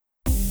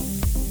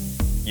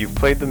You've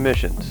played the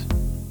missions,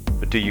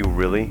 but do you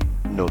really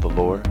know the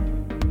lore?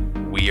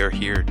 We are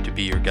here to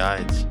be your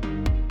guides,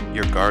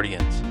 your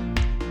guardians.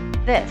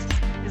 This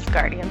is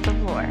Guardians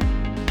of Lore.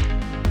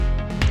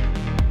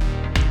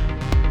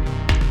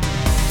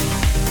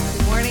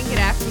 Good morning, good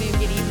afternoon,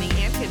 good evening,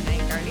 and good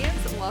night,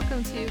 Guardians.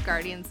 Welcome to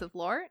Guardians of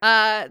Lore.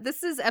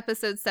 This is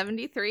episode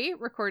 73,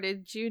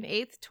 recorded June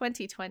 8th,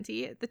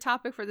 2020. The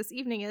topic for this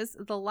evening is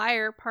The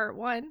Liar, Part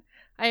 1.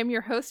 I am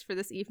your host for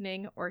this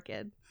evening,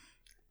 Orchid.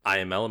 I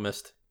am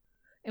Elemist.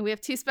 And we have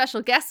two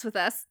special guests with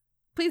us.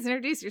 Please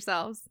introduce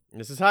yourselves.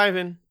 This is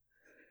Hyven.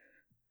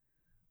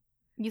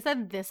 You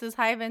said this is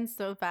Hyven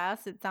so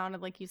fast, it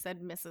sounded like you said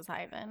Mrs.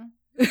 Hyven.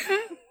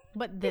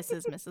 But this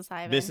is Mrs.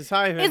 Hyven. Mrs.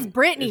 Hyven. It's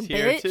Brittany, is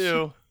here bitch.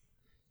 too.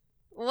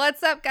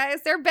 What's up,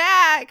 guys? They're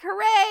back.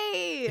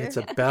 Hooray! It's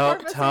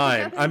about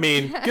time. I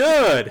mean,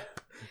 good.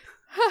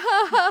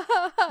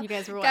 You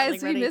guys were what, Guys,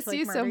 like, we ready miss to, like,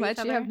 you so murder much.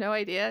 each You have other? no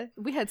idea.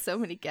 We had so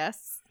many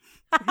guests.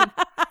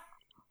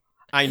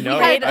 I know.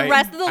 We had I, the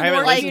rest of the I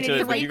haven't lore listened to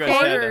community it, but you right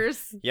guys had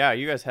quarters. yeah,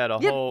 you guys had a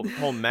Yep.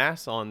 whole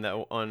mass on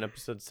that on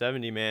episode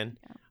 70, man.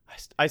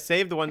 I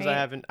saved the ones I Right.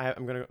 haven't.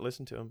 I'm gonna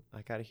listen to them.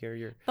 I gotta hear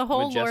your The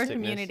whole lore majesticness.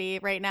 community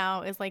right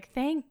now is like,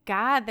 thank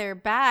God they're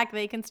back.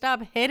 They can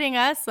stop hitting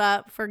us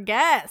up for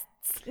guests.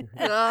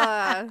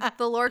 The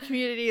lore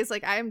community is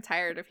like, I'm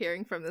tired of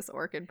hearing from this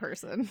orchid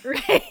person.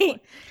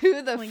 Right?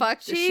 Who the Like, fuck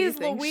does she Jeez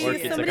think she Louise,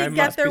 Orchid's is? like, somebody I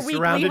get must their be weekly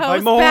surrounded by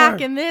host more.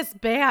 back in this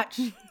batch.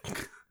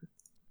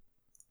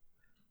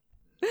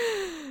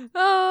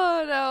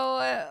 Oh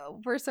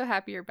no, we're so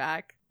happy you're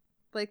back.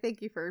 Like,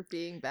 thank you for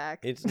being back.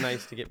 It's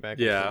nice to get back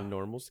Yeah. into a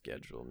normal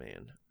schedule,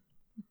 man.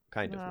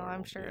 Kind of No, normal.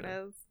 I'm sure you it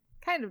know. is.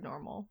 Kind of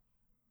normal.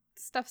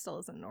 Stuff still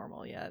isn't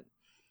normal yet.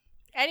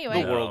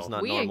 Anyway, The world's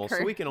not we normal, so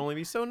encourage- we can only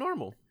be so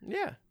normal.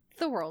 Yeah.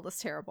 The world is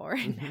terrible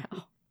right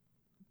now.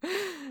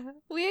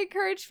 We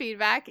encourage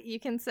feedback. You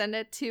can send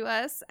it to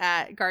us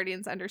at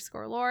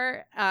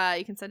Guardians_lore.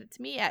 You can send it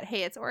to me at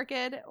Hey It's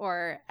Orchid,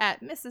 or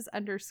at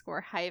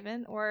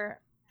Mrs._Hyven,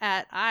 or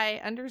at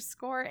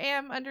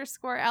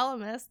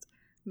I_am_Elemist.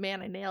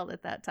 Man, I nailed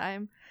it that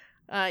time.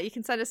 You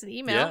can send us an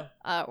email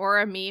or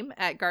a meme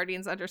at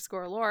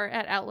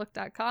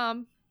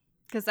Guardians_lore@outlook.com.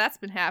 Because that's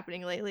been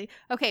happening lately.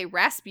 Okay,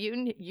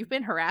 Rasputin, you've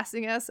been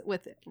harassing us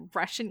with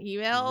Russian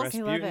emails.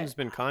 Rasputin's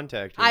been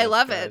contacting I us,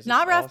 love guys. it. It's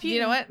Not awesome. Rasputin.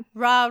 You know what?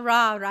 Rah,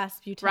 rah,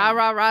 Rasputin. Rah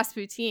rah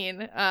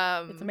Rasputin.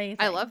 It's amazing.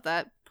 I love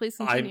that. Please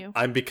continue.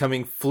 I'm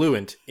becoming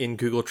fluent in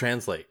Google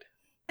Translate.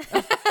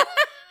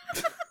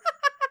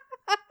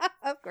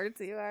 Of course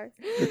you are.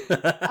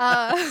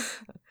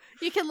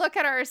 You can look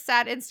at our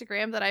sad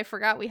Instagram that I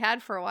forgot we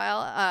had for a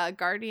while.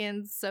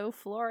 Guardians So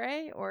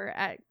Flore or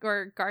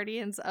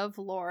Guardians of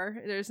Lore.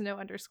 There's no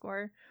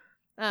underscore.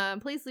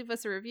 Please leave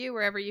us a review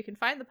wherever you can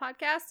find the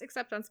podcast,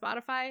 except on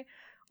Spotify.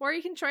 Or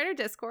you can join our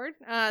Discord.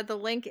 The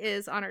link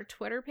is on our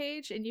Twitter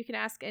page, and you can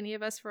ask any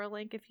of us for a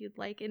link if you'd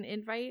like an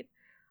invite.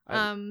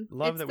 I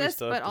love it's that we this,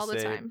 still but have to all the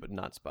say time. it, but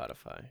not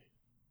Spotify.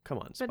 Come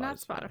on, Spotify. But not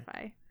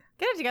Spotify.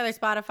 Get it together,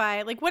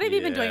 Spotify. Like, what have you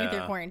been doing with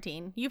your Yeah.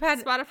 quarantine? You've had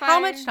Spotify. how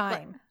much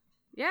time?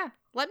 Yeah,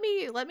 let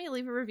me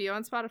leave a review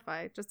on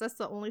Spotify. Just that's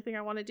the only thing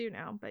I want to do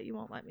now, but you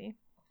won't let me.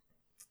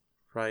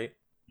 Right?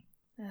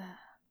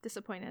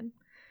 Disappointed.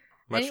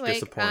 Much anyway,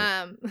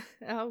 disappointed.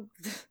 oh,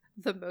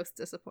 the most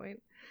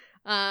disappointed.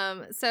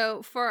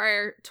 So for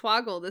our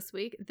twoggle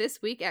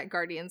this week at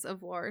Guardians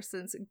of Lore,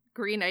 since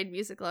Green Eyed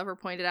Music Lover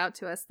pointed out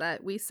to us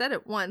that we said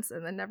it once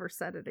and then never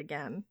said it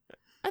again.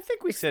 I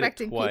think we said it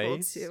Expecting people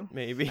twice, to.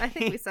 maybe. I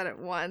think we said it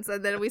once,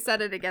 and then we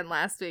said it again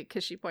last week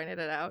because she pointed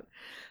it out.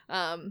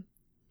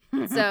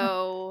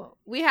 So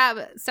we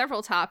have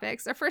several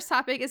topics. Our first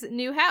topic is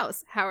new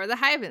house. How are the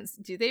Hyvens?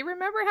 Do they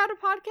remember how to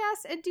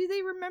podcast? And do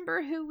they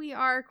remember who we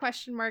are? ?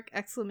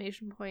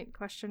 Exclamation point, ?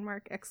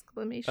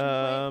 Exclamation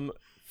point.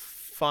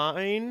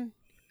 Fine.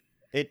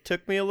 It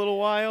took me a little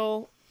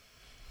while.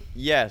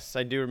 Yes,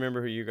 I do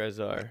remember who you guys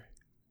are.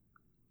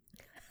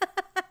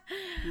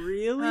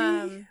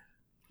 Really?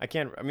 I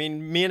can't. I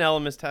mean, me and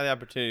Elemist had the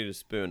opportunity to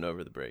spoon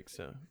over the break,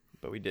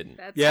 but we didn't.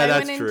 Yeah, I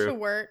that's went true. into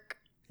work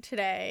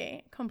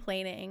today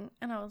complaining,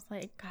 and I was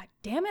like, God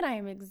damn it, I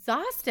am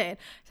exhausted.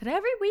 Said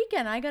every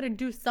weekend I gotta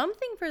do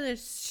something for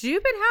this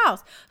stupid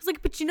house. I was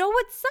like, but you know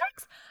what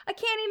sucks? I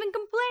can't even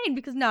complain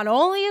because not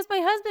only is my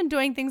husband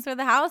doing things for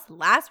the house,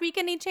 last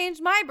weekend he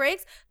changed my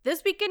brakes,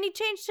 this weekend he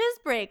changed his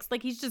brakes.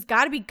 Like, he's just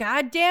gotta be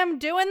goddamn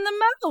doing the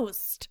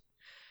most.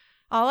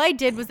 All I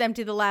did was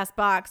empty the last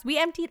box. We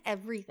emptied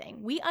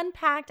everything. We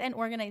unpacked and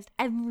organized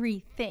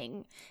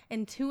everything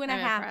in 2.5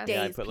 impressed. days.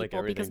 Yeah, I put like people,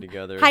 everything because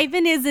together.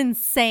 Hyven is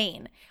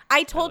insane.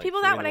 I told like, people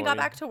 3 that in when the I got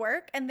morning. back to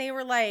work, and they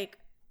were like,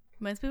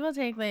 most people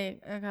take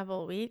like a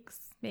couple of weeks,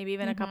 maybe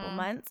even a couple Mhm.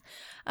 months.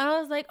 And I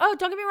was like, oh,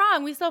 don't get me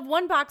wrong. We still have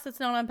one box that's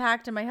not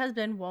unpacked, and my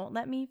husband won't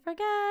let me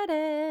forget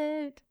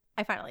it.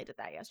 I finally did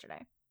that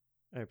yesterday.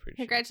 I appreciate it.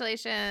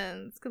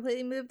 Congratulations.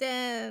 Completely moved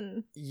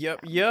in.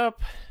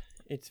 Yep.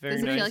 It's very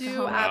Does it feel nice. like a I do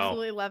home? Wow.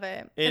 absolutely love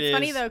it. It It's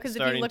funny is though, because if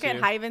you starting look at to.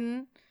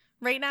 Hyven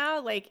right now,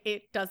 like,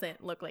 it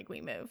doesn't look like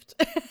we moved.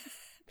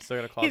 Still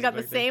got a closet. He's got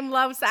the back there. same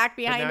love sack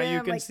behind now you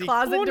him, can like see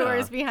closet Kona.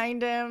 doors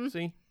behind him.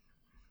 See,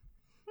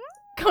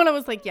 Kona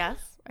was like,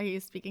 "Yes, are you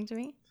speaking to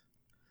me?"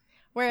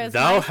 Whereas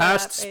Thou my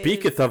hast setup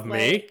speaketh is, of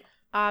me. like,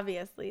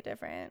 obviously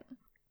different.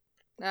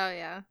 Oh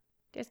yeah.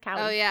 There's cows.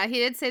 Oh yeah. He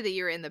did say that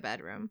you were in the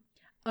bedroom.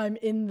 I'm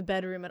in the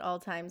bedroom at all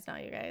times now,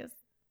 you guys.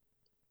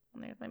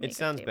 And there's my it makeup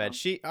sounds table.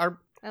 bad.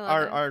 I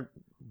love it. Our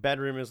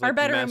bedroom is Our like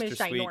bedroom master is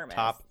suite, ginormous.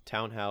 top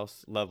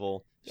townhouse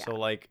level. Yeah. So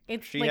like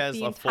It's she like has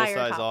the a full entire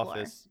size top floor.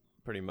 office,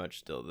 pretty much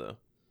still though.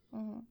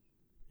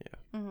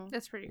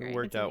 That's pretty It great.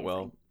 worked It's out well.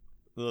 amazing.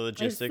 The There's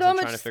logistics so of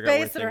much trying to figure out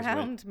where space things went.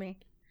 around me.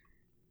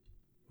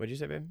 What'd you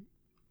say, babe?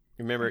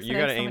 Remember, I said you I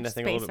gotta have so aim that much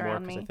thing a little space bit more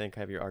around because I me. think I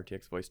have your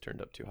RTX voice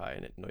turned up too high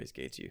and it noise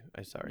gates you.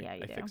 I'm sorry. Yeah,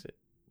 you I do. fix it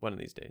one of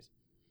these days.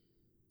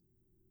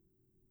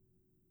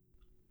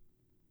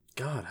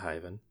 God,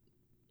 Hyven.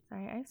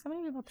 Sorry, I have so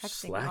many people texting.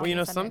 Slack. all Well, you of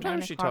know, a sudden at 9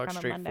 sometimes she o'clock talks on a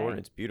straightforward Monday. and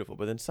it's beautiful,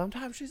 but then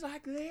sometimes she's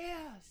like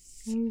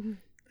this.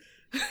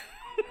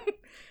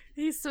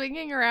 He's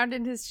swinging around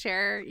in his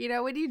chair. You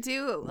know, when you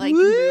do like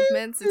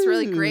movements, it's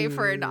really great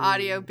for an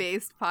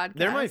audio-based podcast.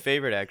 They're my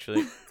favorite,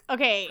 actually.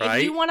 Okay, if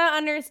Right? you want to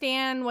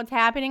understand what's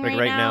happening Like right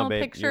right now, now,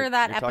 babe, picture you're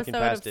that talking episode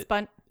past of it.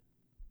 Spon.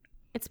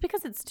 It's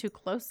because it's too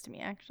close to me,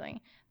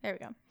 actually. There we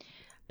go.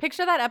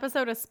 Picture that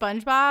episode of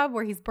SpongeBob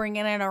where he's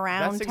bringing it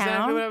around That's town.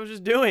 exactly what I was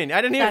just doing.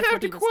 I didn't even That's have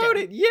what to he was quote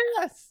doing. it.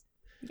 Yes.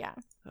 Yeah,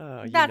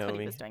 Oh, you that's know what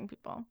me. he was doing,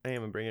 people. I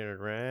am bringing it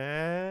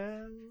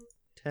around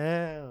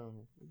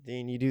town.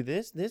 Then you do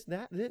this,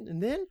 that,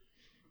 and then.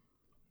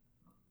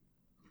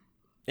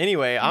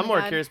 Anyway, Oh I'm my more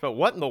God. curious about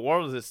what in the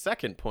world is this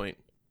second point.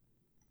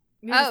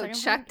 You have a Oh,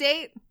 second Chuck point?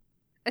 date?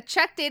 A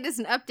Chuck date is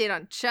an update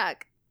on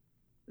Chuck,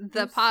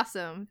 the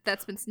possum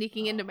that's been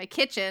sneaking into my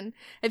kitchen.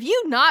 Have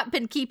you not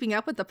been keeping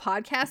up with the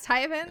podcast,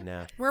 Hyven?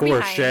 Nah. We're For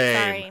behind. shame.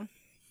 Sorry.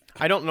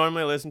 I don't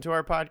normally listen to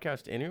our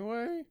podcast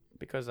anyway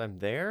because I'm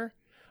there,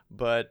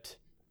 but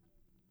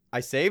I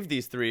saved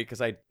these 3 because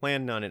I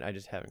planned on it. I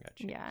just haven't got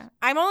you. Yeah,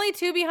 I'm only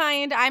 2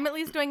 behind. I'm at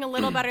least doing a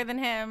little better than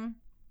him.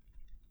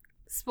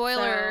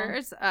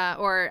 Spoilers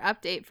or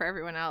update for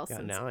everyone else Yeah,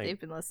 since now I- they've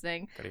been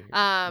listening. Gotta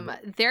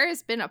hear- There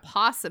has been a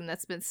possum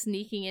that's been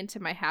sneaking into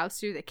my house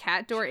through the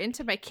cat door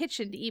into my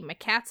kitchen to eat my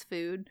cat's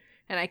food.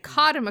 And I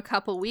caught him a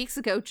couple weeks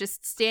ago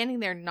just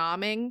standing there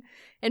nomming.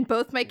 And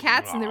both my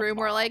cats in the room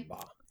were like,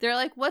 they're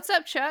like, "What's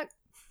up, Chuck?"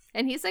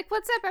 And he's like,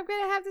 "What's up? I'm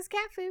going to have this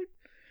cat food."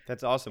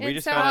 That's awesome. We And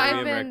just so found out we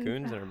I've have been-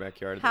 raccoons in our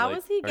backyard. How that,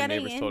 is he our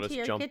getting neighbors told us into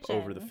your jump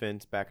over the kitchen?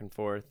 fence back and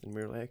forth, and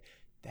we were like,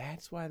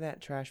 "That's why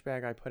that trash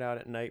bag I put out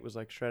at night was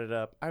like shredded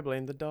up. I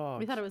blame the dog."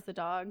 We thought it was the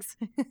dogs.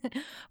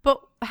 But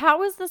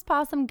how is this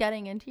possum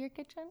getting into your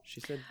kitchen?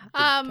 She said, the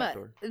cat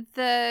door.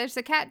 There's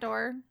a cat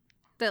door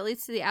that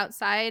leads to the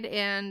outside,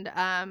 and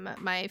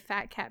my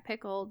fat cat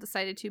Pickle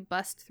decided to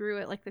bust through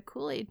it like the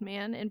Kool-Aid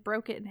Man and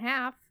broke it in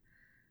half.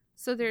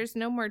 So there's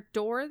no more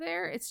door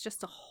there. It's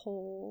just a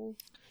hole.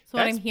 So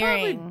what That's I'm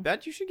hearing probably,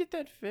 that you should get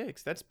that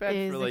fixed. That's bad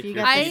is for if like you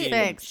your get this heating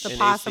fixed, the and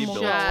possum AC will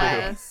bill, go too.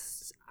 away.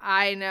 Just,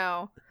 I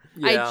know.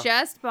 Yeah. I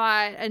just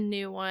bought a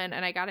new one,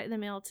 and I got it in the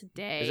mail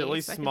today. Is it at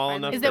least so I can small finally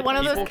enough? Is that it one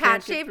of those people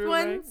can't get cat-shaped through,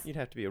 right? ones? You'd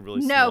have to be a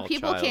really No, small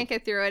people child. can't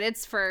get through it.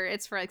 It's for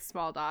like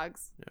small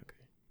dogs.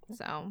 Okay,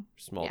 So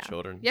small yeah.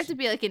 children. You have to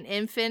be like an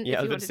infant. Yeah, if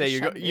I was you about wanted to say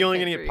shove you're only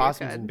infant gonna through get your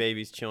possums cud. and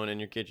babies chilling in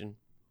your kitchen.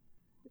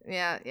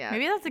 Yeah, yeah.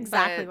 maybe that's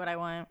exactly But- what I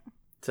want.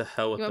 To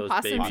hell with You want those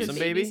possums babies. and Possum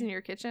babies baby? in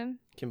your kitchen?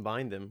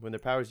 Combine them when their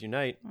powers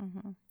unite.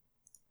 Mm-hmm.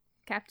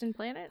 Captain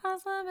Planet?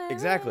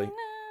 Exactly.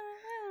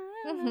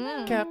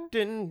 Mhm.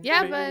 Captain.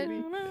 Yeah,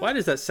 baby. Why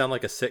does that sound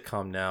like a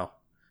sitcom now?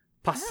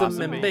 Possum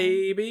Possum and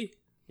baby. baby.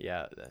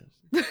 Yeah,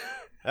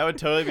 that would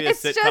totally be a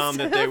It's sitcom just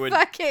that they would.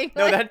 fucking,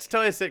 No, like- that's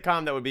totally a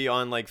sitcom that would be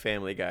on like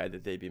Family Guy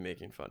that they'd be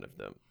making fun of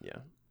them. Yeah.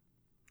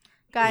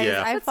 Guys, Yeah.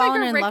 I've That's like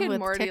fallen a in Rick love and with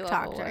Morty TikTok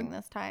level during one.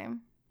 this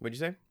time. What'd you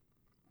say?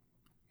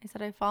 I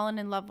said I've fallen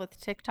in love with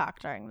TikTok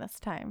during this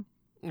time.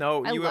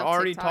 No, I you love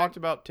already TikTok. talked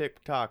about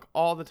TikTok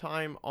all the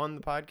time on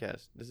the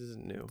podcast. This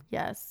isn't new.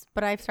 Yes,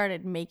 but I've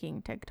started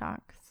making TikToks.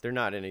 They're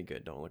not any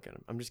good. Don't look at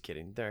them. I'm just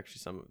kidding. They're actually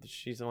some.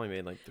 She's only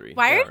made like 3.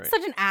 Why are They're you alright.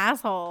 such an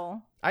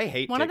asshole? I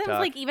hate One TikTok. of them's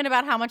like even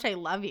about how much I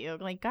love you.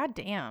 Like,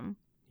 goddamn.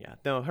 Yeah,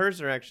 no,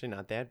 hers are actually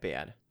not that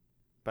bad,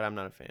 but I'm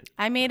not a fan.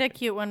 I made a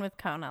cute one with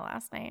Kona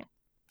last night.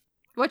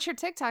 What's your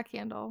TikTok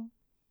handle?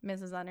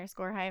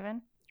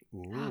 Mrs._Hyven.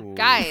 Ooh.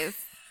 Guys,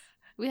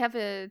 we have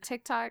a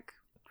TikTok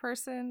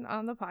person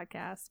on the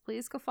podcast.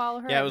 Please go follow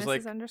her. Yeah, I at was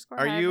like, Mrs.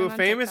 are you _Hyven on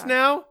famous TikTok.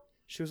 now?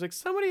 She was like,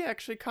 somebody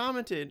actually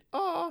commented.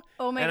 Oh,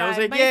 Oh my and god. I was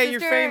like, my yeah, sister,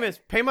 you're famous.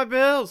 Pay my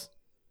bills.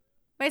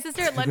 My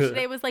sister at lunch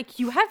today was like,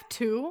 you have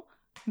 2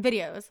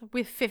 videos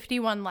with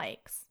 51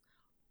 likes.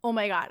 Oh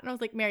my god. And I was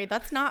like, Mary,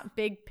 that's not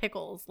big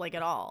pickles like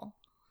at all.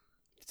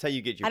 That's how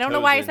you get your. I don't know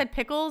toes why I in. said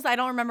pickles. I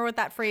don't remember what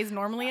that phrase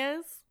normally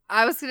is.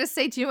 I was gonna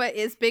say, do you know what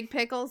is Big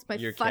Pickles? My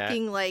Your cat.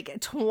 fucking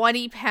like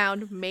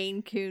 20-pound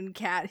Maine Coon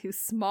cat, who's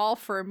small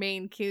for a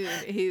Maine Coon,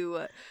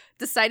 who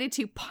decided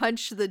to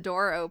punch the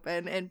door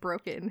open and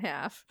broke it in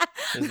half.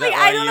 Is that Like,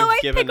 why I don't know you've why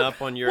given pickle-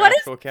 up on your What is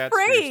actual cat, your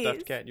phrase?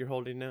 stuffed cat you're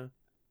holding now?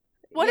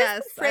 What is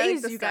Yes, the I like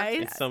phrase, the you stuffed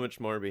guys? It's so much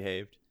more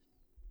behaved.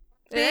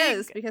 It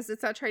is because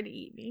it's not trying to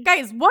eat me.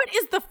 Guys, what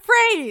is the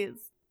phrase?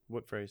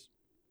 What phrase?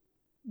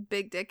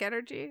 Big dick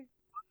energy.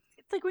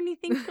 It's like when you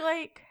think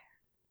like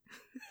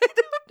I don't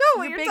know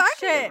what you're you're big talking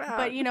shit, about.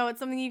 but it's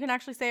something you can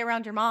actually say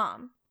around your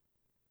mom.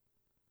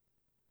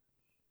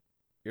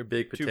 You're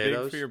Big too big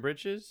potatoes? for your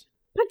britches?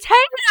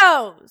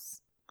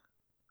 Potatoes.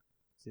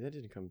 See, that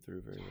didn't come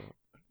through very well.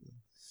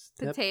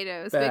 Step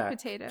potatoes, back big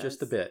potatoes.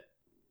 Just a bit.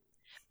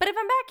 But if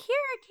I'm back here,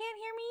 it can't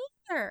hear me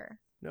either.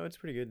 No, it's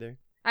pretty good there.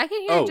 I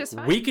can hear Oh, it just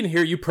fine. we can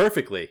hear you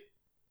perfectly.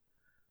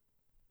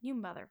 You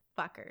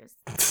motherfuckers.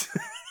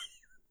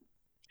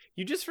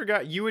 You just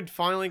forgot you had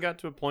finally got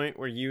to a point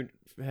where you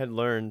had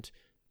learned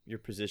your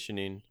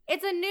positioning.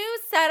 It's a new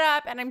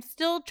setup, and I'm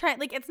still trying.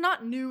 Like, it's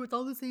not new. It's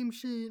all the same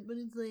shit, but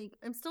it's like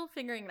I'm still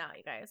figuring it out,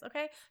 you guys.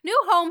 Okay, new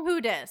home. Who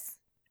dis?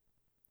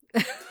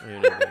 I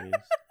don't know what that means.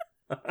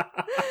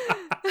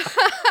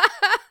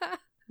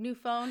 New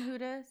phone. Who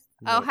dis?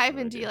 Oh, Nope,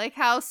 Hyven, no do you idea. like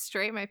how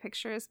straight my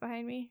picture is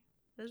behind me?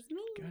 That's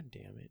me. God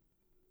damn it.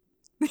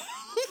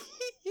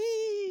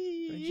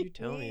 Why'd you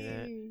tell me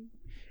that?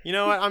 You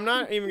know what? I'm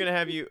not even going to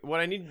have you. What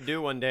I need to do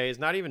one day is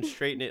not even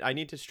straighten it. I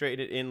need to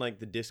straighten it in like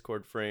the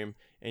Discord frame.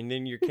 And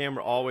then your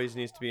camera always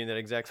needs to be in that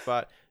exact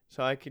spot.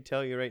 So I could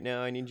tell you right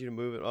now, I need you to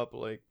move it up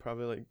like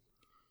probably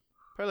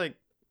like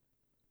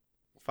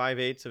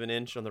 5/8 of an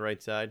inch on the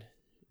right side.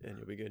 And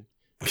you'll be good.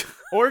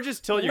 Or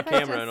just tilt your What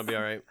if I camera and just- it'll be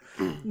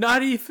all right.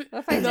 Not even, What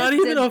if I not just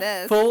even did a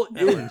this? full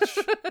inch.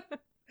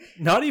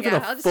 Not even Yeah,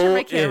 a I'll just turn full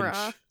my camera inch.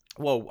 off.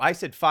 Whoa, I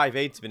said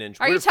 5/8 of an inch.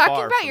 Are We're you talking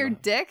far about from your the-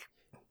 dick?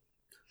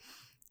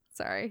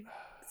 Sorry.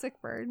 Sick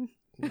bird.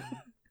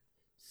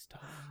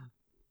 Stop.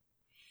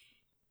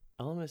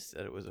 Elma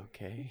said it was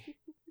okay.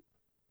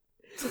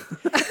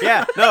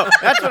 Yeah, no,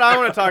 that's what I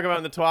want to talk about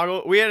in the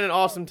Twoggle. We had an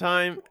awesome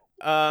time.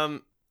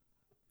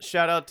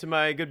 Shout out to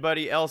my good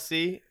buddy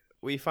LC.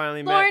 We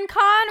finally Lauren met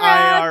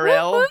Conrad.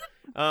 IRL. Whoop,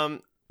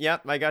 whoop.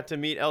 Yep, I got to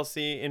meet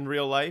LC in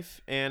real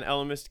life, and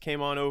Elamist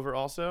came on over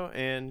also,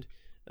 and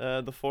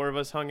the four of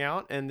us hung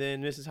out, and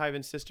then Mrs.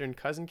 Hyven's sister and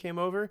cousin came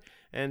over,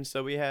 and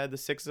so we had the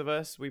six of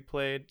us. We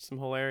played some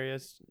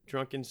hilarious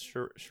drunken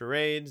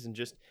charades and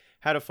just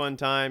had a fun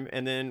time.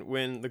 And then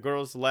when the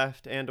girls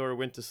left and or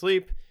went to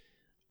sleep,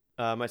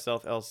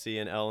 myself, LC,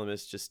 and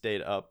Elamist just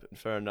stayed up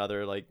for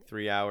another like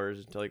 3 hours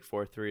until like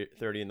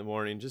 4:30 in the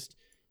morning, just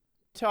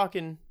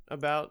talking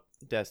about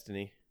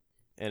Destiny,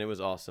 and it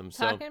was awesome.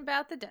 So Talking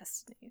about the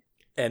Destiny.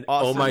 And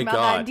Awesome. oh my Talking about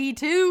god. that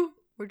D2.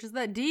 We're just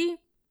that D.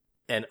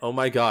 And oh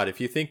my god, if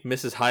you think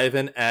Mrs.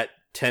 Hyven at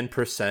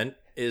 10%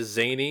 is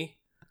zany,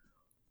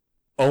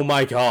 oh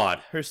my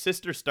god. her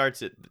sister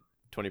starts at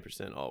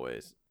 20%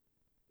 always,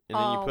 and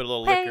then you put a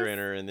little liquor in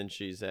her, and then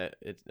she's at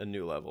it's a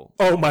new level.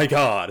 Oh my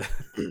god.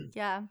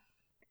 Yeah.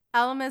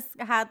 Elemis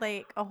had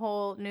like a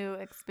whole new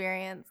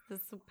experience this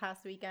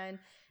past weekend.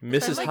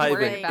 Mrs. I'm, like,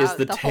 worried Hyven is about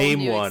the whole tame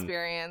new one.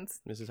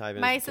 Experience. Mrs. Hyven.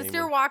 My is the tame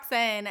sister one. walks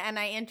in and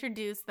I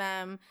introduce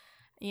them.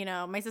 You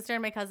know, my sister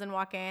and my cousin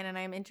walk in and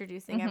I'm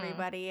introducing Mhm.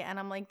 everybody. And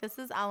I'm like, this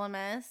is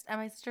Elemist. And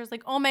my sister's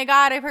like, oh my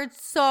God, I've heard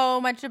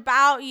so much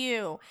about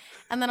you.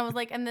 And then I was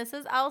like, and this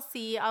is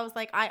LC. I was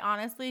like, I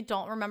honestly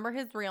don't remember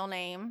his real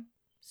name.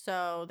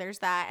 So there's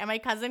that. And my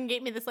cousin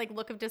gave me this like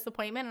look of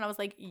disappointment. And I was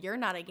like, you're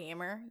not a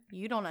gamer.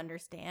 You don't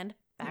understand.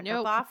 Back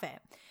Nope. up off it.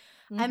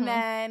 Mhm. And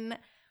then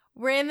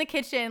we're in the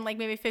kitchen like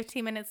maybe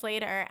 15 minutes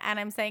later and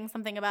I'm saying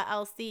something about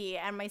LC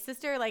and my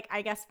sister like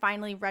I guess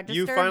finally registered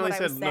You finally what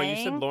I was said no. You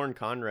saying. said Lauren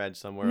Conrad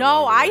somewhere.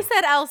 No, along the I way.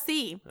 said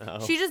LC.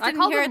 Oh. She just I didn't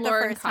called hear him it the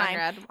Lauren first time.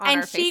 Conrad on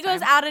And our she goes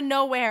FaceTime. out of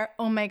nowhere,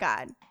 oh my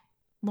God,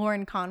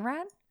 Lauren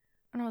Conrad?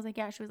 And I was like,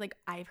 yeah. She was like,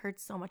 I've heard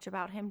so much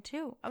about him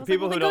too. I For was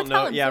people like, who well, don't then go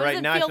tell know, him yeah, so he right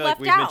doesn't now I feel feel like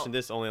left we've out. mentioned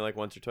this only like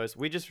once or twice.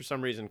 We just for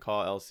some reason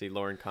call LC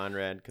Lauren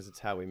Conrad because it's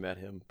how we met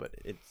him, but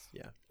it's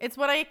yeah. It's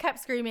what I kept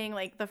screaming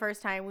like the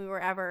first time we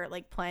were ever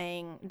like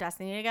playing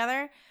Destiny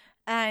together.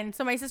 And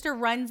so my sister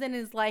runs in and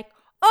is like,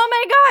 oh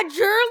my God,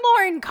 you're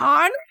Lauren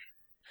Conrad?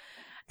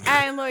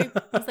 And like,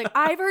 I was like,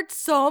 I've heard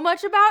so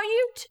much about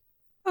you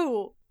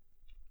too.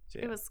 So,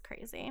 yeah, It was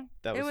crazy.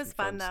 that It was was some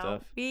fun fun though.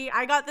 stuff.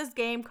 I got this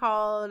game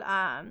called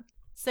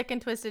Sick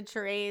and Twisted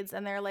Charades,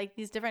 and they're like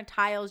these different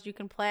tiles you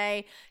can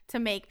play to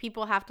make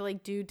people have to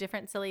like do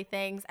different silly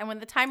things. And when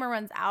the timer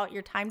runs out,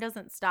 your time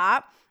doesn't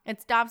stop.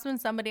 It stops when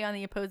somebody on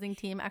the opposing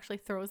team actually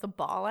throws a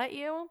ball at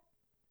you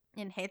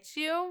and hits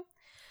you.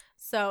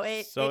 So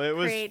it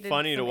was created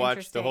funny to some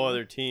watch the whole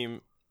interesting- other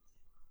team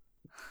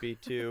be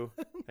too,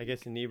 I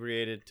guess,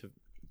 inebriated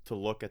to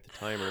look at the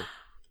timer.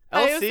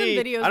 I have some LC,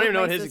 videos I don't with even know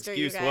my what his sister,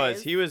 you excuse was.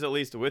 guys. He was at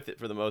least with it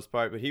for the most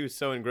part, but he was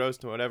so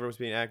engrossed in whatever was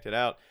being acted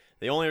out.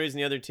 The only reason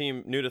the other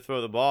team knew to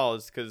throw the ball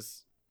is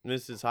because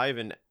Mrs.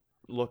 Hyven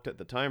looked at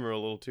the timer a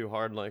little too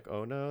hard, like,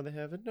 oh no, they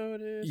haven't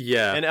noticed.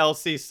 Yeah. And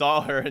LC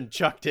saw her and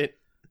chucked it.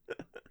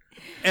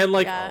 And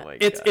like Yeah. Oh my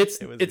it's gosh, it's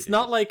it was it's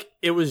not ridiculous. like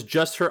it was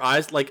just her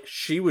eyes, like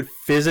she would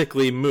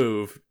physically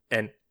move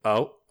and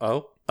oh.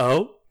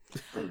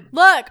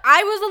 Look,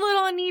 I was a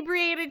little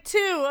inebriated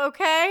too,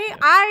 okay?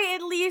 I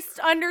at least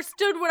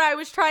understood what I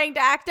was trying to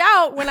act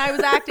out when I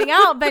was acting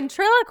out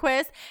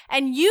ventriloquist,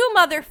 and you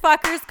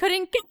motherfuckers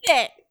couldn't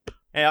get it.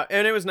 Yeah,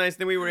 and it was nice.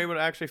 Then we were able to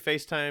actually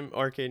FaceTime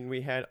Orchid, and we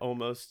had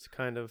almost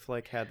kind of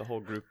like had the whole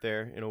group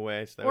there in a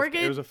way. So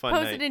Orchid it was a fun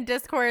posted night. in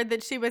Discord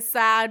that she was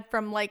sad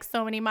from like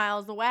so many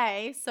miles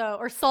away,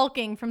 or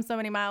sulking from so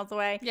many miles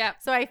away. Yep.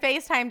 So I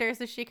FaceTimed her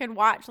so she could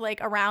watch like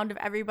a round of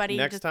everybody.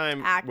 Next just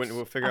time, act when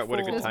we'll figure out what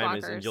a good fool. time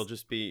is, Bonkers. and you'll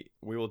just be,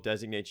 we will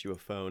designate you a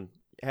phone.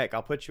 Heck,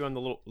 I'll put you on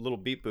the little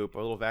beep boop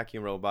or little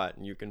vacuum robot,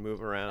 and you can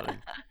move around.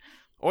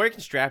 Or you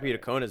can strap you to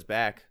Kona's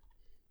back.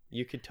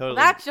 You could totally.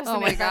 That's just Oh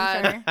an my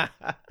God. adventure.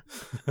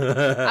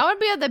 I would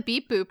be on the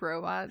beep boop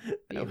robot.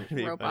 That would Beep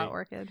be robot funny.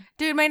 orchid.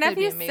 Dude, my That'd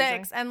be nephew's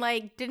amazing. 6 and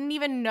like didn't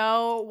even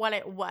know what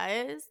it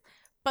was,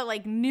 but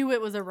like knew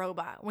it was a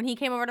robot. When he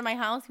came over to my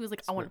house, he was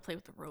like, I want to play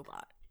with the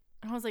robot.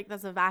 And I was like,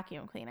 that's a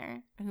vacuum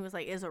cleaner. And he was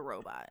like, it's a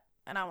robot.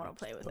 And I want to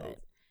play with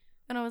it.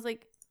 And I was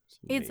like,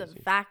 it's a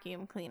amazing.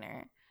 vacuum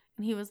cleaner.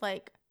 And he was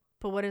like,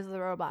 but what does the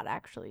robot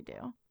actually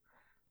do?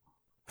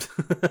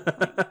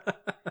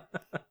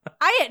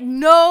 I at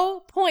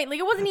no point, like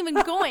it wasn't even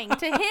going.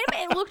 To him,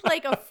 it looked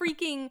like a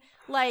freaking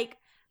like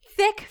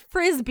thick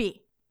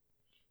frisbee.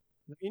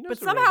 He knows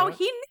But a somehow robot.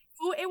 he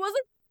knew it was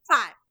a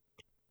robot.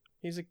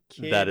 He's a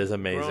kid. That is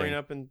amazing. Growing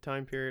up in a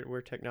time period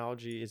where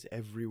technology is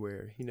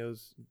everywhere. He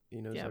knows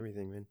Yeah.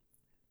 everything, man.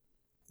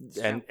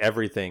 And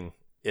everything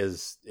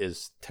is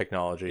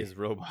technology. His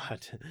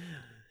robot.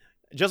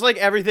 Just like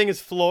everything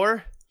is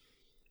floor.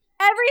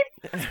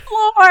 Every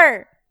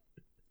floor.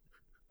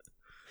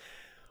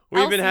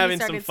 We've been Elsie having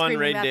some started fun screaming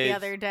raid that days. the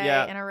other day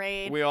yeah. in a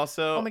raid. We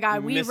also, Oh my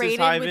God, we Mrs. raided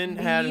Hyven with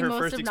had the her most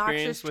first obnoxious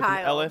experience with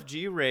child. an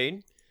LFG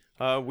raid.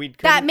 We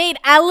That made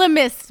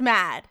Elemis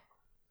mad.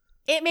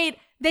 They made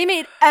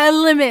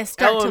Elemis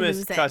start to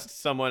lose Elemis it.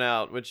 cussed someone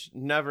out, which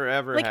never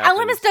ever Like happens.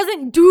 Elemis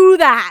doesn't do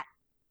that.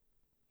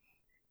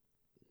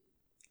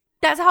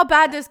 That's how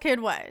bad this kid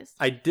was.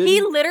 I didn't.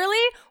 He literally,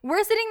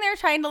 we're sitting there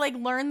trying to like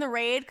learn the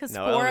raid because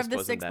No, 4 Elemis of the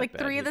wasn't 6, that like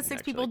bad. 3 He of the didn't 6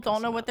 actually people cuss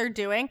don't know him what out. they're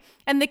doing.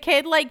 And the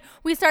kid, like,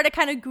 we started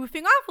kind of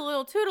goofing off a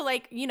little too to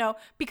like, you know,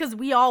 because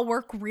we all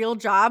work real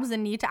jobs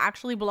and need to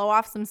actually blow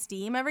off some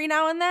steam every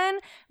now and then,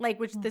 like,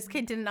 which this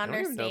kid didn't I don't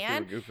even know if we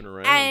understand. were goofing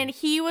around. And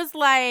he was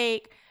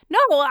like, no,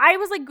 I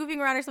was like goofing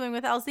around or something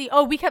with Elsie.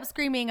 Oh, we kept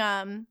screaming,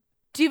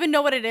 do you even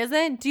know what it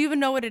isn't? Do you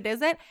even know what it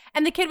isn't?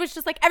 And the kid was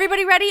just like,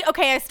 everybody ready?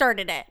 Okay, I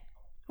started it.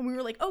 And we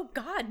were like, oh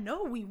God,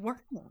 no, we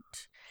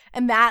weren't.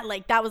 And that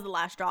was the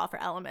last straw for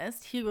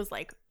Elemis. He was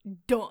like,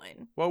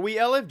 done. Well, we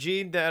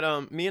LFG'd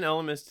that. Me and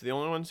Elemis, the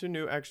only ones who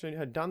knew, actually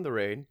had done the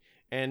raid.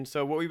 And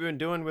so what we've been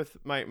doing with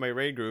my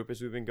raid group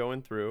is we've been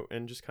going through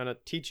and just kind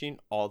of teaching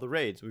all the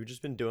raids. We've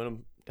just been doing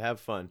them to have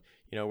fun.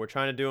 You know, we're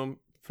trying to do them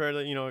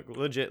fairly, you know,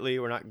 legitly.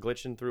 We're not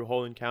glitching through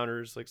whole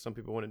encounters like some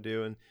people want to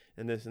do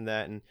and this and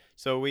that. And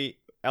so we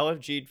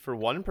LFG'd for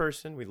one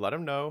person. We let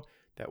them know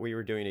that we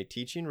were doing a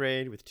teaching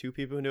raid with 2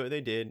 people who knew what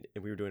they did,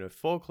 and we were doing a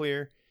full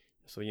clear.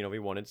 So, you know, we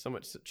wanted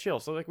someone to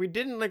chill. So, like, we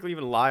didn't, like,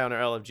 even lie on our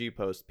LFG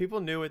post. People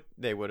knew what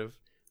they would have,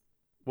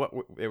 what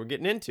they were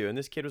getting into. And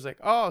this kid was like,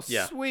 oh,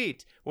 Yeah.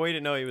 sweet. Well, he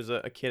didn't know he was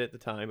a kid at the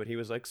time, but he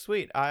was like,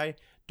 sweet. I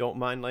don't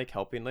mind, like,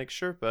 helping, like,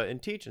 Sherpa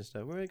and teach and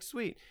stuff. We're like,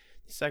 sweet.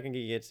 The second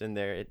he gets in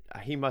there,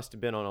 he must have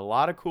been on a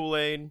lot of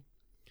Kool-Aid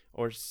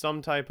or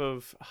some type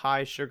of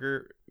high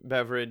sugar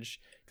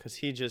beverage, because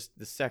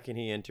the second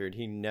he entered,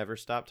 he never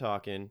stopped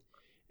talking.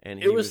 And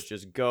he was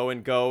just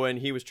going.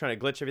 He was trying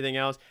to glitch everything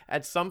else.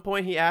 At some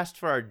point, he asked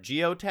for our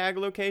geotag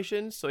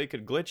locations so he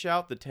could glitch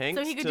out the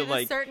tanks So he could to do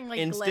this certain like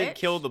instant glitch.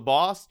 kill the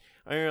boss.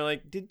 And you're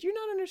like, did you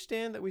not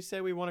understand that we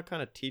said we want to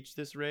kind of teach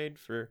this raid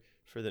for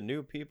the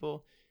new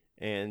people?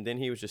 And then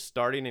he was just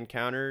starting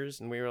encounters,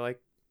 and we were like,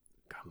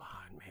 come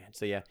on, man.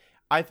 So yeah,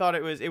 I thought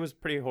it was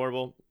pretty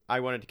horrible. I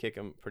wanted to kick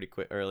him pretty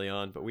quick early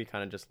on, but we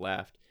kind of just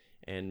laughed.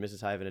 And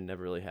Mrs. Hyven had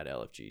never really had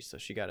LFG, so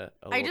she got a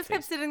I little just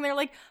kept taste. sitting there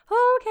like,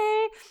 oh,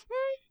 okay.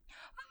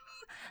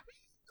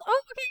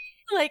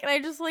 Okay. Like, and I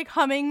just like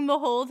humming the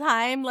whole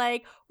time,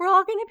 like, we're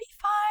all gonna be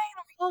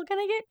fine. We're all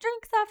gonna get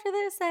drinks after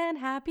this and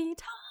happy times.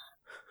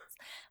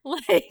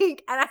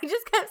 Like, and I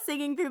just kept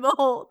singing through the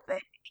whole thing.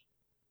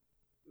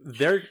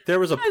 There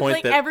was a It was point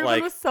like that everyone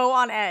like was so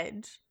on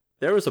edge.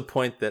 there was a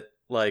point that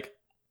like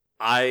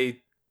I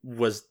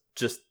was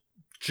just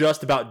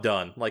about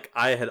done. Like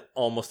I had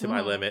almost hit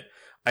my Mhm. limit.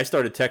 I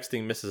started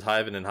texting Mrs.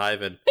 Hyven and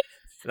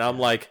and I'm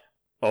like,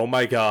 oh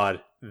my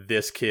God,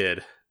 this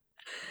kid.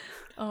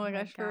 Oh my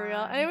gosh, for real.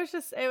 God. And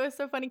it was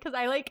so funny because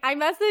I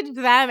messaged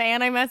them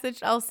and I messaged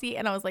Elsie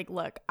and I was like,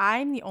 look,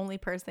 I'm the only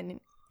person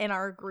in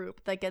our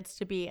group that gets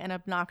to be an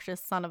obnoxious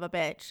son of a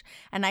bitch.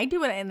 And I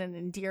do it in an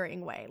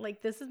endearing way.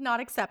 Like, this is not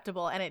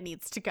acceptable and it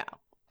needs to go.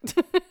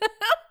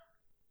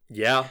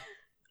 Yeah.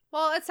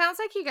 Well, it sounds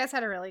like you guys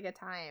had a really good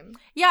time.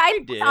 Yeah, I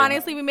did.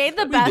 honestly, we made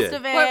the We best did.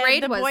 of it. What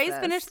raid the was boys this?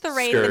 finished the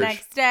raid the Scourge.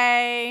 next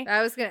day.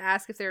 I was gonna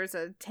ask if there was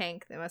a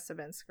tank. That must have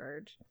been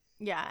Scourge.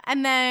 Yeah.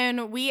 And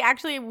then we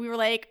were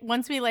like,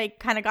 once we like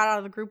kind of got out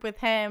of the group with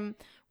him,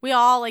 we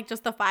all like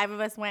just the 5 of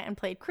us went and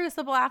played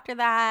Crucible after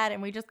that.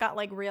 And we just got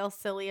like real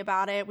silly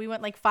about it. We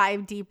went like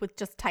 5 deep with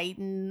just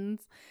Titans.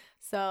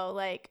 So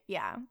like,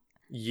 yeah.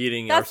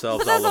 Yeeting That's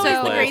ourselves but that's all over always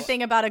the the place. great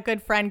thing about a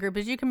good friend group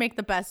is you can make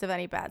the best of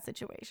any bad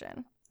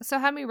situation. So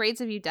how many raids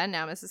have you done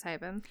now, Mrs.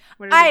 Hyben?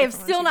 What are the I have different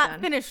ones still you've not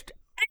done? finished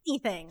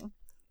anything.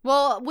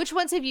 Well, which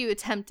ones have you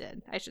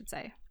attempted, I should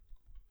say?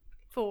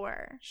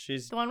 4.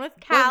 She's The one with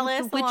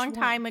Callus a which long one?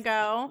 time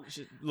ago.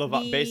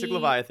 basic The-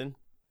 Leviathan.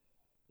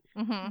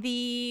 Mm-hmm.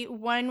 The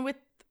one with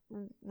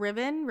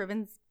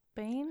Riven's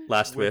Bane.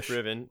 Last with wish.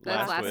 Riven.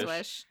 That's Last Last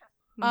wish.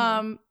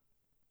 Wish.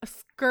 A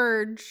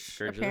Scourge,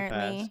 Scourge of the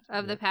apparently. Past.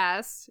 Of the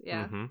past,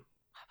 yeah. Mhm.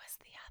 What was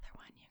the other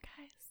one, you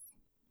guys?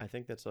 I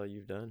think that's all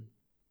you've done.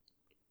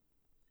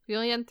 You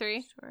only done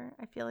 3? Sure.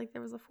 I feel like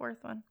there was a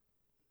 4th one.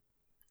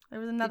 There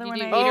was another you one.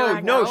 do I Eater Oh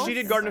of no, Worlds? she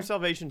did Garden of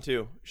Salvation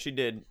too. She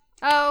did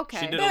Oh, okay.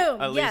 She did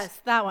Boom. at least-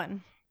 Yes, that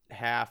one.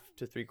 half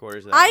to 3/4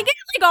 of that. I one. get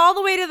like all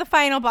the way to the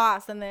final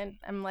boss, and then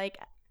I'm like,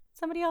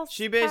 somebody else.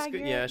 She basically,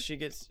 tag yeah, it. she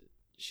gets.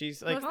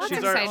 She's like Well, that's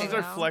she's our exciting,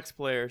 though. flex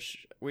player.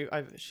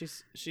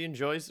 She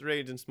enjoys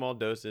raids in small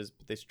doses,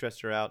 but they stress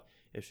her out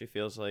if she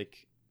feels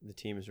like the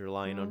team is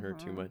relying on her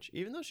too much.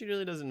 Even though she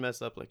really doesn't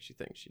mess up like she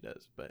thinks she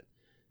does, but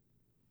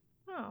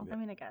Oh, I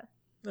mean, I guess.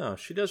 No,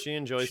 she does. she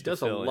enjoys. She to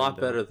does a fill in, lot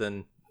though, better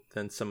than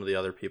some of the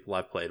other people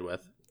I've played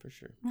with. for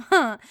sure.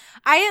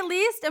 I at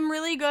least am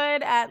really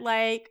good at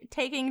like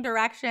taking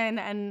direction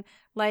and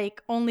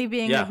like only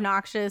being Yeah.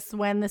 obnoxious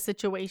when the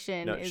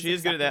situation No, is. she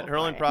is good at that. Her acceptable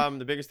only for it. problem,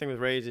 the biggest thing with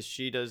raids is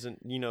she doesn't.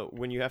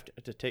 When you have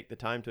to take the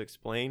time to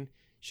explain,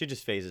 she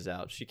just phases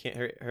out. She can't.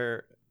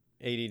 Her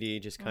ADD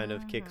just kind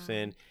of kicks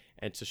in,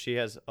 and so she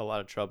has a lot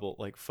of trouble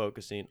like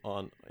focusing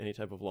on any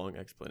type of long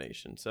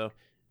explanation. So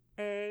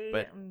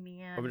But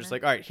I'm just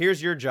like, all right,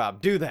 here's your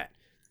job. Do that.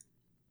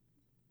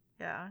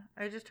 yeah,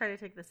 I just try to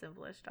take the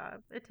simplest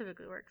job. It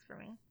typically works for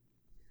me. Gotta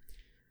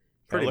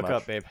Pretty look much.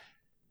 up, babe.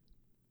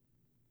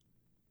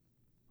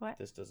 What?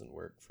 This doesn't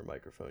work for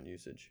microphone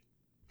usage.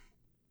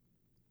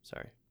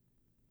 Sorry,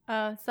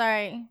 Oh,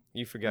 sorry.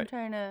 you I'm forgot.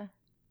 trying to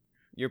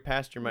You're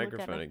past your look at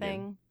microphone a again.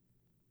 thing.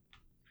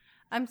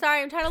 I'm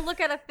sorry. I'm trying to look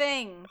at a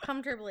thing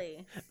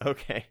comfortably.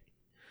 Okay.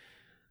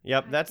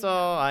 Yep, God that's damn.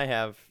 all I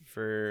have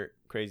for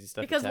crazy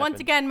stuff. Because that's once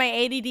happened. again, my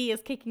ADD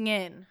is kicking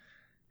in.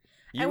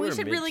 You And we were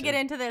should really get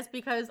mid-sim. into this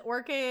because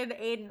Orchid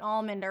ate an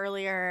almond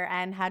earlier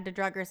and had to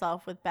drug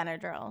herself with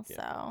Benadryl. Yeah.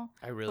 So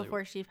I really.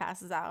 before she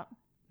passes out.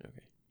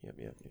 Okay.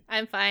 Yep.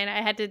 I'm fine.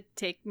 I had to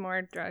take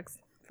more drugs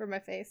for my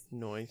face.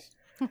 Noise.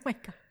 Oh my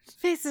god.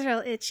 Face is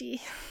real itchy.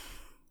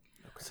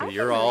 So I've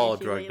you're been really all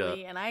itchy drugged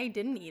lately, up. and I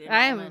didn't eat an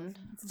I'm almond.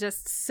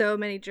 just so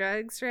many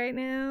drugs right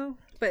now,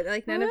 but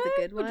like none of the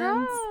good What? ones.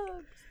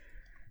 Drugs?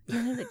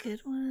 None of the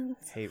good ones.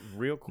 Hey,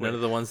 real quick. None of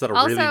the ones that'll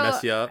Also, really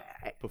mess you up.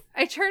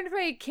 I turned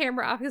my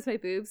camera off because my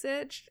boobs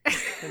itched.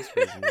 That's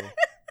reasonable.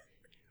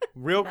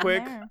 Real Down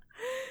quick, there.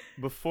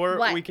 before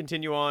What? we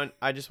continue on,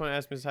 I just want to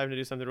ask Mrs. Hyven to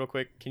do something real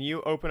quick. Can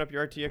you open up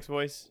your RTX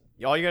voice?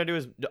 All you gotta do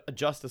is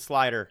adjust the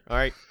slider. All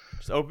right,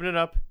 just open it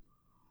up.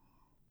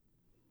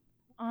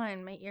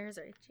 On, my ears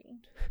are itchy.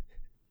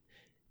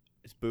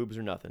 It's boobs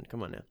or nothing.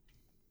 Come on now.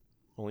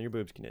 Only your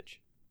boobs can itch.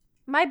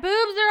 My boobs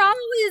are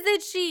always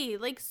itchy.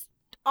 Like,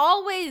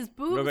 always.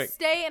 Boobs quick.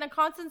 stay in a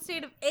constant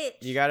state of itch.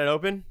 You got it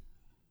open?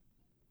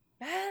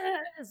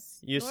 Yes.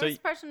 You Noise say-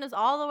 suppression is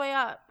all the way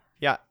up.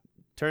 Yeah.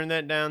 Turn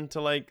that down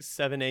to like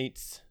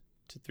 7/8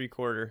 to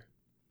 3/4.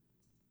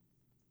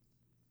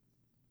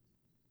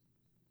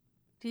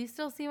 Do you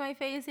still see my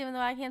face even though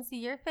I can't see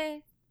your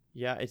face?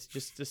 Yeah, it's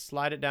just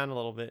slide it down a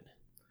little bit.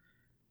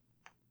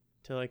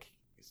 To like,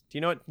 do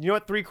you know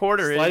what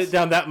 3/4 Slide is? it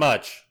down that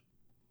much.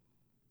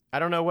 I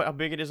don't know how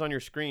big it is on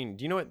your screen.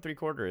 Do you know what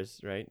 3/4 is?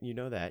 Right? You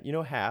know that. You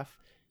know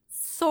half.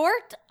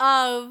 Sort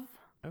of.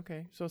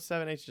 Okay, so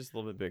 7/8 is just a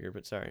little bit bigger,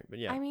 but sorry, but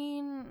yeah. I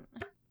mean,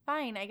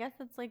 fine. I guess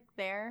it's like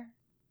there.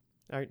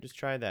 All right, just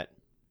try that.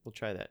 We'll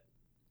try that,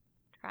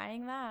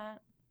 Trying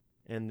that.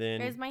 and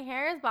then Guys, my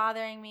hair is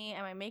bothering me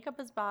and my makeup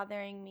is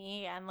bothering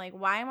me. And like,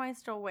 why am I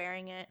still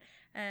wearing it?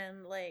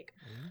 And like,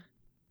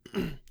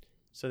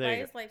 so there why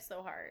you is go. life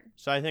so hard?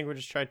 So I think we'll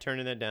just try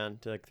turning that down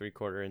to like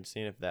 3/4 and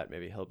seeing if that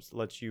maybe helps,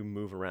 lets you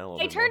move around a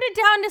little I bit turned more. it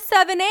down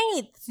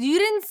to 7/8. You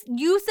didn't.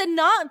 You said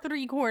not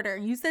 3/4.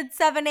 You said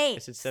 7/8. I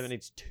said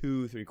 7/8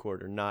 to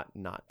 3/4, not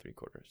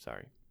 3/4.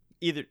 Sorry.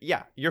 Either,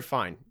 yeah, you're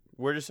fine.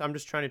 I'm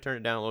just trying to turn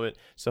it down a little bit,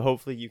 so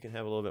hopefully you can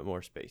have a little bit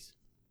more space.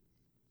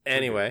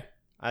 Anyway,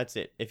 That's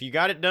it. If you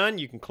got it done,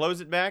 you can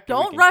close it back. and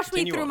we Don't can rush me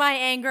continue through on. my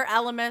anger,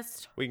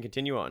 Elemist. We can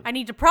continue on. I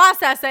need to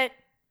process it.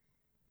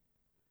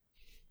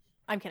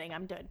 I'm kidding.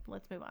 I'm good.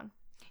 Let's move on.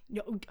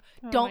 No, Oh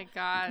don't. my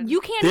god. You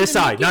can't. this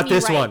even side, look at not me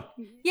this right. one.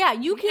 Yeah,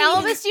 you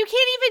can't. Elvis, you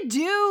can't even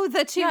do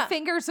the two Yeah.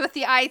 fingers with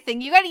the eye thing.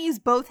 You got to use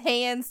both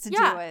hands to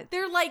do it.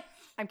 They're like.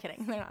 I'm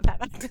kidding. They're not that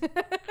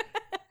bad.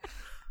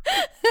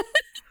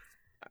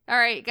 All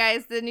right,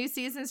 guys, the new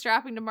season's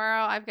dropping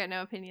tomorrow. I've got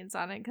no opinions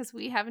on it because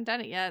we haven't done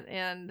it yet,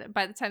 and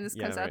by the time this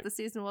Yeah, comes right. out, the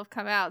season will have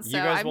come out. You So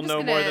guys I'm will just know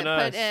gonna more than put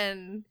us.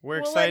 in.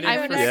 We're We'll let excited you I'm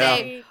know for gonna that.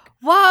 say-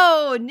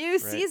 Whoa, new Right.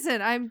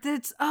 season!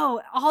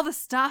 all the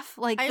stuff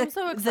like I am the,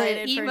 so the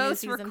excited for new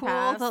emotes were season cool.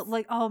 pass.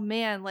 Like oh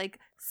man, like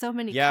so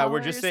many. Yeah, colors. we're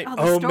just saying- Oh,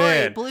 the Oh, story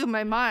man. blew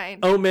my mind.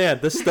 Oh man,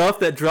 the stuff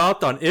that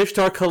dropped on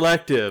Ishtar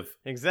Collective.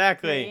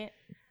 Exactly. Right?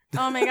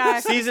 Oh my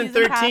gosh. Season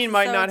pass 13 is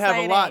might so not have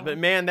a lot, exciting. but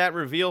man, that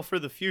reveal for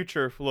the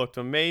future looked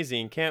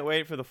amazing. Can't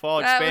wait for the fall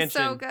That was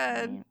expansion. so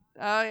good.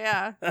 Oh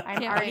yeah. I'm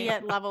Can't already wait.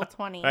 at level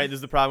 20. All right, this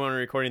is the problem when we're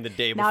recording the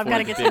day before. Now I've got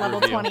to the get to big level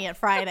reveal. 20 at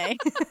Friday.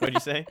 What'd you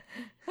say?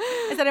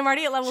 I said I'm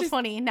already at level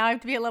 20. Now I have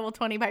to be at level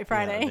 20 by Yeah,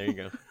 Friday. there you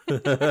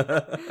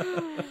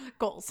go.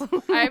 Goals.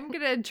 I'm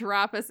gonna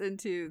drop us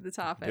into the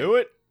topic. Do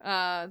it.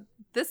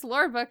 This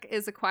lore book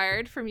is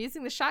acquired from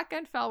using the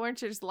shotgun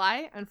Felwinter's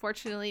Lie.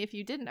 Unfortunately, if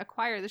you didn't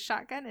acquire the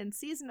shotgun in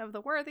Season of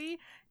the Worthy,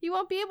 you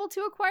won't be able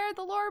to acquire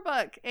the lore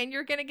book, and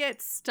you're gonna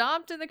get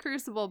stomped in the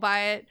crucible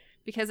by it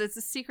because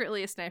it's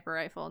secretly a sniper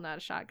rifle, not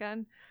a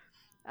shotgun.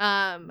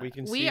 We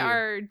can see we you.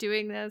 are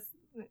doing this.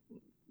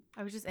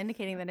 I was just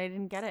indicating that I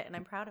didn't get it, and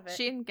I'm proud of it.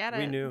 She didn't get it.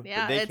 We knew, but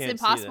Yeah, they it's can't see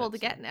impossible that,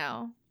 to so. get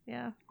now.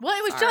 Yeah, well,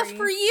 it was just Sorry.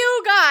 for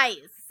you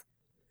guys.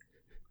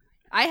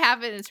 I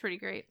have it. And it's pretty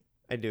great.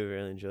 I do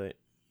really enjoy it.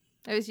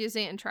 I was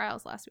using it in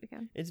trials last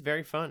weekend. It's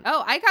very fun.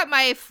 Oh, I got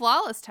my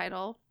flawless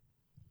title.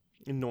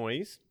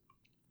 Noise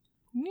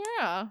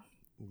Yeah.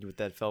 with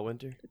that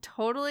Felwinter.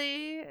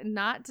 Totally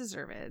not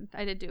deserved.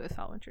 I did do it with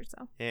Felwinter,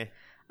 so. Eh,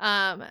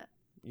 Um,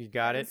 you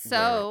got it.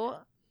 so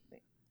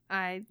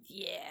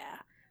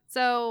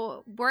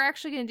So we're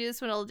actually going to do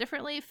this one a little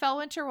differently.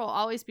 Felwinter will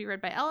always be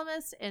read by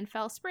Elemis, and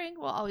Fel Spring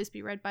will always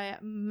be read by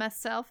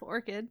myself,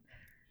 Orchid.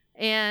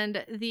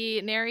 And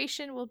the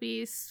narration will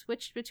be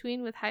switched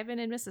between with Hyven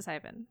and Mrs.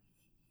 Hyven.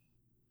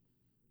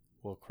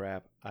 Well,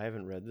 crap. I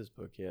haven't read this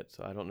book yet,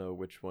 so I don't know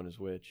which one is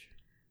which.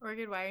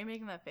 Orchid, why are you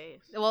making that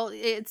face? Well,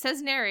 it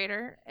says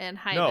narrator and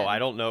Hyven. No, I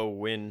don't know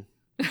when.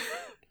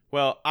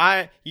 Well,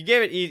 you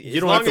gave it easy. You As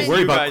don't long have to as worry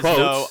you about guys quotes.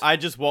 know, I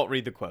just won't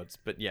read the quotes.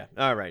 But yeah,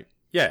 all right.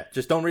 Yeah,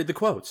 just don't read the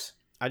quotes.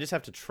 I just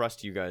have to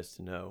trust you guys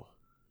to know.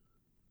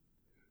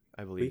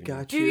 I believe We in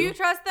got Do you. you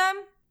trust them?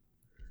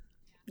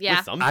 Yeah.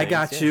 With some I things,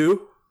 got yeah.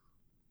 you.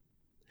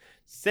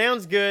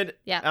 Sounds good.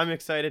 Yeah. I'm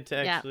excited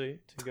to Yeah. actually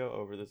to go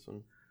over this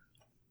one.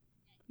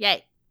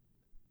 Yay.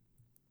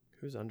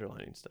 Who's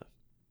underlining stuff?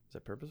 Is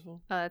that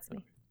purposeful? Oh, that's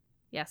me.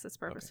 Yes, it's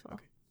Okay, purposeful.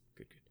 okay.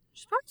 Good.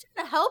 She's probably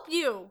trying to help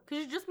you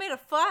because you just made a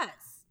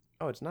fuss.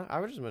 Oh, it's not. I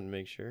was just wanting to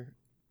make sure.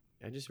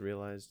 I just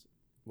realized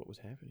what was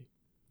happening.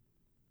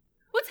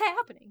 What's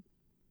happening?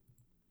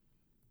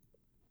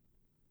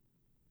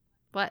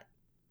 What?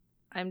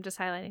 I'm just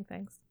highlighting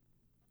things.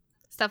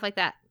 Stuff like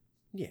that.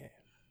 Yeah.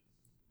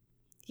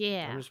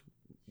 Yeah. I'm just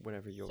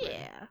whenever you're ready.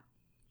 Yeah.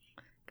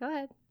 Go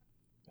ahead.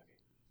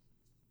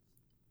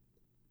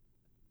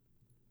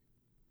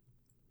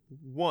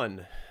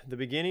 1. The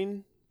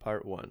Beginning,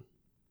 Part 1.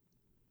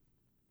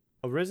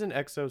 A risen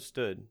Exo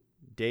stood,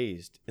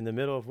 dazed, in the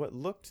middle of what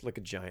looked like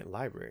a giant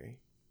library.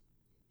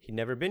 He'd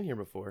never been here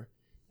before.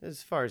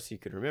 As far as he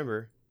could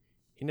remember,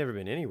 he'd never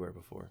been anywhere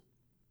before.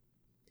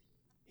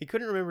 He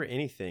couldn't remember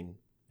anything,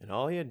 and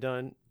all he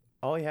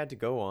had to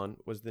go on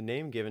was the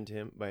name given to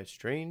him by a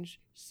strange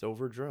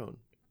silver drone.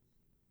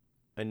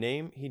 A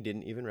name he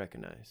didn't even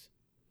recognize.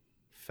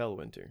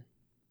 Felwinter.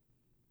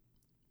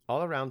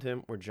 All around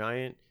him were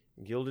giant,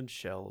 gilded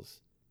shells,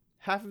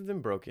 half of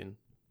them broken,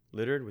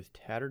 littered with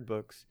tattered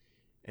books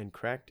and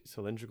cracked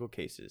cylindrical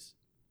cases.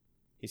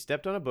 He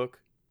stepped on a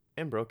book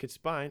and broke its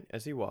spine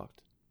as he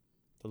walked.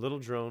 The little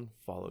drone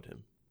followed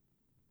him.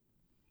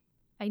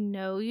 I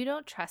know you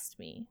don't trust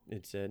me,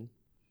 It said,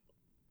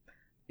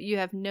 but you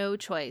have no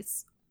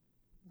choice.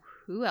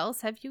 Who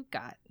else have you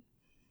got?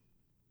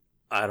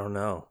 I don't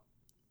know.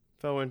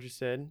 Felwinter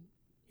said.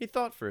 He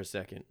thought for a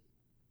second.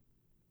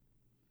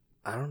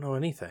 I don't know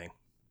anything.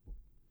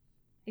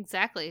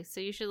 Exactly, so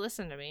you should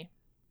listen to me.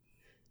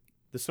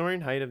 The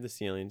soaring height of the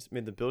ceilings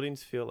made the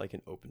buildings feel like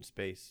an open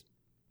space.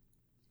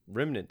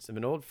 Remnants of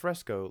an old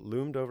fresco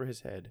loomed over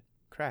his head,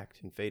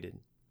 cracked and faded.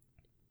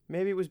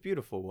 Maybe it was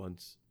beautiful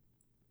once.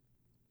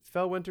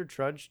 Felwinter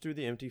trudged through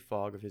the empty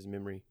fog of his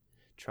memory,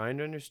 trying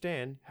to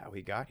understand how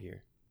he got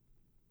here.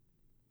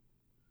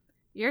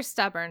 You're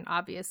stubborn,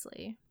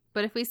 obviously,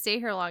 but if we stay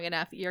here long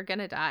enough, you're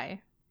gonna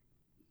die.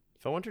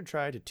 Felwinter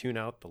tried to tune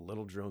out the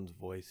little drone's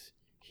voice.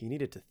 He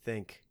needed to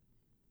think.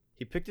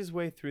 He picked his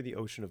way through the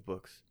ocean of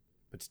books,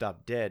 but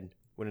stopped dead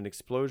when an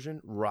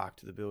explosion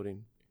rocked the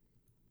building.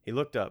 He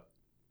looked up.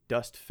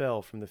 Dust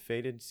fell from the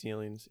faded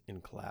ceilings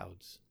in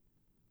clouds.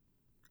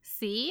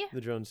 See?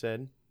 The drone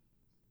said.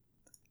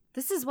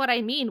 This is what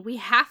I mean. We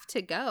have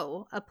to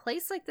go. A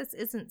place like this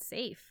isn't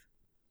safe.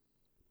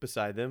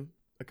 Beside them,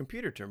 a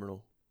computer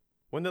terminal,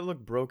 one that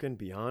looked broken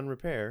beyond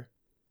repair,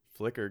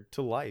 flickered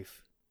to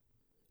life.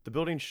 The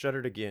building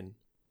shuddered again.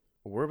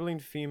 A warbling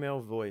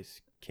female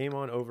voice came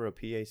on over a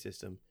PA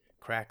system,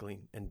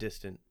 crackling and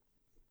distant.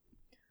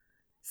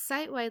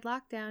 Site-wide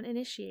lockdown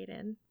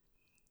initiated.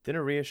 Then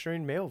a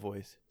reassuring male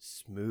voice,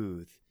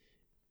 smooth,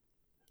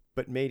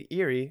 but made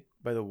eerie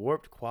by the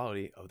warped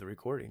quality of the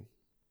recording.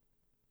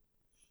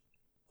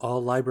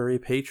 All library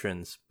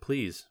patrons,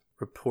 please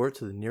report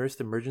to the nearest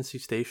emergency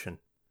station.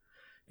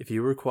 If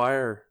you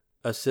require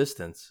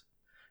assistance,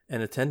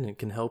 an attendant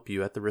can help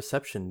you at the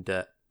reception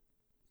desk.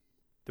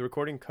 The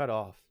recording cut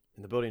off,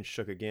 and the building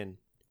shook again.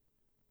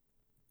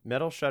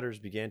 Metal shutters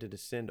began to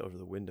descend over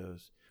the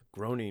windows,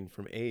 groaning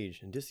from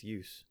age and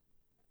disuse.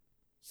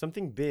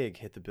 Something big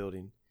hit the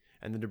building,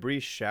 and the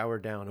debris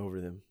showered down over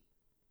them.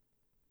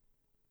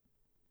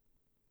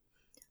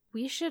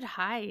 We should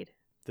hide.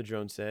 The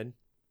drone said,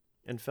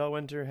 and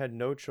Fellwinter had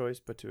no choice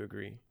but to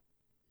agree.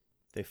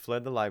 They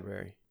fled the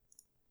library.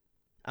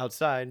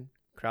 Outside,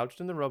 crouched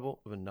in the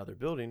rubble of another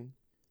building,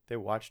 they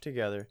watched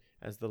together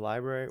as the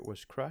library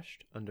was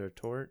crushed under a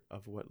torrent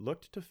of what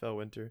looked to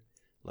Fellwinter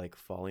like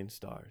falling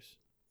stars.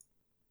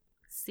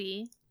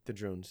 See? The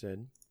drone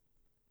said.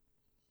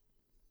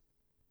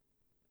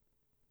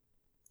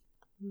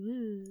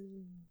 Ooh.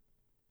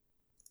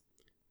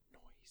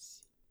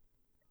 Noise.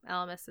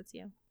 Alamus, it's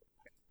you.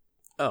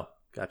 Oh,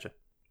 gotcha.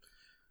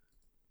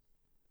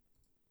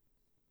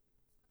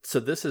 So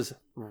this is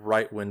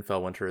right when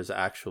Fellwinter is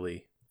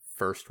actually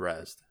first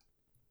rezzed.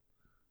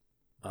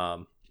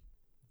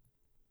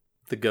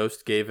 The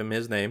ghost gave him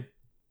his name,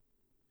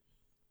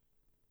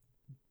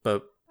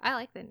 but I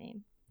like the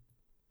name.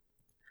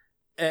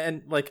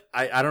 and like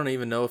I don't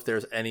even know if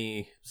there's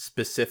any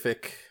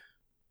specific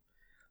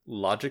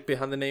logic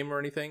behind the name or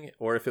anything,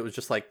 or if it was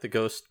just like the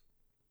ghost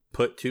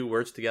put two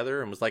words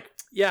together and was like,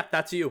 "Yeah,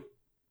 that's you."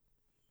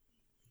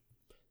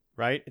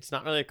 Right? It's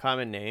not really a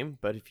common name,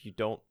 but if you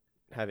don't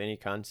have any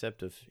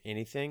concept of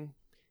anything,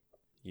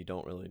 you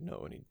don't really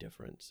know any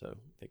different, so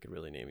they could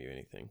really name you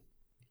anything.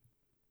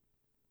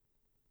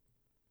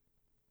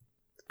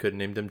 Could have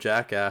named him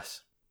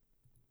Jackass.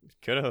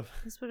 Could have.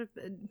 This would have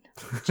been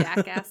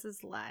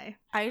Jackass's lie.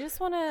 I just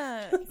want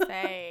to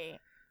say,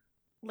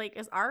 like,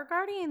 is our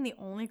guardian the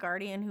only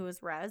guardian who is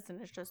res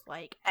and is just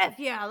like, F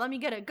yeah, let me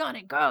get a gun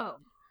and go?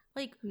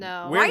 Like,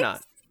 No. We're why not.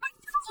 does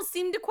people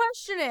seem to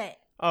question it?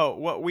 Oh,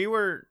 what we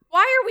were...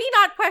 Why are we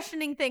not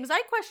questioning things?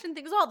 I question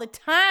things all the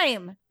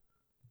time.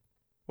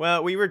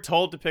 Well, we were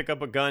told to pick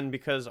up a gun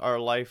because our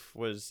life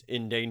was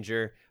in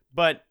danger,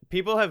 but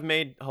people have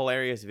made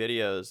hilarious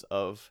videos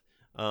of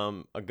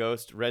a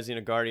ghost rezzing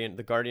a guardian,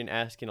 the guardian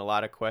asking a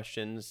lot of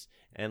questions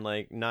and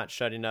like not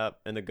shutting up,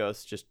 and the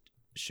ghost just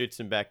shoots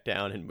him back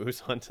down and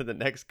moves on to the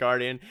next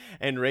guardian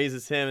and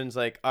raises him and is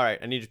like, all right,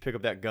 I need you to pick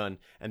up that gun,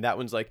 and that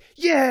one's like,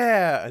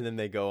 yeah, and then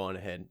they go on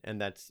ahead, and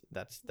that's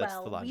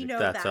Well, the logic. we know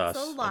That's that's,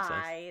 us. a That's us.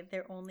 lie.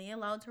 They're only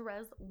allowed to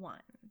res one.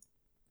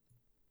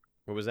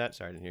 What was that?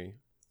 Sorry, I didn't hear you.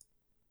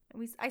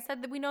 I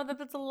said that we know that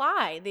that's a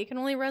lie. They can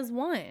only res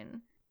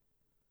one.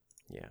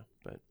 Yeah,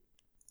 but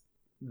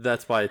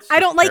That's why it's. I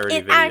don't like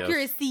parody videos.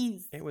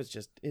 inaccuracies.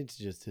 it's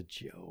just a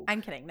joke.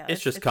 I'm kidding. No,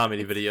 It's just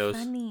comedy videos.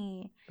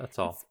 Funny. That's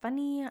all. It's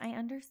funny. I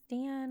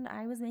understand.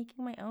 I was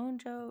making my own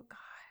joke.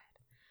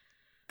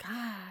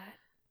 God.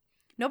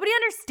 Nobody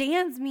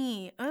understands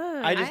me.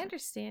 Ugh. I I just-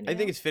 understand. I you.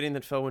 think it's fitting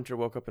that Fellwinter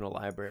woke up in a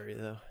library,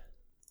 though.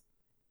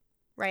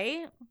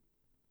 Right?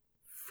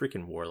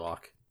 Freaking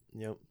warlock.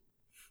 Yep.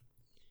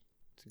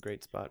 It's a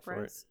great spot for it.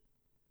 Gross.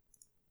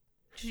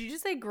 Did you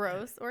just say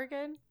gross,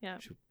 Orchid? Yeah.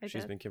 I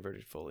She's did. been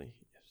converted fully.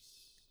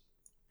 Yes.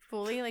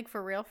 Fully? Like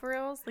for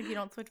reals? Like you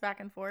don't switch back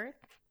and forth?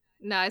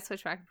 No, I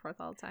switch back and forth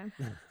all the time.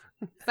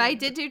 But I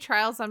did do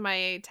trials on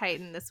my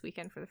Titan this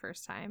weekend for the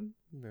first time.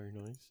 Very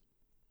nice.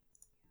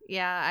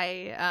 Yeah,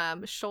 I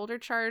shoulder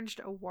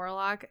charged a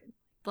warlock,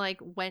 like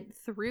went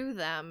through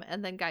them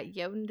and then got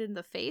yodened in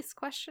the face,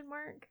 question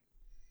mark.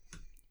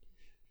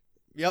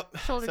 Yep.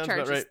 Shoulder Sounds charge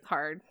about right. is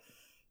hard.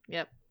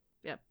 Yep.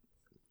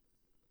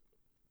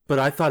 But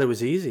I thought it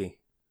was easy.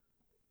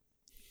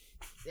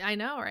 I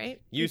know,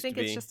 right? You Used to think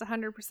it's be. just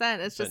 100%.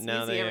 It's But just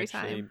now easy they every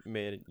actually time.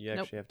 made it. You Nope.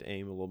 actually have to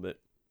aim a little bit.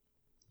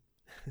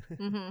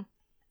 Mm-hmm.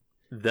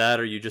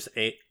 That or you just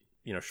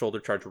shoulder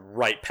charge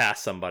right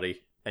past somebody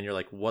and you're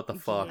like, what the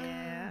fuck?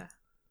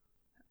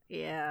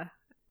 Yeah.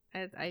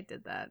 I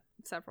did that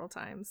several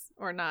times.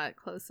 Or not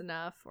close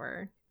enough.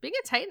 Or being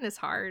a Titan is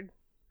hard.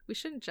 We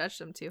shouldn't judge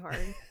them too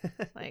hard.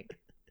 Like,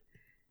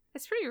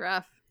 it's pretty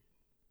rough.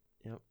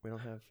 Yep. We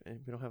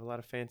don't have a lot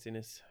of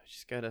fanciness.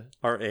 Just gotta.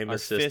 Our aim Our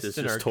assist fists is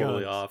and just our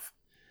totally guns. off.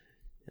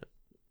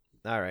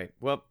 All right.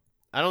 Well,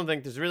 I don't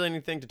think there's really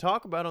anything to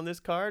talk about on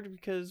this card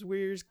because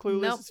we're as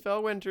clueless Nope. as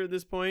Fellwinter at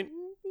this point.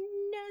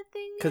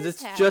 Nothing. Because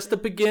has it's just the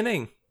happened.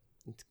 beginning.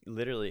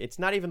 It's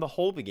not even the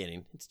whole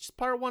beginning. It's just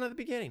part one of the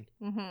beginning.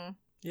 Mm-hmm.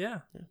 Yeah.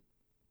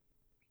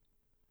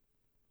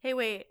 Hey,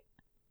 wait.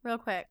 Real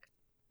quick.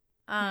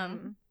 I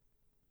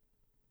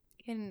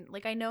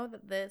know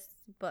that this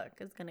book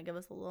is going to give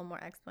us a little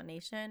more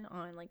explanation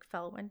on, like,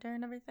 Fellwinter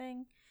and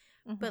everything.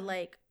 But,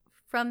 like,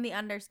 from the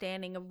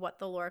understanding of what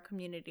the lore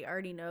community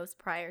already knows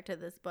prior to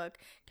this book,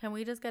 can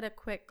we just get a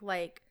quick,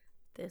 like,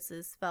 this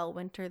is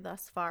Fellwinter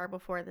thus far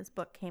before this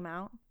book came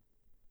out?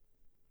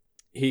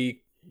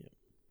 He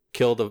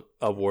killed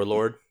a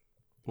warlord,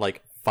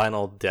 like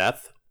final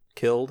death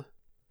killed,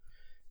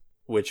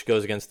 which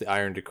goes against the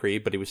Iron Decree,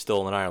 but he was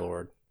still an Iron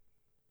Lord.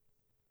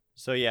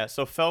 So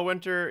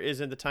Fellwinter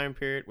is in the time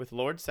period with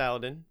Lord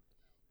Saladin.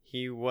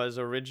 He was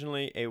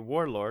originally a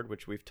warlord,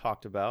 which we've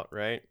talked about,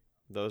 right?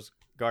 Those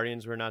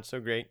guardians were not so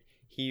great.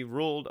 He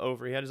ruled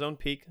he had his own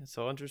peak,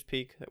 Fellwinter's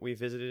Peak, that we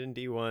visited in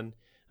D1.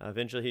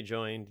 Eventually he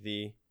joined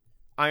the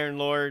Iron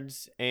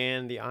Lords,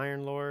 and the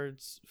Iron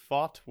Lords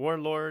fought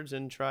warlords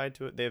and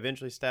they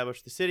eventually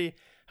established the city.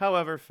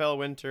 However,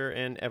 Felwinter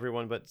and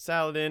everyone but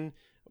Saladin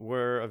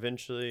were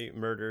eventually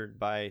murdered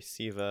by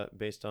Siva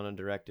based on a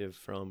directive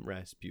from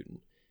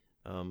Rasputin.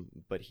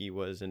 But he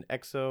was an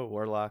Exo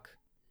Warlock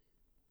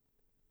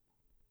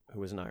who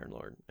was an Iron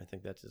Lord. I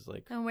think that's his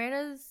like. And where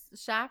does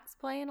Shax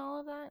play in all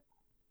of that?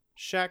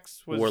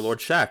 Shax was Warlord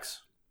Shax.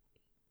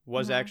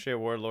 was Mhm. actually a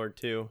warlord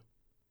too.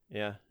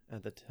 Yeah,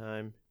 at the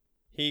time.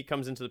 He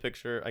comes into the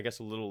picture, I guess,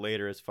 a little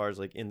later as far as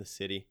like in the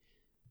city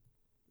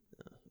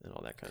and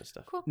all that kind of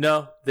stuff. Cool.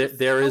 No,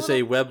 there a is a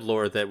little- web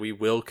lore that we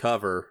will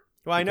cover.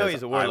 Well, I know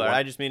because he's a warlord.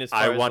 I just mean as far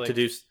I as want like, to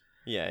do.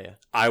 Yeah.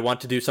 I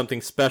want to do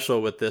something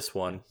special with this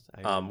one,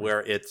 I remember. where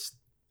it's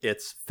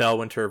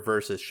Felwinter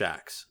versus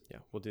Shax. Yeah,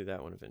 we'll do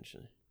that one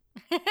eventually.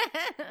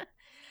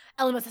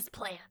 Elamos has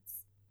plans.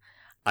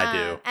 I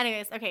do.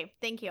 Anyways, okay,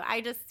 thank you.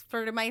 I just,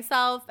 for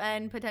myself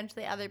and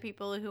potentially other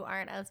people who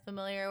aren't as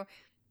familiar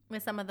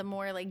with some of the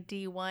more like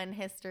D1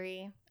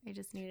 history, I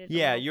just needed. a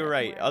Yeah, little you're bit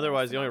right. more of a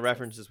Otherwise, the only synopsis.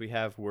 references we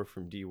have were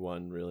from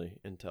D1 really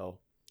until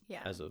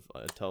Yeah.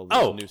 until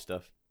Oh. the new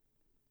stuff.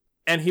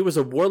 And he was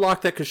a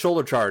warlock that could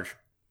shoulder charge.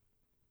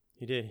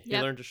 He did. He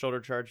Yep. learned to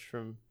shoulder charge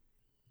from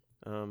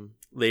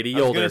Lady I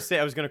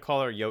Yolder. was gonna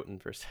call her Jotun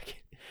for a second.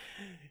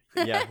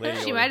 Yeah, Lady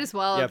She Yolder. might as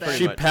well Yeah, have been.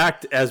 pretty She much.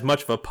 packed as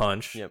much of a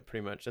punch. Yeah,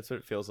 pretty much. That's what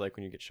it feels like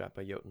when you get shot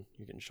by Jotun.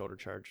 You're getting shoulder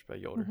charged by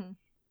Yolder. Mhm.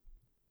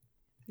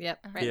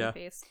 Yep, right in Yeah. the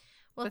face.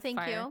 Well, with thank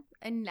fire. you.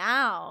 And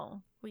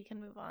now we can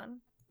move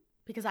on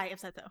because I have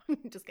said so.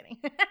 Just kidding.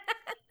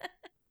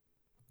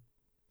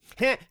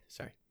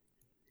 Sorry.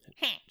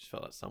 Just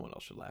felt like someone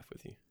else should laugh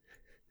with you.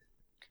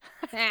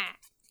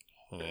 That's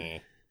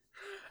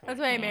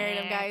why I married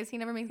him, guys. He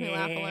never makes me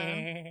laugh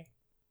alone.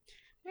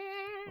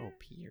 Oh,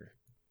 Peter.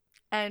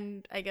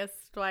 And I guess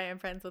why I'm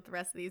friends with the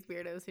rest of these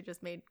weirdos who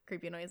just made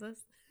creepy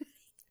noises.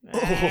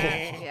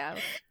 Yeah.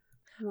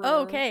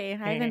 Okay,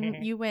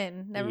 Ivan, you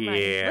win. Never mind.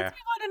 Yeah. Let's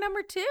move on to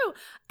number 2.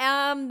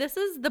 This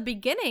is the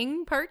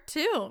beginning, part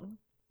 2.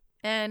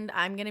 And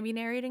I'm going to be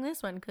narrating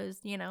this one because,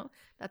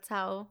 that's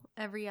how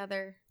every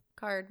other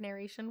card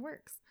narration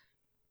works.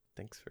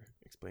 Thanks for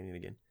explaining it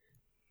again.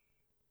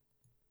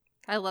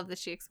 I love that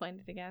she explained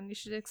it again. You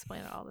should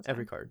explain it all the time.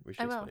 Every card. We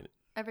should I will. explain it.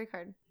 Every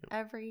card. Yep.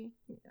 Every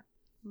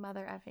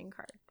mother effing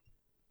card.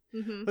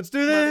 Mm-hmm. Let's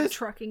do this.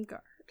 Trucking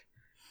guard.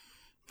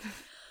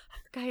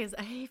 Guys,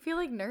 I feel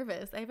like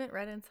nervous. I haven't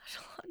read in such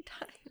a long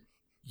time.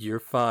 You're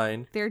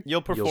fine. They're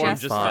You'll perform be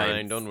just fine.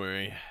 fine. Don't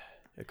worry.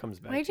 It comes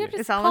back. Why'd to you you. have to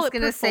It's call almost it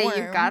gonna say you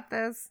perform? got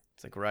this.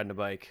 It's like riding a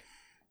bike,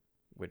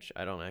 which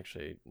I don't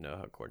actually know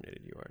how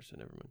coordinated you are, so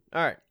never mind.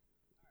 All right.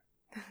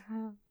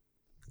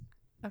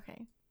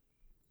 Okay.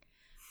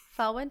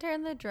 Felwinter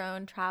and the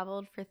drone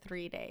traveled for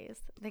 3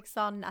 days. They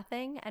saw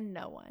nothing and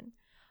no one.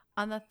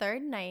 On the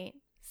third night,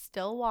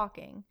 still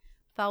walking,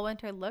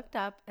 Felwinter looked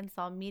up and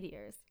saw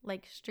meteors,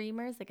 like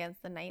streamers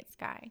against the night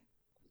sky.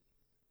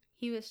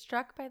 He was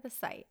struck by the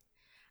sight,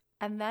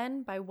 and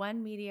then by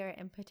one meteor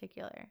in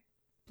particular,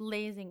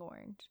 blazing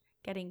orange,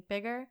 getting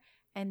bigger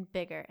and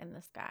bigger in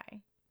the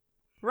sky.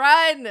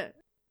 Run!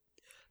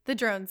 The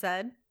drone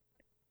said.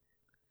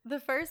 The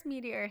first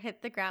meteor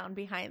hit the ground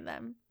behind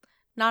them.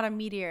 Not a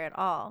meteor at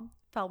all,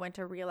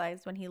 Felwinter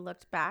realized when he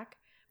looked back,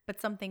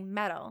 but something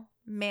metal,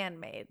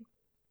 man-made.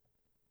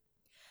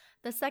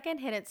 The second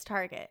hit its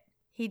target.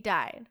 He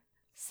died.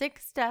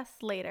 6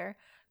 deaths later,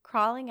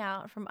 crawling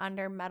out from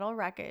under metal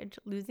wreckage,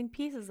 losing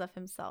pieces of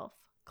himself,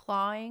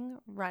 clawing,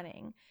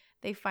 running,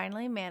 they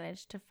finally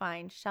managed to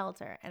find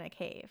shelter in a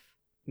cave.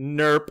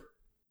 Nerp.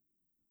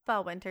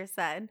 Felwinter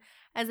said,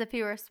 as if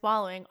he were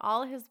swallowing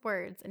all his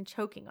words and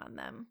choking on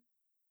them.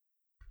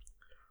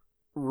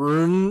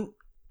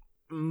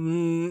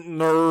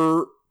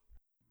 Nerp.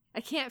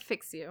 I can't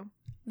fix you.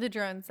 The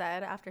drone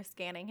said after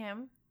scanning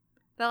him.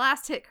 The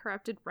last hit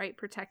corrupted right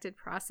protected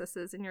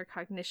processes in your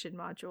cognition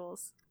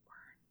modules.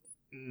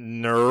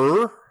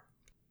 Ner.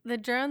 The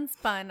drone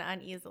spun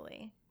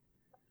uneasily.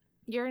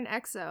 You're an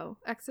exo.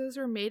 Exos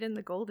were made in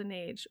the golden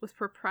age with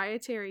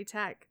proprietary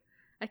tech.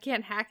 I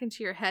can't hack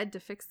into your head to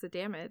fix the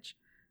damage,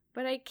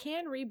 but I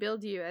can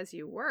rebuild you as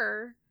you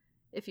were.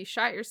 If you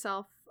shot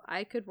yourself,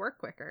 I could work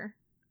quicker.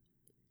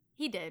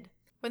 He did.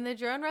 When the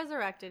drone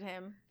resurrected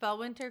him,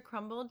 Felwinter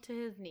crumbled to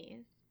his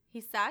knees. He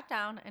sat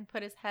down and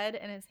put his head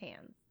in his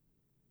hands.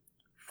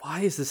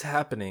 Why is this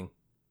happening?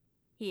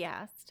 He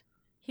asked.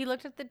 He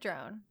looked at the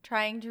drone,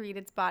 trying to read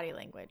its body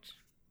language.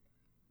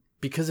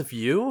 Because of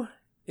you?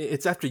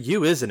 It's after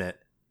you, isn't it?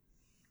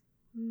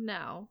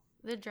 No,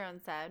 The drone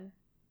said.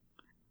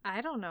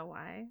 I don't know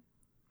why.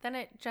 Then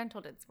it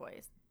gentled its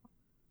voice.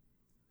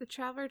 The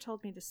traveler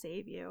told me to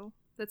save you,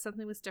 that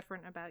something was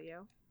different about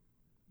you.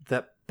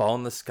 That ball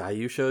in the sky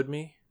you showed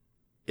me?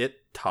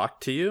 It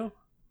talked to you?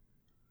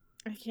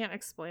 I can't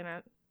explain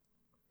it.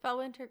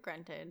 Felwinter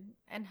grunted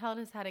and held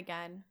his head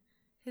again.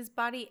 His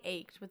body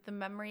ached with the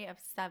memory of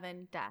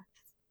 7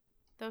 deaths,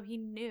 though he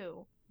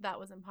knew that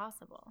was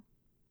impossible.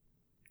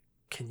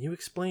 Can you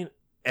explain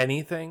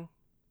anything?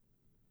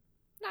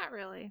 Not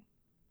really.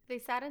 They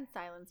sat in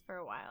silence for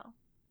a while.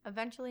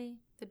 Eventually,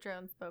 the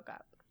drone spoke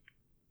up.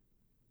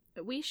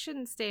 We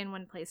shouldn't stay in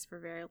one place for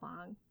very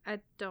long. I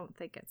don't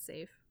think it's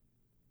safe.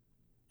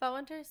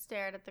 Fellwinter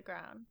stared at the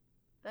ground,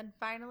 then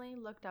finally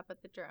looked up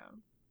at the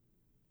drone.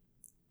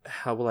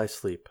 How will I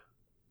sleep?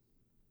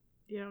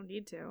 You don't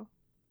need to.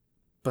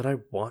 But I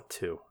want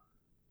to.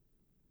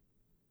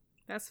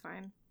 That's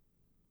fine.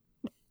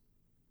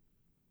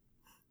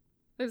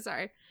 I'm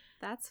sorry.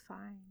 That's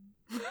fine.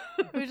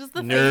 It was just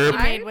the Nerd. face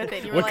you made with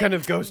it. You were What like, kind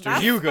of ghost are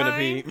 "That's you gonna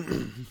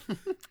fine." be?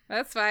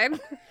 That's fine.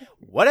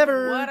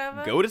 Whatever.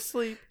 Whatever. Go to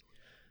sleep.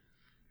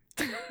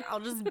 I'll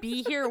just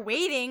be here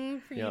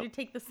waiting for Yep. you to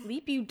take the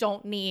sleep you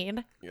don't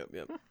need. Yep.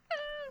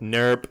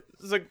 Nerp.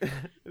 So,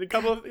 a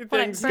couple of on,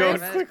 things going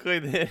first- quickly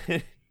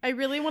then. I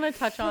really want to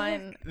touch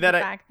on That the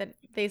I- fact that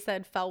they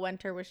said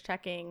Fellwinter was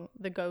checking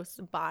the ghost's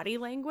body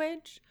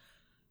language.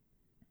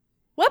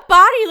 What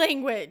body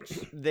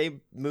language?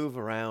 They move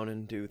around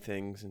and do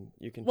things, and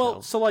you can Well,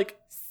 tell. so like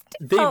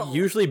they Oh.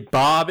 usually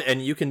bob,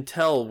 and you can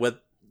tell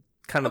what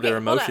kind of Okay,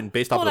 their hold emotion up,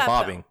 based off of hold the up,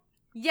 bobbing.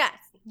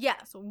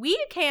 Yes,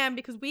 we can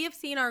because we have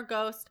seen our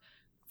ghost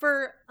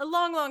for a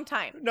long, long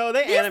time. No,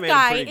 they This animated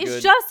guy pretty is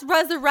good. just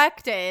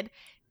resurrected,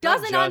 Not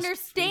doesn't just. He's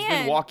understand.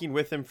 been walking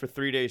with him for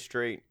 3 days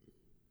straight.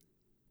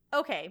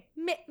 Okay,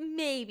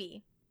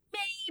 maybe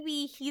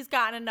he's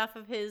gotten enough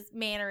of his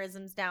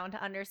mannerisms down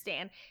to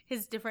understand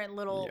his different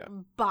little Yeah,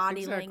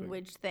 body exactly.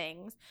 language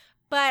things.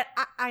 But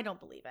I don't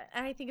believe it.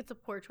 And I think it's a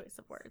poor choice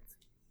of words.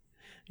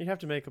 You'd have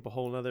to make up a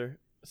whole nother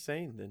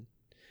saying then.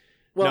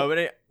 Well, no, but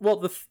it, well,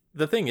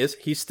 the thing is,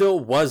 he still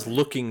was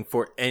looking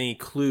for any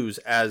clues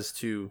as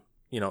to,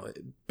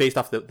 based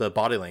off the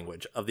body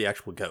language of the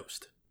actual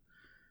ghost.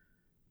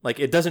 Like,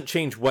 it doesn't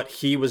change what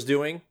he was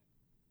doing.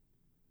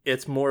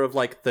 It's more of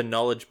like the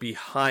knowledge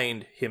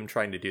behind him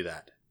trying to do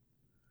that.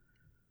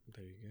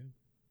 there you go.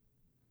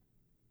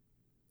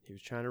 He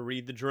was trying to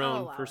read the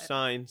drone allow for it.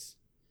 signs.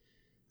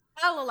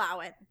 I'll allow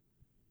it.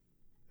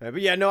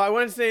 But yeah, no, I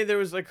want to say there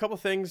was a couple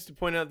things to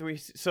point out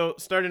that so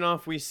starting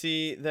off, we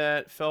see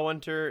that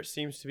Fellwinter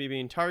seems to be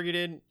being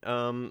targeted.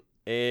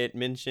 It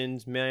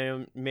mentions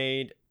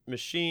man-made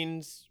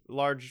machines,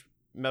 large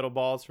metal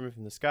balls from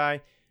the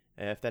sky.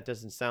 If that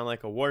doesn't sound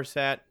like a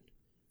Warsat,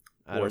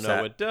 I don't know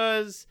Warsat. what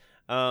does.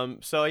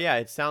 So yeah,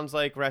 it sounds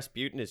like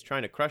Rasputin is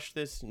trying to crush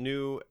this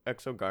new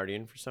Exo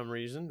Guardian for some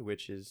reason,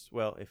 which is,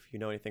 well, if you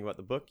know anything about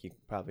the book, you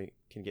probably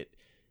can get.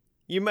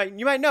 You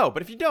might know,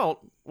 but if you don't,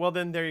 well,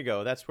 then there you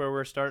go. That's where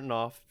we're starting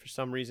off. For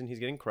some reason, he's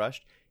getting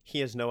crushed.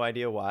 He has no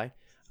idea why.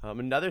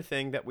 Another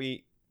thing that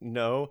we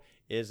know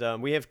is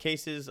we have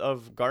cases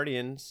of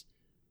Guardians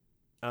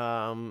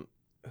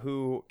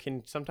who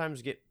can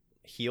sometimes get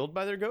healed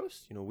by their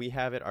ghosts. We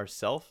have it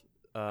ourselves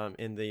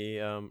in the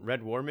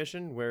Red War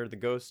mission where the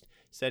ghost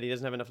said he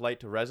doesn't have enough light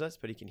to res us,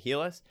 but he can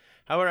heal us.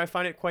 However, I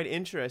find it quite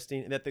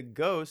interesting that the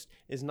ghost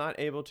is not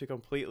able to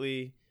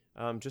completely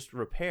just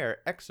repair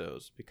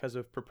exos because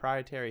of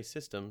proprietary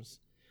systems.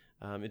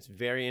 It's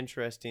very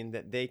interesting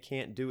that they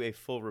can't do a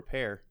full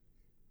repair,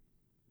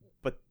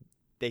 but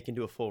they can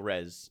do a full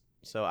res.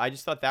 So I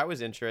just thought that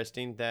was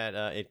interesting that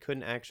it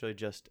couldn't actually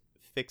just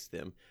fix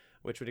them,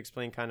 which would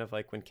explain kind of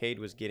like when Cade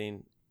was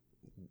getting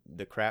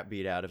the crap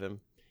beat out of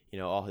him.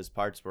 All his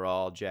parts were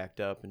all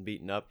jacked up and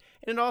beaten up.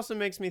 And it also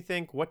makes me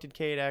think, what did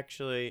Cade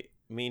actually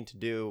mean to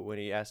do when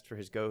he asked for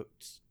his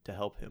ghosts to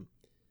help him?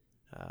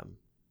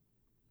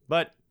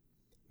 But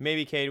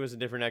maybe Cade was a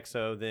different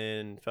Exo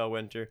than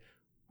Fellwinter.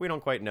 We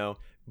don't quite know.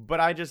 But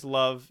I just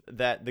love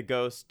that the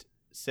ghost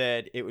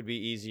said it would be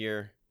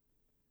easier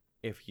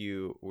if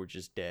you were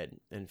just dead.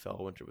 And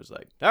Fellwinter was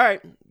like, all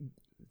right,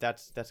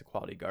 that's a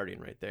quality Guardian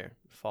right there.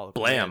 Follow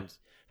Blam. commands.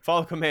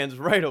 Follow commands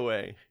right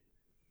away.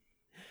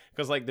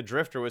 Because, like, the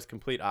Drifter was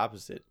complete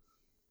opposite.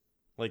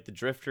 Like, the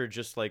Drifter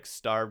just, like,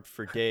 starved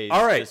for days.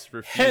 All right, just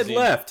head refusing.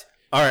 left.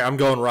 All right, I'm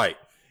going right.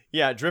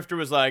 Yeah, Drifter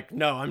was like,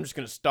 no, I'm just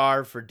going to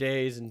starve for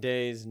days and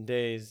days and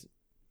days.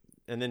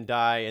 And then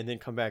die and then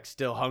come back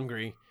still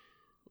hungry.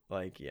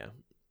 Like, yeah.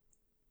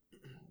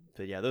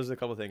 But, yeah, those are a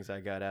couple things I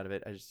got out of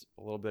it.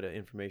 A little bit of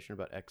information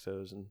about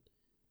Exos and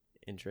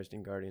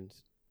interesting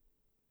Guardians.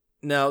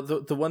 Now,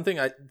 the one thing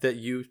that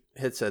you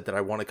had said that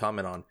I want to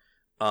comment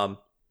on,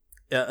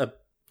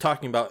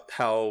 talking about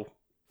how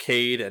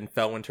Cade and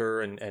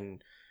Fellwinter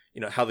and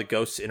how the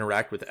ghosts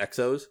interact with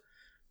Exos.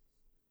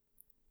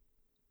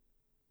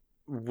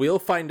 We'll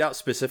find out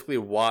specifically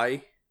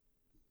why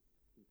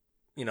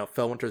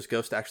Fellwinter's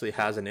ghost actually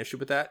has an issue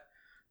with that.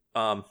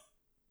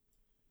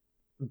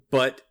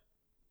 But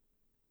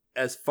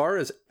as far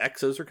as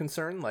Exos are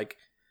concerned, like,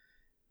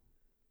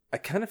 I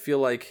kind of feel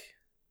like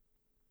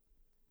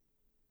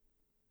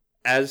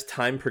as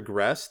time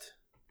progressed,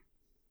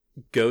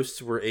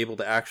 ghosts were able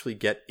to actually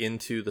get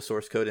into the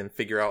source code and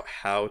figure out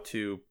how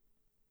to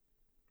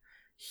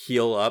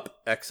heal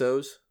up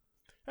Exos.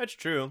 That's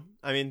true.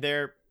 I mean,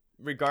 they're,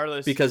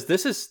 regardless... Because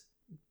this is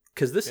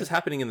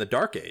happening in the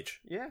Dark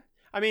Age. Yeah.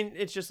 I mean,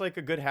 it's just like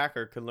a good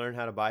hacker could learn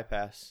how to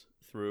bypass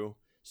through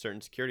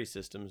certain security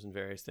systems and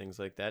various things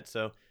like that.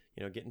 So,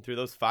 getting through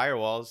those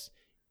firewalls,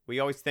 we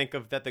always think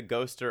of that the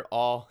ghosts are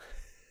all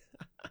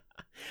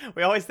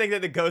We always think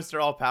that the ghosts are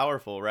all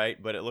powerful,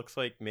 right? But it looks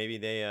like maybe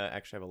they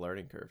actually have a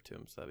learning curve to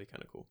them, so that'd be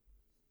kind of cool.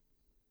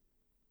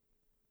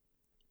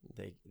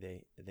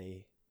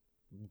 They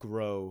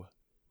grow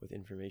with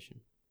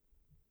information.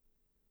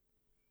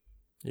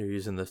 You're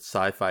using the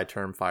sci-fi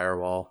term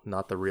firewall,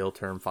 not the real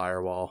term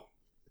firewall.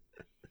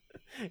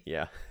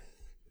 Yeah.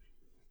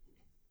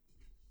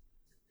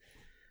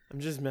 I'm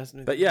just messing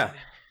with But you. yeah.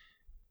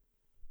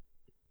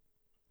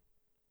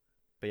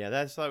 But yeah,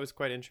 that I thought was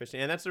quite interesting.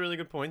 And that's a really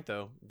good point,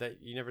 though,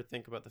 that you never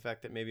think about the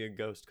fact that maybe a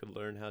ghost could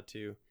learn how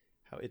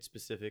its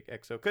specific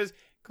exo. Because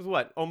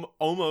what?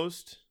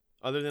 Almost,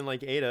 other than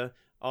like Ada,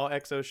 all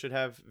exos should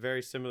have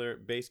very similar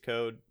base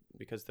code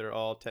because they're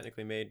all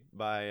technically made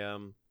by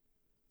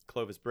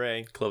Clovis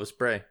Bray. Clovis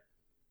Bray.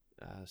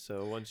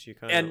 So once you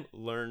kind of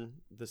learn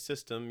the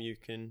system, you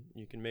can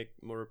make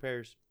more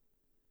repairs.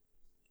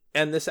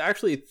 And this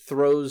actually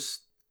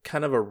throws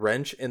kind of a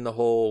wrench in the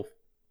whole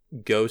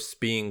ghosts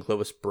being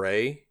Clovis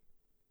Bray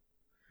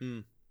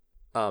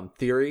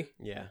theory.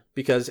 Yeah.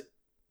 Because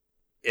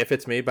if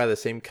it's made by the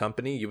same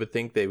company, you would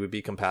think they would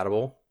be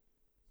compatible.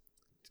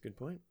 That's a good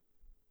point.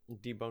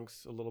 It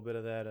debunks a little bit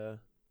of that.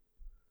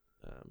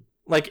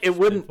 Like, it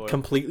wouldn't tinfoil.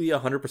 completely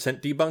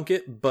 100% debunk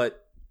it,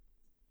 but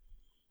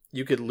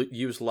you could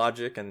use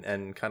logic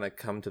and kind of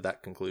come to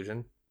that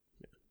conclusion.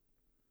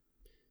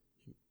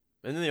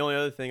 And then the only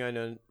other thing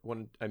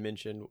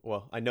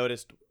I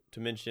noticed to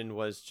mention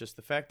was just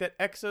the fact that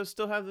exos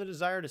still have the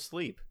desire to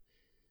sleep.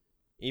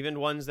 Even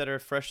ones that are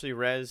freshly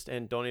rezzed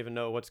and don't even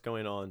know what's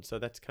going on. So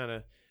that's kind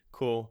of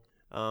cool.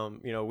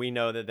 We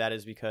know that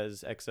is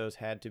because exos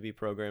had to be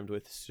programmed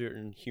with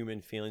certain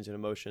human feelings and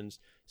emotions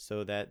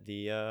so that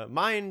the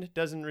mind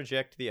doesn't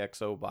reject the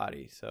exo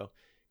body. So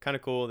kind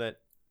of cool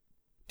that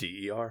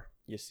DER.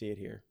 you see it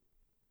here.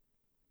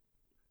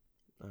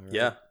 All right.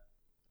 Yeah.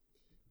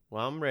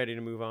 Well, I'm ready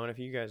to move on if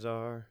you guys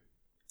are.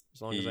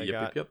 As long as I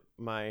got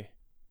my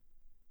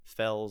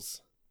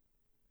fells.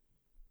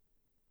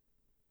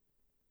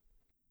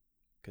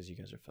 Because you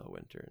guys are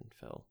Fellwinter and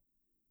Fell.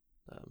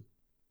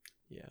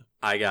 Yeah.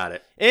 I got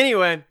it.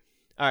 Anyway,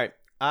 all right.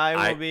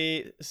 I will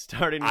be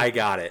starting. I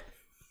got it.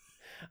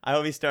 I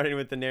will be starting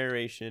with the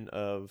narration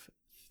of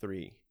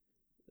 3,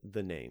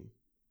 The Name.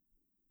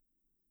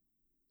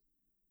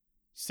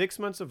 6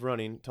 months of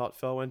running taught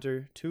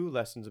Fellwinter 2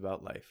 lessons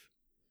about life.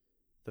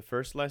 The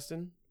first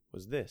lesson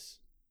was this: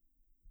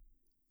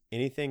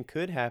 anything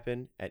could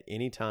happen at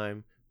any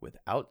time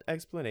without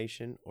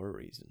explanation or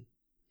reason.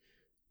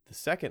 The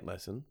second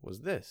lesson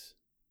was this: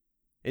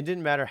 it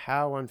didn't matter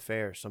how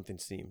unfair something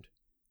seemed.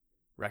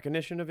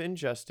 Recognition of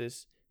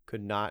injustice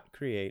could not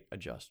create a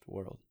just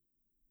world.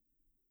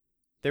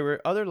 There were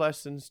other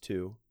lessons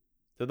too,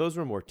 though those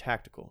were more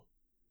tactical.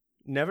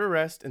 Never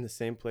rest in the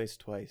same place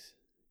twice,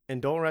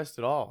 and don't rest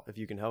at all if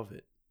you can help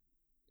it.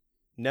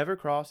 Never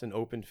cross an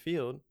open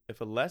field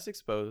if a less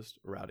exposed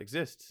route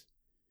exists.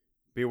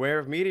 Beware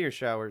of meteor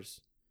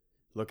showers.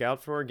 Look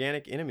out for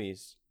organic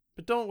enemies,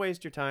 but don't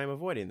waste your time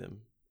avoiding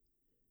them.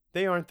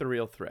 They aren't the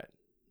real threat.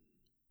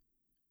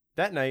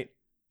 That night,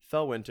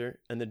 Fellwinter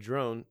and the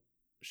drone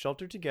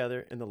sheltered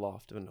together in the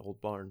loft of an old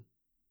barn.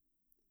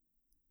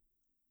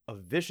 A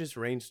vicious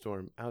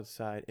rainstorm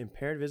outside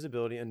impaired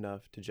visibility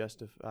enough to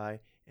justify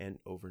an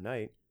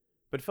overnight,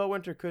 but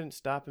Fellwinter couldn't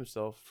stop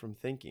himself from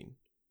thinking,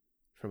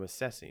 from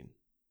assessing.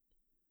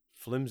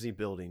 Flimsy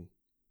building,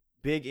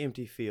 big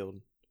empty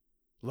field,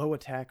 low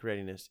attack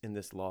readiness in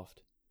this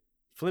loft.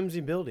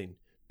 Flimsy building,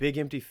 big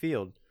empty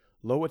field,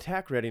 low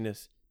attack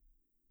readiness.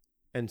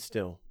 And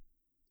still,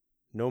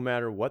 no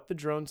matter what the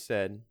drone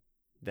said,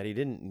 that he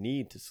didn't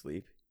need to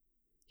sleep,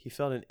 he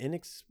felt an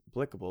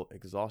inexplicable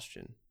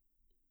exhaustion.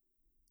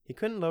 He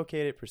couldn't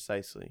locate it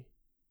precisely.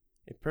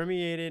 It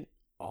permeated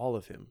all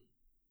of him.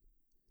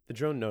 The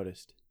drone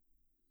noticed.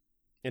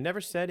 It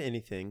never said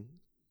anything,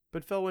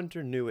 but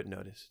Fellwinter knew it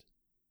noticed.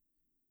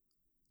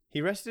 He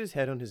rested his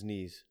head on his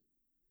knees.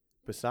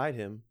 Beside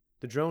him,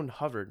 the drone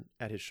hovered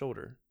at his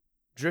shoulder,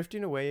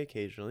 drifting away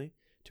occasionally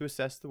to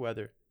assess the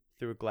weather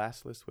through a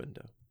glassless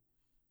window.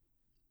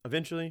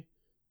 Eventually,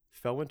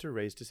 Fellwinter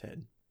raised his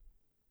head.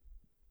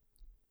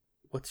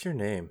 What's your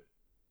name?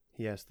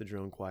 He asked the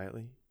drone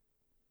quietly.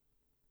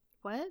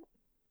 What?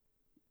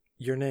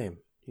 Your name.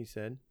 He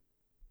said.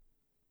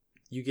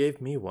 You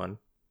gave me one.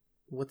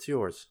 What's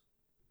yours?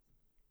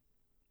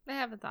 I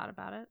haven't thought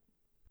about it.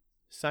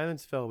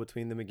 Silence fell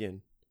between them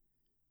again.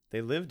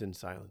 They lived in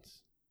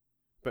silence.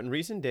 But in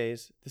recent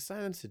days, the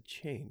silence had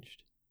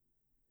changed.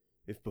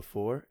 If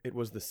before it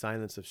was the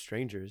silence of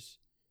strangers,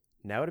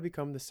 now it had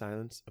become the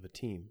silence of a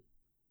team,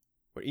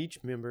 where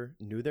each member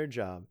knew their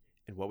job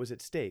and what was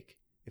at stake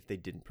if they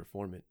didn't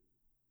perform it.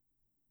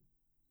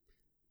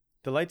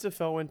 The lights of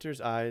Fellwinter's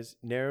eyes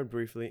narrowed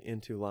briefly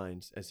into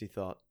lines as he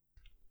thought.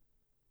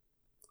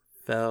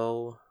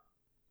 Fell.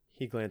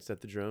 He glanced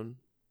at the drone.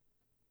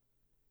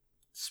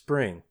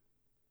 Spring.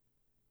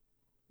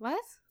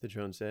 What? The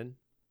drone said.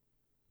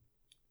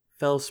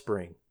 Fell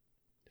Spring.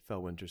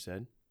 Fellwinter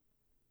said.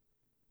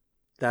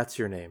 That's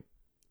your name.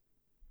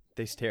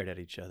 They stared at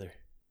each other.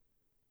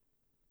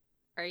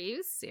 Are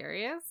you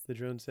serious? The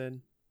drone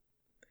said.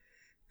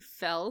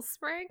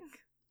 Fellspring?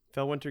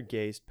 Fellwinter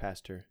gazed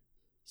past her.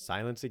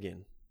 Silence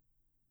again,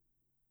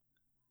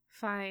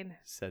 Fine.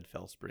 said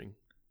Fellspring.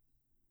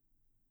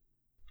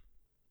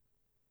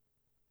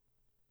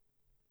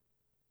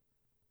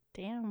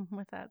 Damn,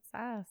 with that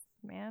sass,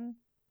 man.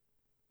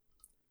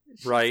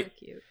 She's Right. So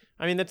cute.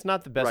 I mean, that's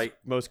not the best, Right.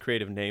 most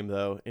creative name,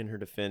 though, in her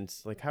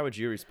defense. Like, how would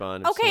you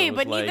respond? If Okay, someone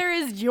was but like, neither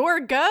is your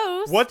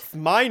ghost. What's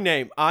my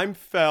name? I'm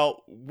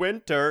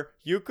Fellwinter.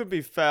 You could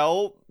be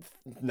Fell.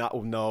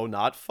 No,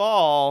 not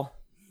Fall.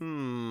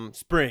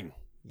 Spring.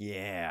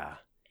 Yeah.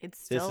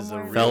 It's This still is a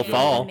more real creative good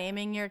one. than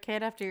naming your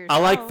kid after yourself.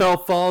 I like Fell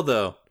Fall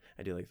though.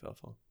 I do like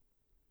Fellfall.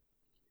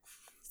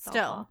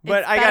 Still, But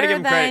it's I gotta give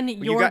him better credit.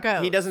 than your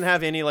ghost. He doesn't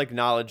have any like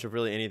knowledge of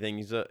really anything.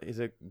 He's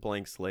a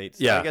blank slate.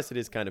 So Yeah. I guess it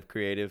is kind of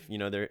creative. You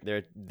know, they're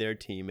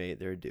teammate.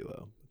 They're a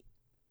duo.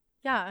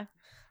 Yeah.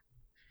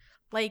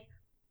 Like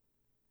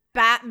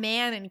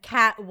Batman and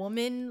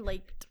Catwoman,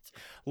 like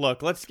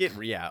Look, let's get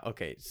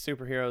okay.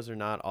 Superheroes are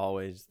not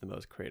always the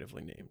most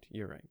creatively named.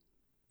 You're right.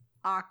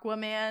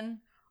 Aquaman.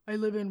 I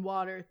live in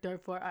water,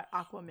 therefore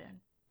Aquaman.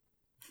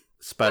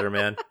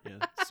 Spider-Man. Yeah,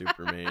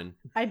 Superman.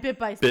 I bit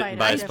by Bitten spider.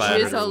 by a I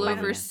spider. Jizz Spider-Man. all over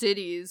Spider-Man.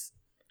 cities.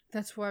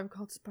 That's why I'm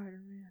called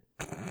Spider-Man.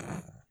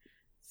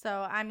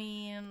 So I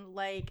mean,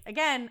 like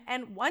again,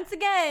 and once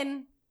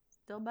again,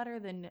 still better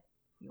than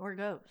your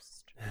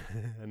ghost.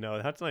 No,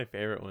 that's my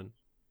favorite one.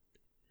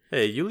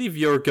 Hey, you leave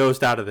your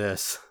ghost out of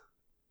this.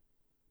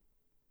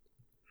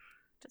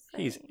 Just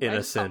He's saying. I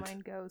just call innocent.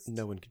 mine Ghost.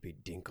 No one could be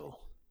Dinklebot.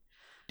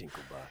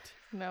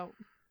 No.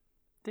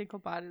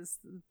 Dinklebot is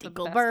the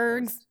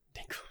Dinkelbergs. best ghost.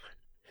 Dinklebot.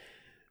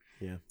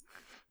 Yeah.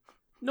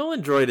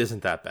 Nolan Droid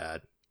isn't that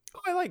bad. Oh,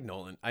 I like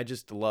Nolan. I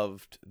just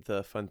loved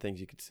the fun things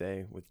you could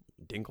say with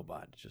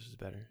Dinklebot. It's just as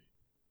better.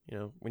 You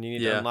know, when you need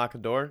to Yeah. unlock a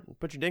door,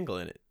 put your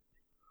dinkle in it.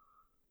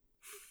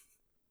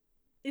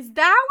 Is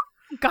that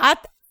what you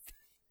got?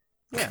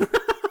 Yeah.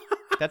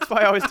 That's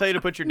why I always tell you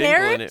to put your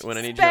dinkle in it when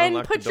I need you to Ben,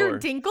 unlock put the door. your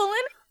dinkle in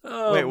it?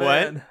 Oh, Wait, what?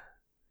 man.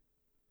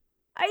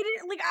 I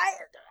didn't like I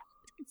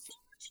so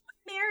much of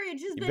my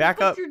marriage has been Back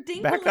put up. your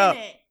dinkle Back in up.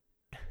 it.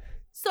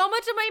 So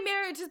much of my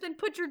marriage has been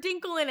put your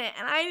dinkle in it,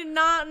 and I did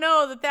not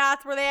know that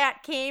that's where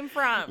that came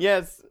from.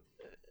 Yes.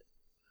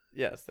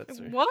 Yes, that's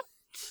right. What?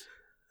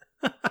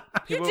 You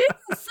People- do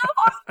so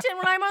often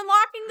when I'm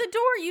unlocking the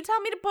door. You tell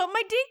me to put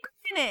my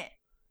dinkle in it.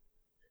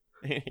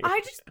 I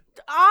just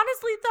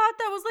honestly thought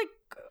that was like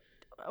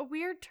a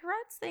weird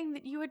Tourette's thing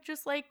that you would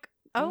just like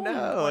own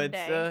no, one it's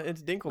day.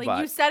 it's Dinklebot.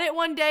 Like you said it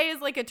one day as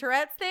like a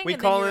Tourette's thing, we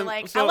and call then you were him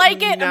like, so I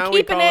like it, now I'm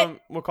we keeping call it. him,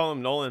 we'll call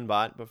him Nolan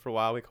Bot, but for a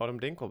while we called him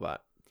Dinklebot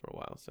for a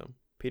while. So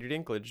Peter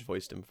Dinklage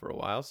voiced him for a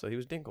while, so he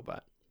was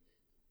Dinklebot.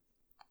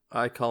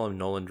 I call him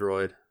Nolan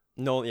Droid.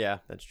 No, yeah,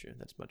 that's true.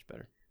 That's much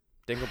better.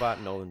 Dinklebot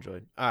and Nolan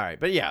Droid. All right,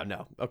 but yeah,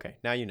 no. Okay,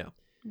 now you know.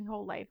 Your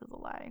whole life is a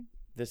lie.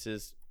 This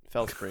is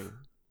Fellspring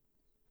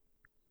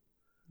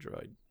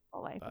Droid.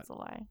 Whole life But- is a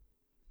lie.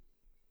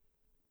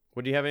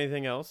 Would you have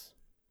anything else?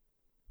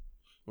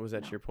 What was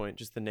that No. to your point?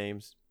 Just the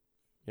names.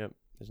 Yep,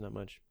 there's not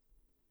much.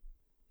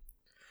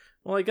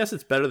 Well, I guess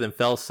it's better than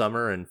Fell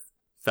Summer and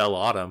Fell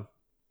Autumn.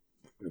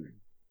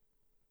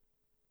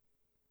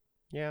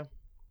 Yeah,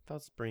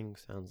 Fellspring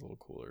sounds a little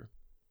cooler.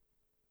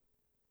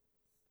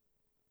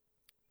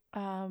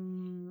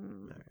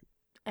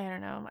 I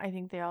don't know. I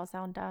think they all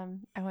sound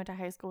dumb. I went to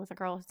high school with a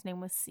girl whose name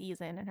was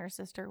Season, and her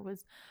sister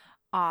was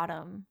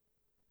Autumn.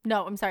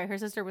 No, I'm sorry. Her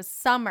sister was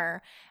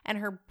Summer, and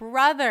her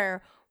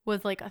brother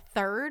was like a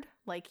third.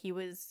 Like he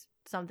was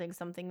something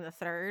the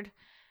third.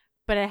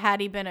 But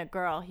had he been a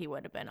girl, he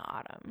would have been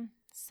Autumn.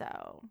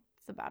 So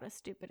it's about as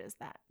stupid as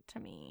that to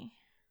me.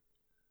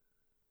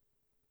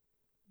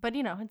 But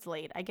you know, it's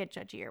late. I get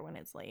judgier when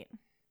it's late.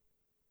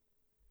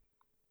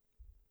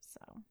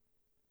 So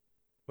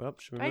Well,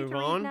 should do I we have move to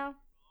read on? now?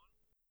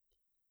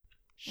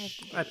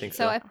 I think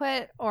So so. I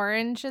put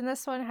orange in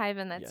this one.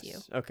 Hyven, that's you.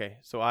 Yes. Okay,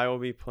 so I will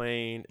be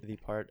playing the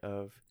part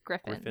of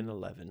Griffin. Griffin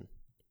 11.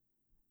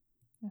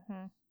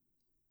 Mm-hmm.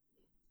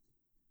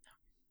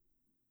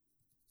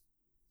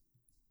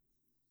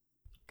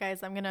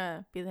 Guys, I'm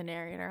gonna be the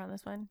narrator on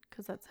this one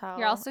because that's how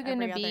You're also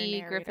going every to other be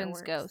narrator Griffin's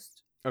works.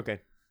 ghost. Okay.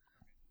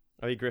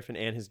 I'll be Griffin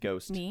and his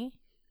ghost. Me?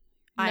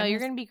 No, I'm you're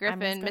his- going to be I'm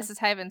his Griffin. ghost? Mrs.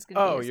 Hyven's going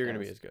to be Oh, his you're going to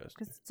be his ghost.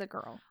 because it's a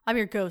girl. I'm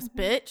your ghost,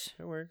 bitch.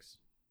 That works.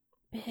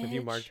 Have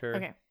you marked her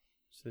Okay.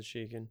 so that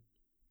she can...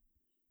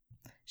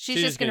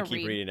 She's just going to keep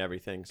read. reading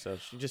everything, so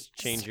she just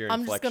change your I'm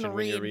just inflection gonna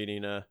when you're read.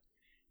 reading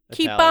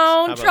Keep italics. How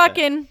on about that?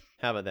 trucking.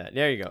 How about that?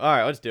 There you go. All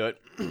right, let's do it.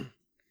 All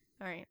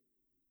right.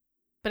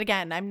 But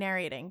again, I'm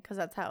narrating because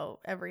that's how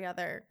every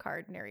other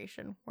card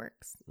narration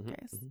works, Mhm,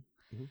 guys.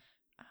 mhm,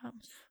 mhm.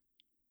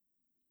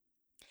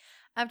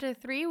 After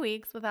 3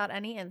 weeks without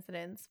any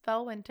incidents,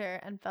 Fellwinter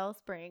and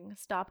Fellspring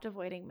stopped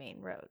avoiding main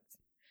roads.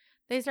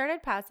 They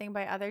started passing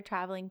by other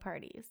traveling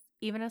parties,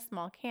 even a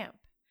small camp.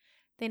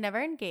 They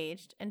never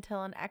engaged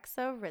until an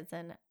Exo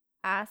Risen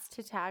asked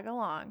to tag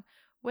along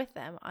with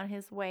them on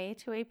his way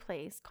to a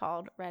place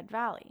called Red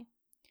Valley.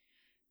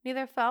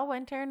 Neither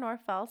Fellwinter nor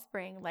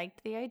Fellspring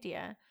liked the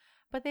idea,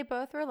 but they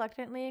both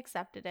reluctantly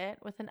accepted it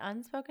with an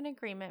unspoken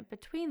agreement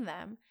between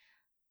them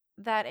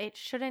that it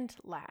shouldn't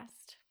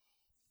last,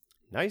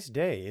 Nice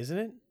day, isn't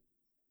it?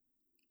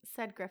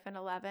 said Griffin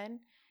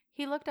 11.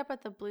 He looked up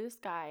at the blue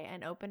sky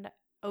and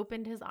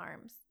opened his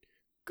arms.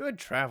 Good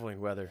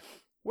traveling weather.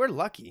 We're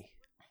lucky.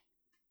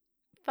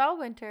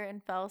 Fellwinter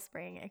and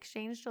Fellspring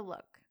exchanged a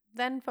look,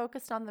 then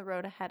focused on the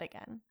road ahead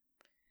again.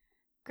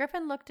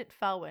 Griffin looked at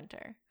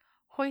Fellwinter,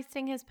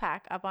 hoisting his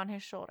pack up on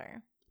his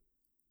shoulder.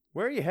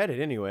 Where are you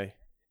headed anyway?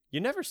 You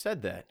never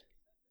said that.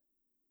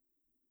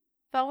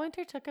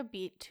 Fellwinter took a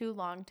beat too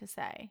long to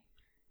say.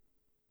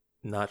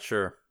 Not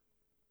sure.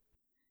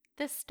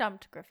 This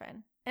stumped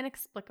Griffin,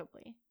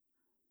 inexplicably.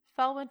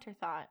 Fellwinter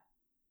thought,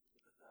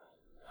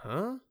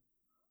 Huh?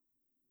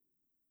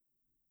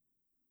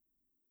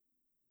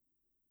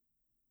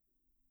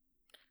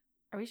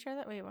 are we sure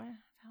that we what?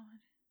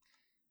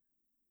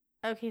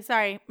 Okay,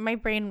 sorry. My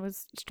brain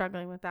was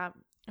struggling with that.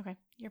 Okay,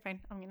 you're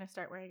fine. I'm going to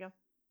start where I go.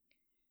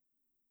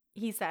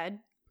 He said,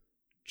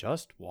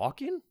 Just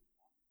walking?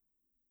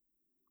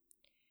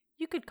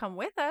 you could come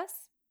with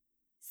us,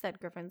 said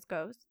Griffin's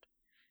ghost.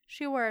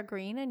 She wore a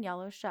green and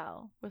yellow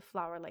shell with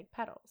flower-like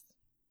petals.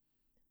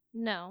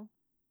 No.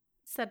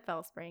 Said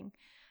Fellspring,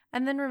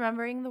 and then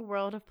remembering the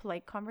world of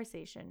polite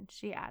conversation,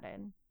 she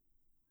added,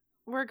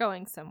 We're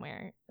going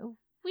somewhere.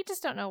 We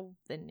just don't know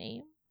the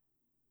name.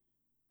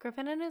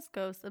 Griffin and his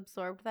ghost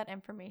absorbed that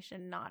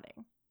information,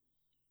 nodding.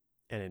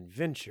 An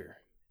adventure.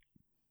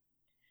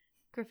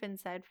 Griffin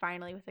said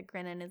finally with a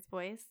grin in his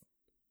voice.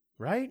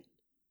 Right?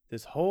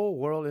 This whole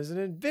world is an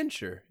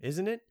adventure,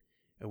 isn't it?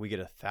 And we get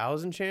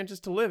 1,000 chances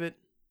to live it.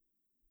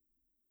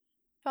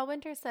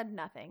 Fellwinter said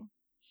nothing.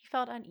 He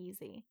felt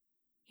uneasy.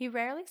 He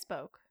rarely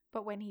spoke,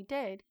 but when he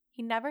did,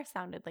 he never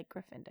sounded like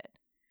Griffin did.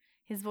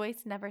 His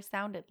voice never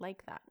sounded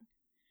like that.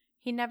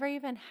 He never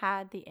even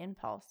had the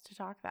impulse to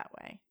talk that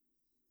way.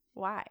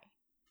 Why?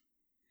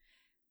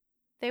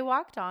 They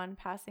walked on,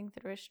 passing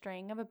through a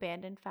string of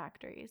abandoned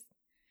factories.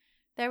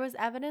 There was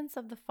evidence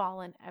of the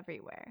fallen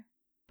everywhere,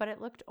 but it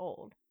looked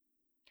old.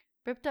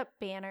 Ripped up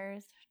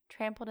banners,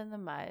 trampled in the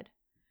mud.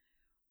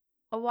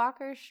 A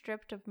walker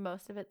stripped of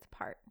most of its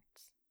parts.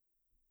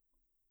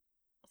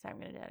 Sorry, I'm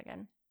going to do that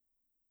again.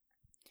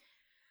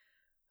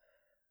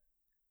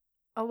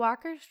 A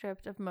walker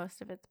stripped of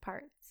most of its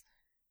parts.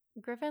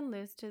 Griffin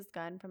loosed his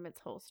gun from its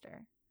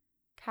holster,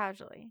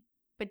 casually,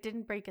 but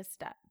didn't break a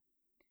step.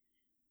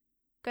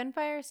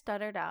 Gunfire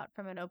stuttered out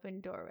from an open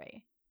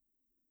doorway.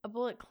 A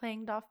bullet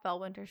clanged off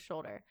Fellwinter's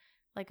shoulder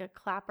like a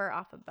clapper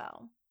off a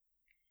bell.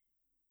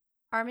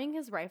 Arming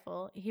his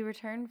rifle, he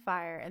returned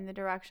fire in the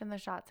direction the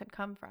shots had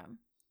come from.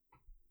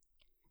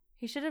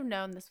 He should have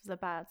known this was a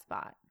bad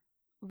spot.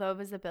 Low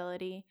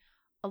visibility,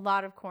 a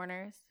lot of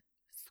corners,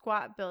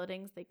 squat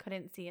buildings they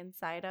couldn't see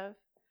inside of,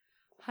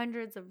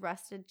 hundreds of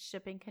rusted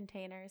shipping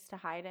containers to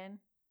hide in.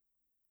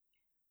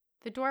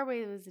 The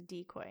doorway was a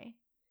decoy.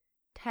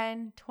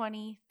 10,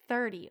 20,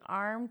 30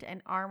 armed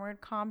and armored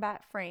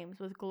combat frames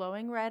with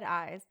glowing red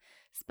eyes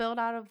spilled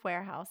out of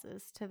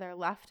warehouses to their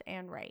left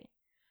and right,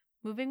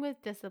 moving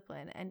with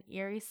discipline and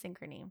eerie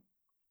synchrony.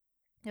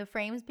 The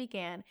frames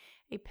began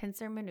a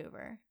pincer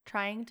maneuver,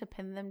 trying to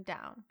pin them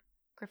down.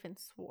 Griffin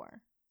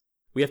swore.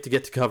 We have to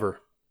get to cover.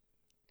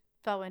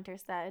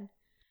 Fellwinter said.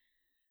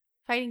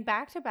 Fighting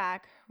back to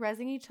back,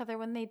 rezzing each other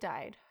when they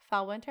died,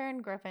 Fellwinter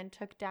and Griffin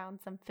took down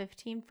some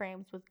 15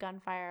 frames with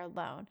gunfire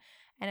alone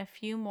and a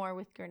few more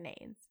with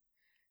grenades.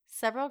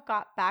 Several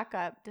got back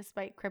up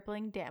despite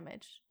crippling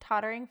damage,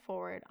 tottering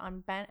forward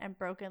on bent and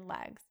broken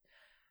legs.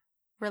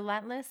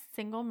 Relentless,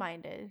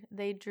 single-minded,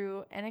 they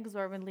drew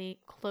inexorably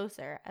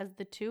closer as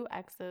the two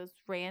Exos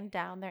ran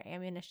down their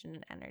ammunition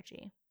and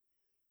energy.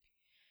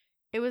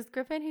 It was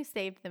Griffin who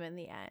saved them in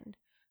the end,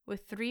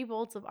 with 3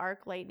 bolts of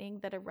arc lightning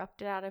that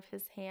erupted out of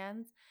his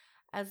hands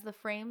as the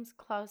frames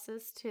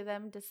closest to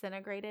them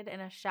disintegrated in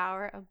a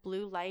shower of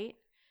blue light.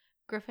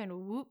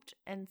 Griffin whooped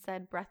and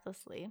said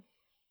breathlessly,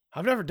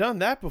 I've never done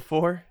that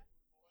before.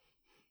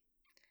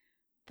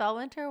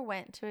 Fellwinter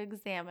went to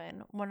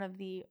examine one of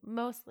the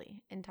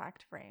mostly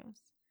intact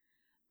frames.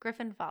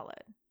 Griffin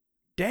followed.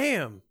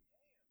 Damn!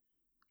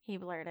 He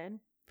blurted.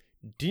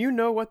 Do you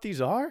know what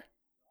these are?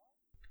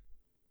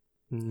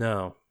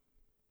 No.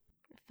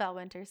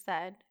 Fellwinter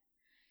said.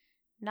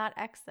 Not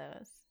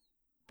Exos.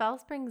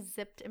 Fellspring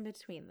zipped in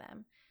between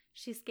them.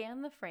 She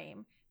scanned the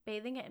frame,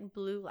 bathing it in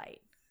blue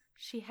light.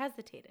 She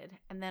hesitated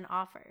and then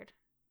offered.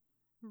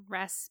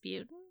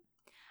 Rasputin?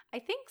 I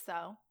think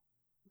so,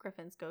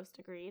 Griffin's ghost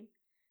agreed.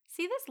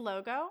 See this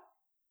logo?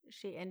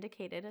 She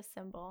indicated a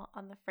symbol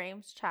on the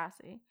frame's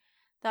chassis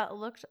that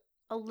looked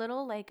a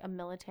little like a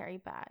military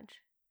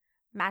badge.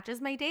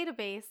 Matches my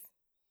database,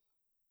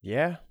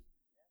 Yeah.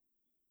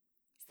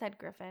 said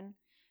Griffin.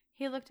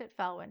 He looked at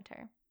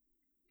Fellwinter.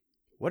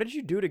 What did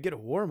you do to get a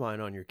war mine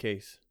on your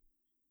case?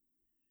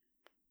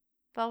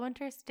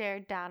 Fellwinter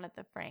stared down at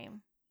the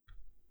frame.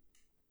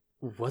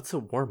 What's a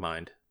war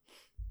mind?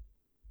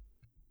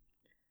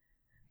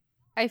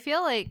 I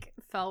feel like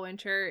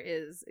Fellwinter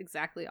is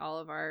exactly all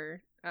of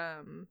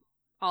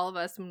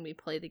us when we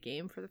play the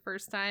game for the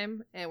first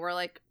time, and we're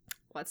like,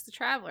 what's the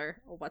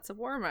Traveler? What's a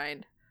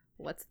Warmind?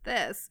 What's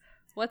this?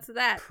 What's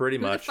that? Pretty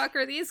Who much. the fuck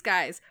are these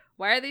guys?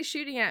 Why are they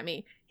shooting at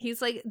me?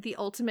 He's like the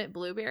ultimate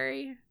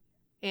Blueberry.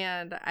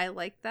 And I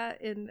like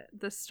that in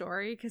the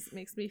story because it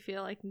makes me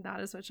feel like not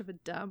as much of a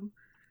dumb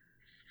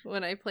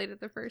when I played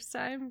it the first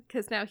time.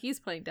 Because now he's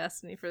playing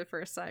Destiny for the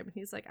first time. And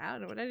he's like, I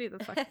don't know what any of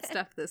the fucking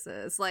stuff this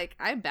is. Like,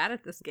 I'm bad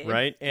at this game.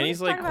 Right? And he's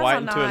like talking about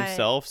quiet how to not-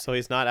 himself, so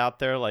he's not out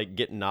there like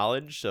getting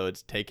knowledge, so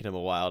it's taking him a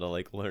while to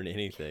like learn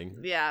anything.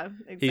 Yeah,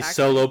 exactly. He's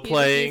solo He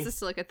playing. refuses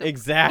to look at the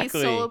Exactly.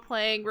 He's solo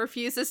playing,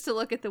 refuses to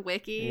look at the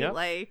wiki. Yep.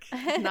 Like,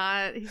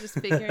 he's just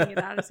figuring it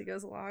out as he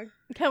goes along.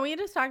 Can we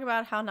just talk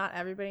about how not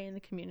everybody in the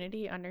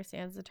community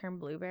understands the term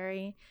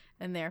blueberry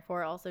and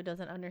therefore also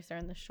doesn't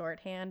understand the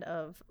shorthand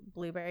of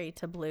blueberry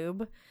to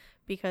bloob?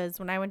 Because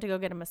when I went to go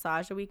get a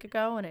massage a week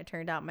ago and it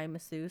turned out my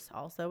masseuse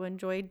also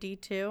enjoyed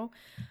D2,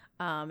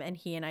 and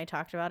he and I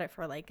talked about it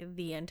for like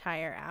the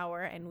entire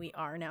hour and we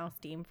are now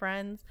Steam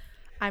friends.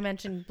 I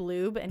mentioned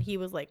bloob and he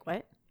was like,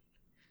 what?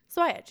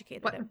 So I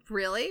educated What? him.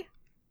 Really?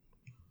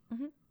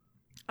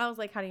 I was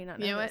like, how do you not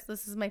know, You know this? what?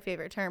 This is my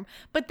favorite term.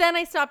 But then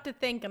I stopped to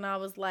think and I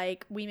was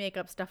like, we make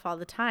up stuff all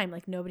the time.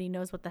 Like nobody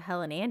knows what the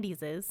hell an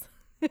Andes is.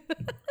 They do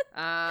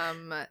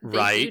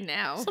Right.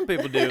 now. Some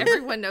people do.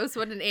 Everyone knows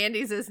what an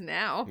Andes is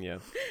now. Yeah.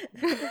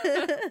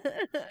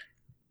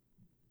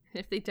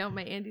 If they don't,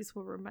 my Andes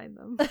will remind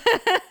them.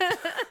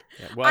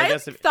 Yeah. Well, I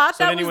guess if thought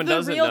so that anyone was the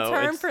doesn't real know,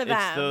 term it's, for it's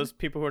them. those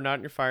people who are not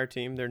in your fire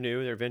team. They're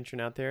new. They're venturing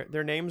out there.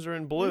 Their names are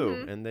in blue,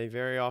 Mhm. and they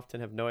very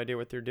often have no idea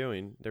what they're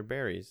doing. They're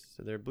berries,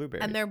 so they're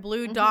blueberries. And they're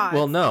blue Mhm. dots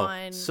Well, no.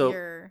 on So-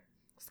 your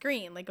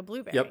screen, like a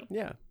blueberry. Yep.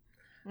 yeah,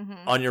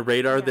 Mm-hmm. On your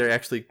radar, Yeah. they're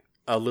actually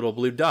a little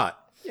blue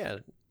dot, yeah.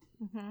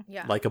 Mm-hmm.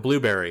 Yeah. like a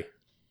blueberry.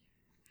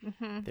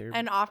 Mm-hmm. They're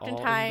And all in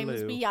oftentimes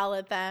blue. we yell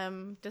at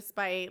them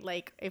despite,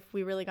 like, if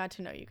we really got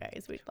to know you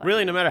guys, we'd love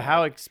Really, you. no matter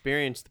how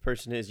experienced the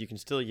person is, you can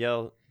still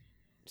yell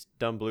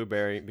 "dumb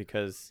blueberry"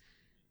 because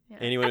Yeah.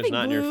 anyone I who's think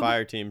not in your blue-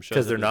 fire team shows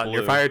Because they're up as not in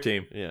your blue. fire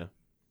team. Yeah,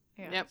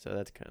 Yeah. Yep. so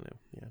that's kind of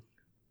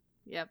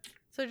Yep.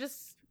 So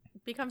just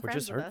become Or friends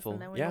just with hurtful. us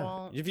and then we Yeah,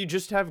 won't. if you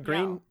just have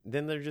green, yell.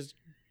 then they're just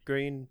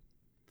green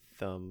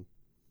thumb.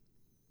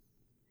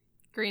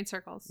 Green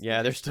circles.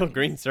 Yeah, they're still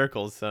green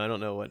circles, so I don't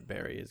know what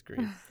berry is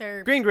green.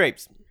 They're Green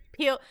grapes.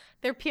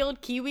 they're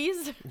peeled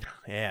kiwis.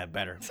 Yeah,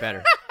 better.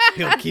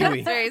 Peeled kiwi.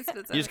 It's very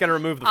specific. You just gotta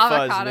remove the fuzz,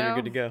 and then Avocado. you're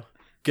good to go.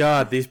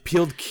 God, these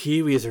peeled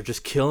kiwis are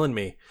just killing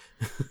me.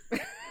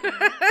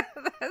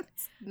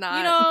 That's not.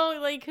 You know,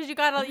 like, because you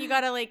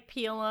gotta like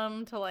peel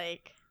them to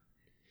like.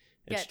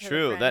 It's Get to the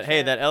true. That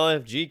friendship.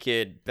 LFG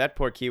kid, that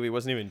poor kiwi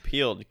wasn't even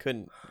peeled. He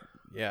couldn't.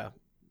 Yeah.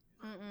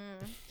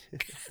 Mm-mm.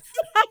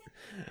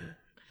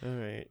 All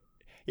right.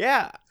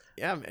 Yeah.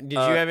 Yeah. Man. Did you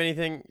have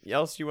anything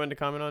else you wanted to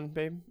comment on,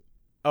 babe?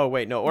 Oh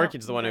wait, no.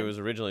 Orchid's the one who okay. was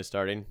originally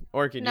starting.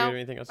 Orchid, do you No, have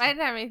anything else? I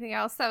didn't have anything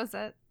else. That was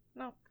it.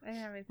 No, I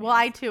didn't have anything Well,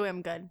 I else. too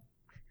am good.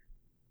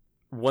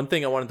 One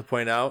thing I wanted to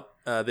point out,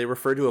 they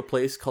refer to a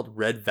place called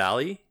Red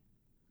Valley.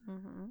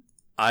 Mm-hmm.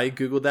 I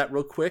Googled that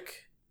real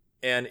quick,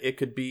 and it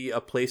could be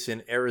a place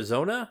in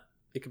Arizona.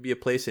 It could be a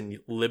place in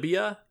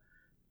Libya,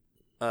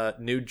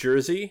 New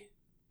Jersey,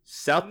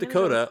 South I'm gonna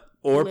Dakota,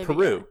 or Libya.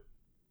 Peru.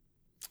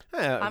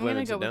 Yeah, I'm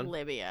gonna go with down.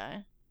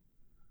 Libya,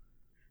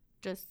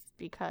 just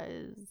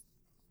because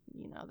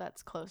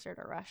that's closer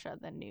to Russia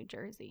than New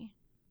Jersey.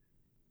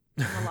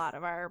 And a lot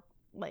of our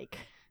like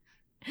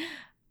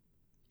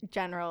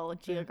general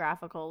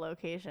geographical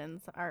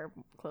locations are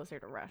closer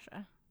to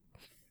Russia.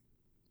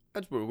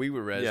 That's where we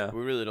were raised. Yeah. But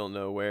we really don't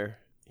know where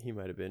he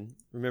might have been.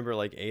 Remember,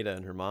 like Ada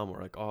and her mom were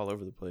like all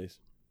over the place.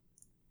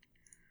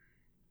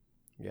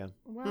 Yeah,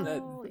 Well, They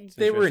were in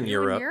interesting. you and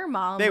Europe. your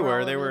mom they all were.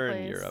 over They the were in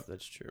place. Europe.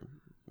 That's true,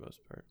 for the most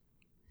part.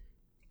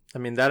 I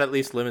mean, that at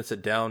least limits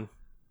it down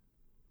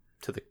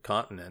to the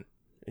continent.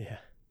 Yeah.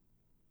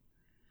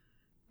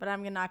 But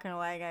I'm not gonna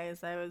lie,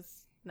 guys. I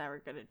was never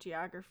good at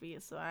geography,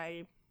 so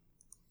I'm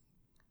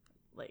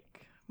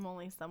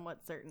only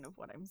somewhat certain of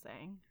what I'm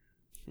saying.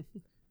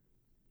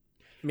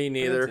 Me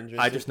neither. interesting.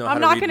 I just know how I'm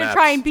to not read gonna maps.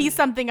 try and be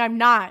something I'm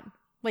not.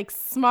 Like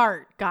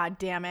smart, god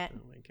damn it. Oh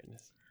my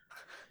goodness.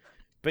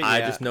 But I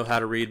yeah. just know how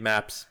to read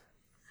maps.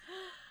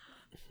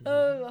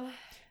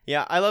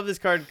 Yeah, I love this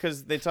card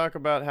because they talk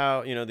about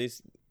how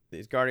these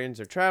guardians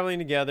are traveling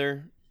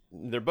together.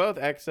 They're both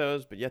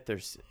exos, but yet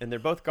they're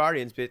both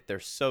guardians, but they're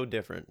so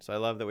different. So I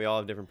love that we all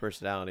have different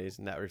personalities,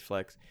 and that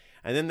reflects.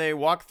 And then they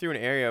walk through an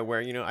area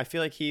where I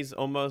feel like he's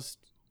almost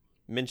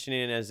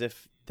mentioning it as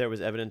if there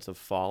was evidence of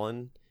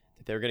Fallen,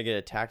 that they were going to get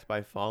attacked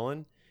by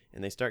Fallen,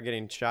 and they start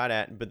getting shot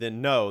at. But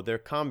then no, they're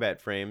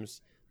combat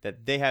frames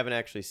that they haven't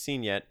actually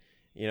seen yet.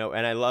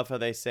 And I love how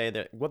they say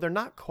that. Well, they're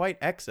not quite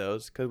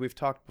exos because we've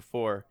talked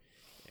before.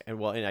 And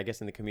I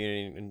guess in the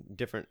community and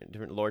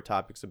different lore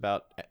topics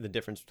about the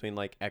difference between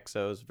like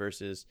exos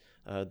versus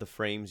the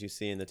frames you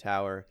see in the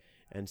tower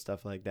and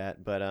stuff like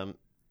that. But and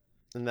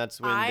that's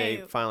when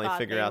they I finally thought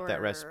figure they out that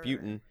were-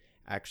 Rasputin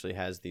actually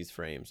has these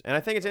frames. And I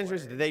think it's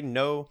interesting that they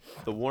know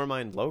the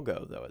Warmind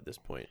logo though at this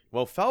point.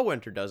 Well,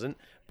 Fellwinter doesn't,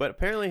 but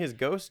apparently his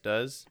ghost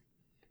does.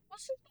 Well,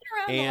 she's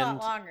been around a And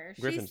lot longer.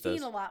 Griffin's She's seen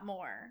does. a lot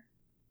more.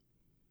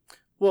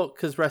 Well,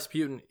 because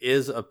Rasputin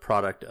is a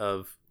product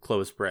of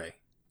Clovis Bray.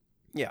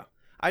 Yeah.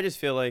 I just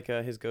feel like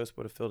his ghost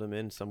would have filled him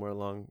in somewhere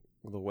along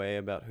the way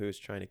about who's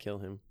trying to kill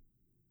him.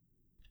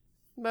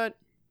 But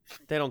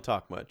they don't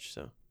talk much,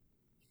 so.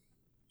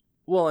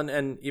 Well,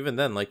 and even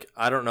then, like,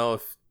 I don't know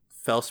if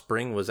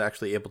Fellspring was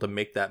actually able to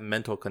make that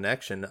mental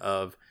connection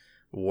of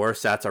war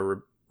sats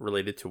are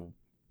related to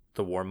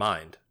the war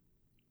mind.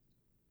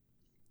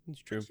 It's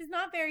true. She's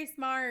not very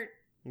smart.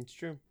 It's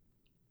true.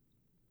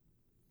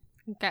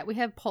 Okay, we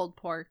have pulled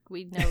pork.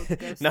 We know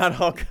ghosts. Not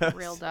all are ghosts.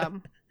 real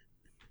dumb.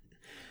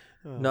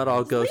 Oh, Not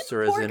all ghosts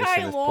are as poor guy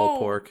innocent as pulled alone.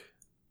 pork.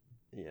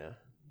 Yeah,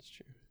 it's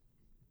true.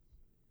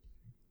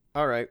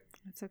 All right.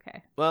 It's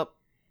okay. Well,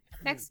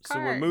 Next so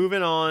card. we're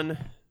moving on.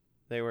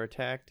 They were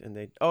attacked, and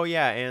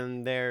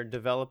and they're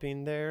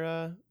developing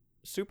their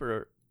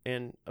super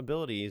and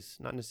abilities.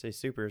 Not necessarily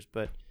supers,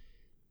 but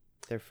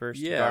their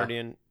first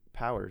guardian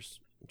powers,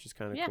 which is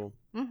kind of cool.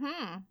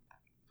 Mm-hmm.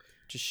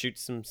 Just shoot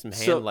some hand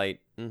So- light.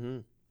 Mm-hmm.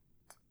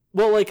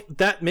 Well, like,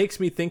 that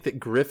makes me think that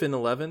Griffin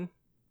 11,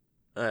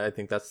 I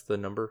think that's the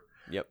number.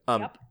 Yep.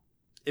 Yep.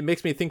 It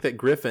makes me think that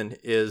Griffin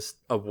is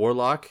a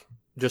warlock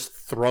just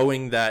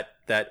throwing that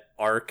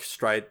arc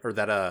stride, or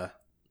that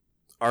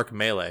arc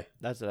melee.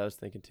 That's what I was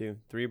thinking too.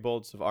 3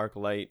 bolts of arc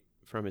light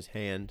from his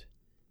hand,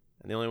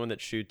 and the only one that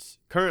shoots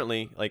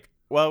currently, we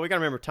gotta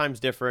remember time's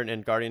different,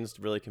 and guardians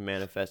really can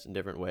manifest in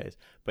different ways.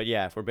 But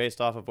yeah, if we're based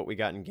off of what we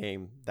got in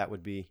game, that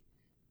would be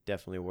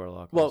definitely a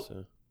warlock. Well,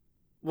 also.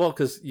 Well,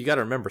 because you got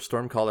to remember,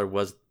 Stormcaller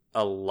was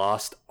a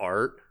lost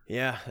art.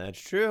 Yeah,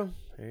 that's true.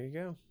 There you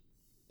go.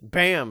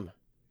 Bam.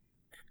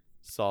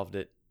 Solved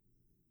it.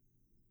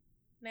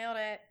 Nailed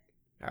it.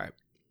 All right.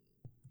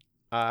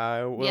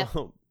 I will. Yeah.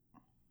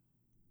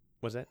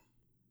 Was that?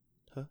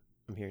 Huh?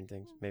 I'm hearing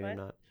things. Maybe I'm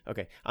What? not.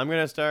 Okay. I'm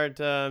going to start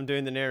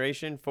doing the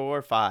narration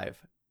for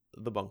 5.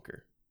 The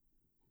bunker.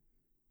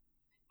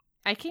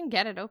 I can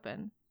get it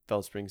open.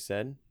 Fellspring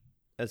said,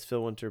 as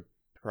Phil Winter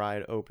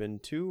pried open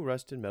 2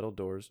 rusted metal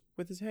doors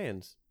with his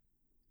hands.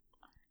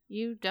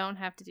 You don't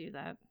have to do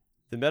that.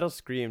 The metal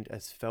screamed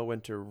as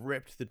Fellwinter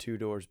ripped the 2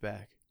 doors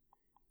back.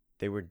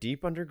 They were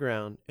deep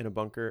underground in a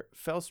bunker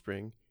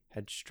Fellspring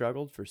had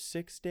struggled for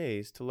 6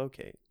 days to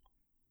locate.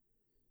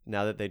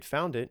 Now that they'd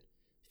found it,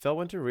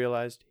 Fellwinter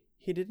realized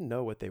he didn't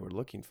know what they were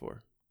looking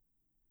for.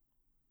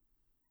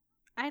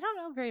 I don't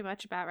know very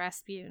much about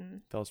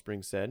Rasputin.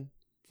 Fellspring said,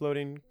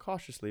 floating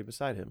cautiously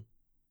beside him.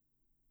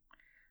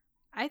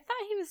 I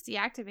thought he was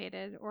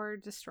deactivated or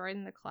destroyed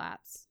in the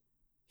collapse.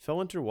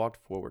 Fellwinter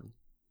walked forward.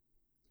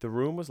 The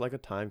room was like a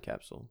time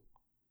capsule,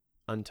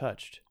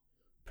 untouched,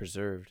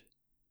 preserved,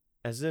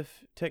 as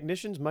if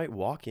technicians might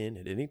walk in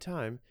at any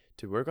time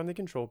to work on the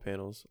control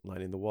panels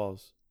lining the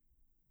walls.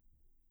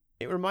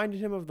 It reminded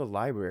him of the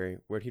library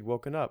where he'd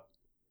woken up,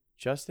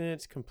 just in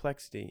its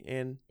complexity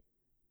and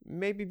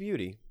maybe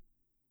beauty.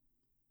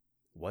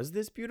 Was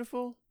this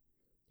beautiful?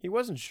 He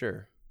wasn't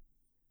sure.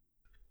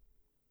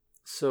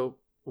 So,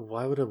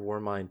 why would a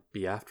Warmind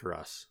be after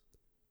us?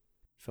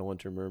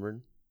 Fellwinter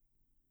murmured.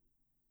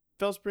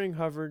 Fellspring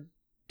hovered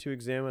to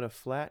examine a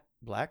flat,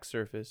 black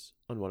surface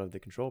on one of the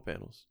control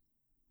panels.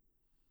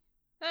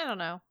 I don't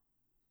know.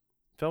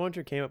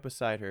 Fellwinter came up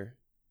beside her.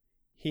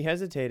 He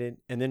hesitated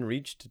and then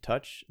reached to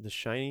touch the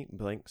shiny,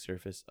 blank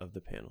surface of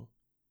the panel.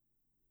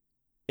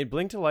 It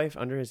blinked to life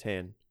under his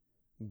hand,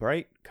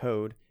 bright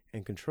code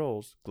and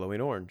controls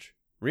glowing orange,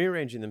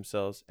 rearranging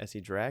themselves as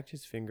he dragged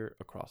his finger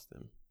across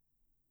them.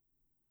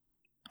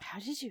 How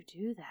did you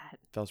do that?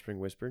 Fellspring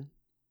whispered.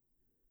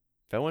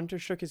 Fellwinter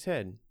shook his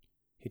head.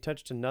 He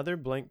touched another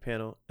blank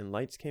panel and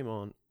lights came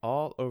on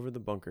all over the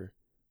bunker,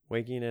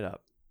 waking it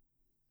up.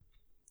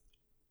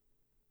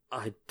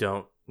 I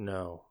don't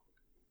know.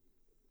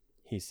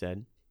 He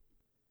said.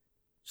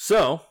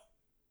 So,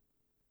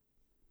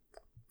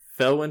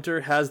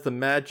 Fellwinter has the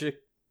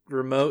magic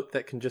remote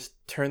that can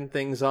just turn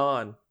things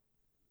on.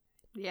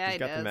 Yeah, He's he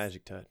got does. the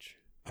magic touch.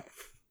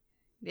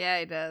 Yeah,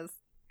 he does.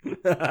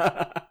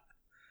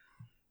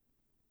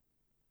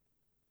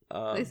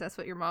 At least that's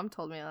what your mom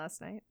told me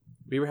last night.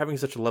 We were having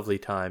such a lovely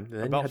time. And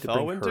then About you had to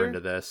bring Fellwinter? her into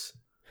this.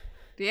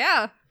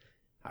 Yeah.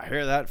 I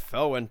hear that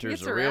Fellwinter's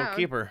Gets a real around.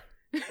 keeper.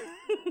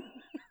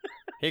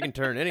 He can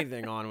turn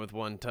anything on with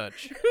one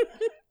touch.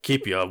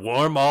 Keep you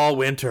warm all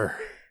winter.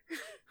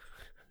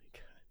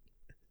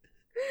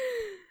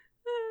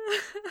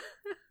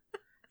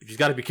 You just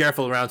got to be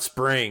careful around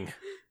spring.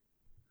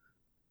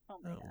 Oh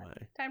my Oh god. my.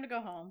 Time to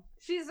go home.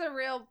 She's a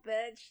real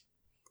bitch.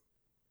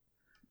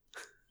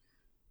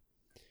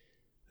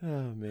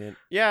 Oh man.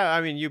 Yeah,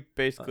 I mean you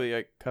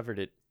basically covered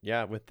it.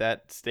 Yeah, with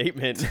that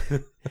statement.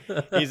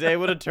 He's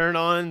able to turn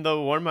on the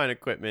Warmind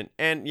equipment.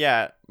 And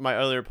yeah, my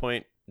earlier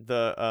point,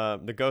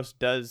 the ghost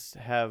does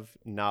have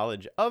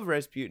knowledge of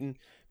Rasputin,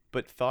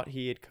 but thought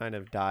he had kind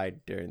of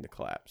died during the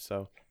collapse.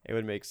 So it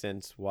would make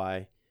sense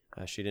why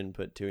she didn't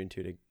put 2 and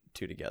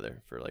 2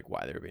 together for like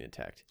why they were being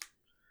attacked.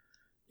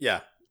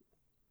 Yeah.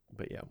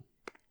 But yeah.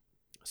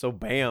 So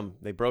bam,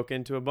 they broke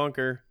into a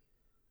bunker.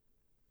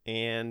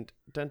 And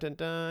dun dun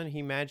dun,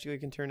 he magically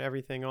can turn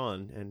everything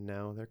on. And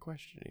now they're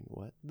questioning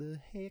what the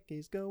heck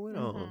is going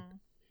on. Mhm.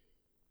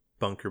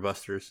 Bunker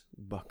busters.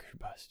 Bunker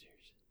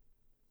busters.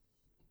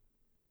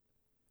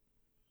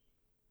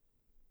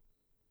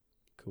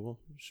 Cool.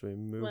 Should we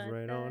move What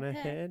right the on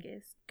ahead? heck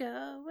is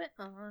going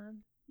on?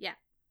 Yeah.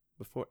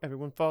 Before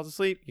everyone falls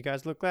asleep, you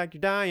guys look like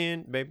you're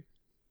dying, babe.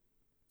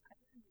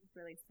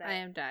 Really I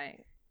am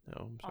dying.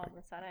 No, I'm all sorry.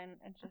 of a sudden.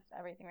 It's just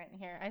everything right in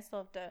here. I still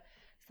have to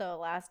sew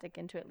elastic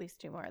into at least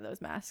 2 more of those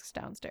masks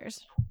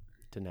downstairs.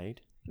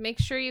 Tonight. Make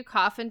sure you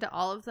cough into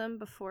all of them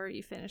before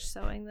you finish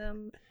sewing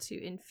them to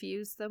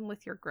infuse them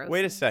with your grossness.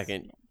 Wait a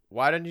second.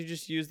 Why don't you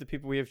just use the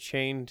people we have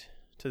chained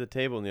to the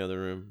table in the other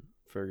room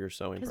for your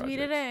sewing Because projects?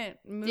 we didn't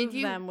move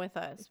you- them with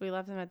us. We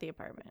left them at the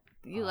apartment.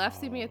 You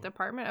left me at the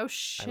apartment? Oh,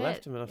 shit. I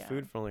left them enough yeah.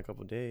 food for only a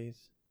couple days.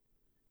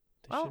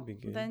 They Well, should be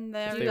good. then If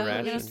they're they going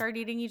to ration. start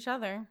eating each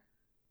other.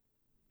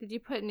 Did you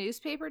put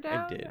newspaper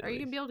down? did, at Are you going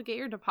least. to be able to get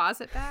your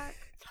deposit back?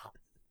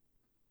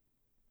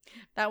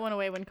 That went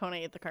away when Kona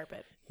ate the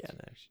carpet. Yeah, no,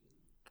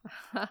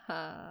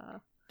 actually.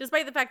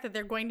 Despite the fact that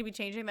they're going to be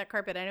changing that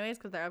carpet anyways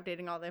because they're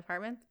updating all the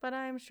apartments, but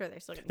I'm sure they're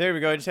still going to. There we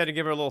go. I just had to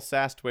give her a little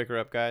sass to wake her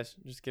up, guys.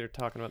 Just get her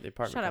talking about the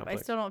apartment Shut up.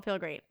 complex. I still don't feel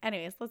great.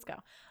 Anyways, let's go.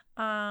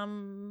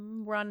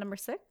 We're on number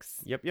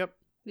 6. Yep. Yeah.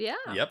 Yep.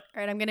 All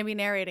right, I'm going to be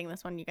narrating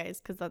this one, you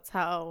guys, because that's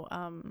how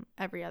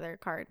every other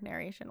card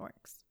narration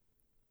works.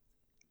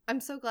 I'm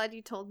so glad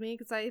you told me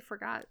because I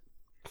forgot.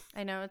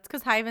 I know it's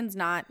because Hyven's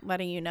not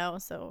letting you know,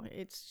 so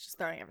it's just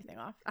throwing everything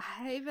off.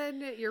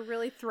 Ivan, you're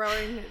really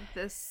throwing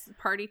this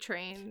party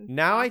train.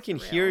 Now I off can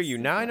the hear rails. you.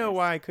 Now I know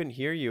why I couldn't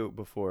hear you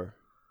before.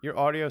 Your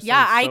audio sounds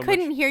Yeah, I so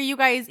couldn't much- hear you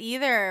guys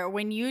either.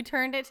 When you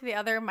turned it to the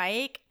other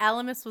mic,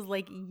 Elemis was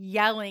like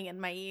yelling in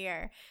my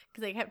ear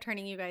because I kept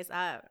turning you guys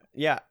up.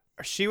 Yeah.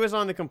 She was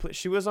on the complete.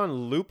 She was on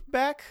loop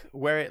back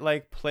where it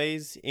like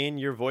plays in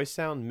your voice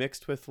sound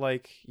mixed with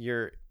like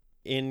your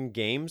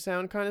in-game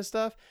sound kind of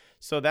stuff.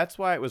 So that's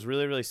why it was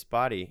really, really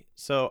spotty.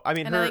 So I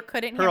mean, And I, her like,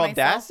 couldn't her hear myself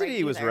audacity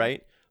right was either.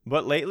 right,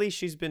 but lately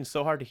she's been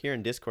so hard to hear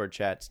in Discord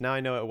chats. Now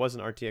I know it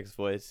wasn't RTX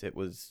voice. It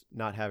was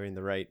not having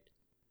the right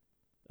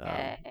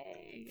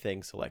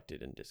thing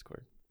selected in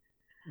Discord.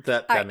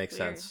 That All right, makes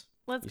weird. sense.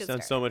 Let's You get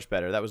sound started. so much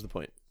better. That was the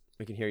point.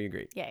 We can hear you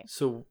great. Yay.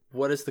 So,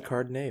 what is the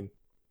card name?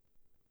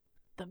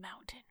 The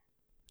mountain.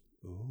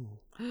 Ooh.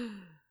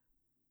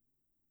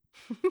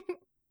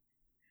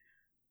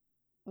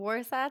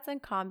 Warsats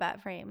and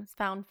combat frames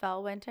found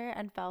Fellwinter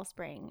and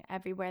Fellspring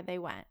everywhere they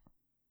went.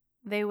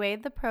 They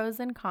weighed the pros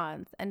and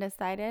cons and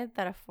decided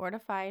that a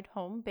fortified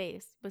home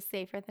base was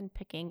safer than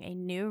picking a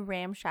new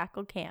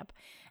ramshackle camp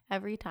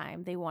every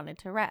time they wanted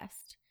to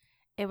rest.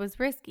 It was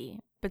risky,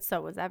 but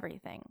so was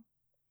everything.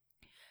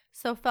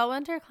 So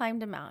Fellwinter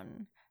climbed a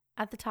mountain.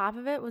 At the top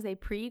of it was a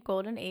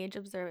pre-Golden Age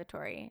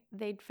observatory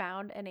they'd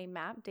found in a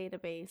map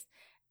database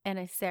in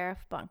a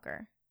Seraph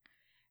bunker.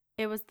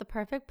 It was the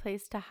perfect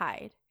place to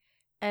hide.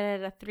 It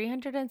had a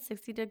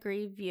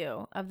 360-degree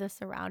view of the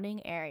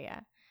surrounding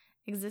area,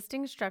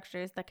 existing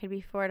structures that could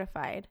be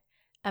fortified,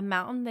 a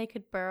mountain they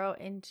could burrow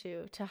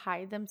into to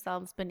hide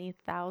themselves beneath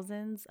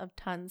thousands of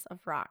tons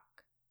of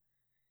rock.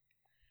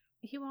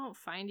 He won't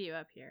find you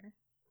up here.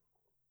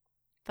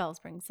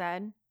 Fellspring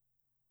said.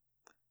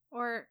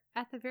 Or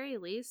at the very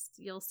least,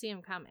 you'll see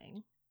him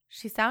coming.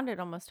 She sounded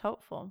almost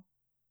hopeful.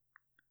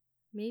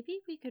 Maybe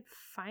we could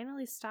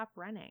finally stop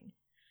running.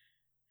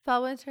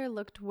 Fellwinter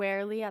looked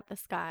warily at the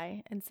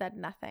sky and said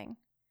nothing.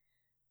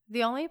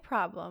 The only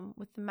problem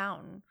with the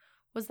mountain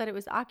was that it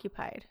was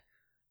occupied.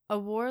 A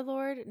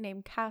warlord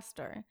named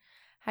Castor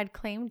had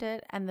claimed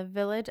it and the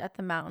village at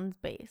the mountain's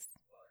base.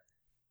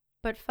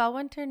 But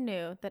Fellwinter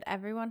knew that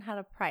everyone had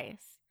a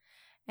price,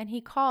 and he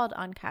called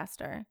on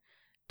Castor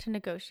to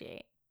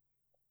negotiate.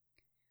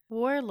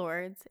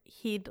 Warlords,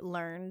 he'd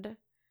learned,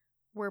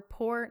 were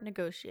poor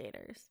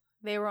negotiators.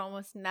 They were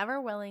almost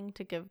never willing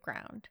to give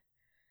ground.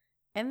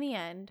 In the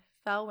end,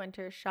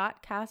 Fellwinter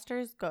shot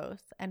Castor's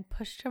ghost and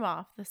pushed him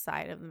off the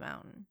side of the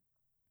mountain.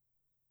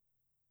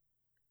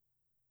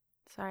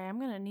 Sorry, I'm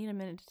going to need a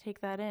minute to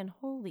take that in.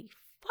 Holy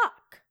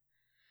fuck.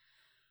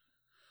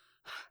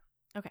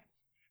 Okay.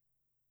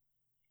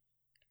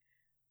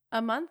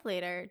 A month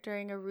later,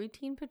 during a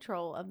routine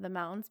patrol of the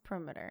mountain's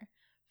perimeter,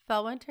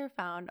 Fellwinter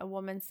found a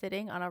woman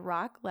sitting on a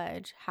rock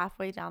ledge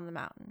halfway down the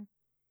mountain.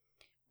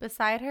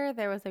 Beside her,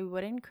 there was a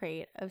wooden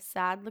crate of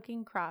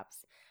sad-looking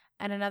crops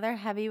and another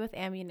heavy with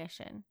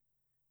ammunition.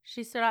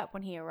 She stood up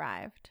when he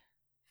arrived.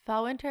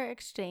 Fellwinter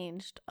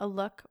exchanged a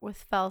look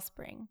with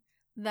Fellspring,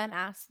 then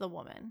asked the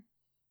woman.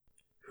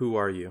 Who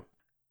are you?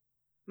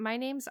 My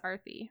name's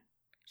Arthi.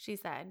 She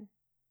said.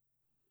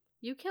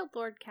 You killed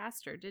Lord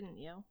Castor, didn't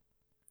you?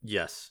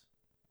 Yes,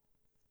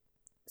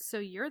 So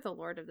you're the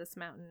lord of this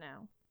mountain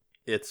now.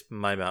 it's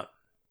my mountain,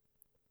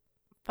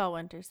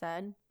 Fellwinter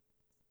said.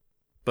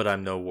 but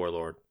I'm no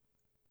warlord.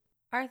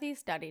 Arthi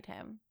studied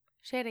him.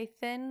 She had a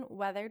thin,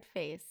 weathered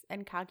face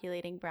and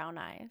calculating brown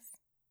eyes.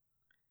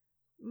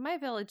 My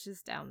village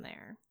is down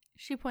there.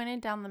 She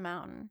pointed down the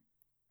mountain.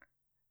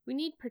 We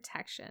need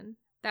protection.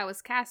 That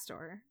was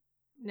Castor.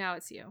 Now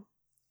it's you.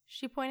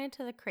 She pointed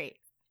to the crate,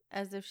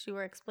 as if she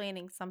were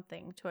explaining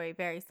something to a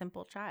very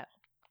simple child.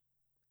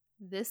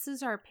 This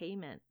is our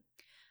payment.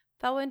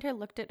 Fellwinter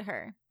looked at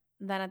her,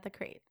 then at the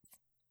crates,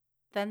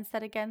 then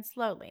said again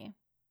slowly,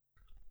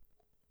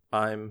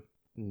 I'm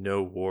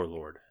no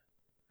warlord.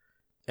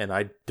 And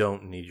I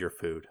don't need your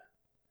food.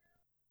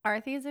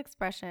 Arthy's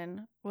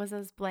expression was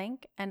as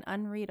blank and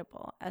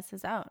unreadable as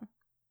his own.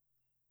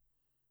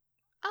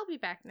 I'll be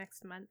back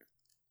next month.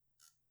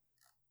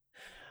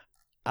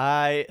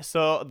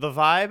 So the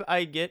vibe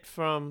I get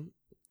from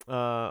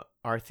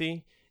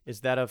Arthy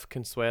is that of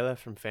Consuela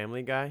from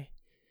Family Guy,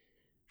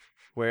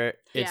 where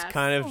it's Yes.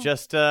 kind of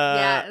just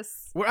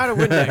Yes. we're out of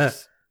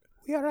Windex.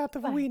 We are out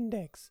of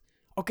Windex.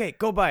 Okay,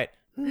 go buy it.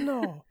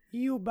 No,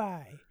 you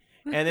buy.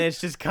 And then it's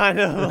just kind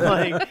of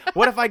like,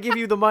 what if I give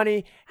you the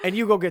money and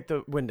you go get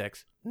the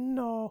Windex?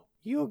 No,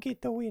 you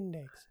get the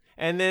Windex.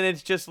 And then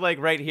it's just like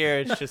right here,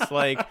 it's just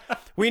like,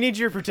 we need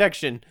your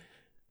protection.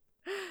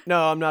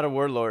 No, I'm not a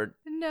warlord.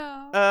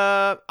 No.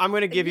 I'm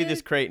gonna give you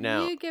this crate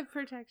now. You give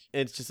protection.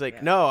 It's just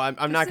like, no, I'm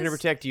not This gonna is-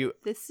 protect you.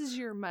 This is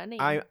your money.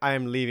 I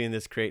am leaving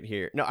this crate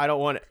here. No, I don't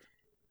want it.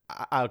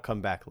 I'll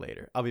come back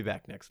later. I'll be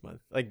back next month.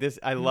 Like this,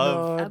 I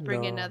love. I'll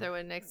bring another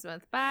one next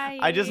month. Bye.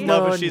 I just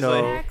love No, it. She's no.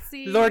 like,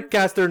 Taxi. Lord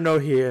Caster, no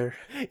here.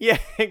 yeah,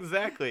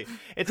 exactly.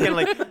 It's kind of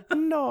like,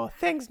 no,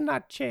 things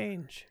not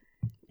change.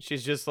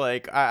 She's just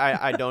like,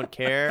 I don't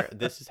care.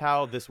 This is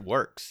how this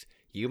works.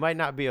 You might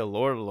not be a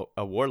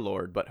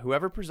warlord, but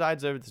whoever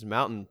presides over this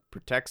mountain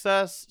protects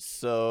us.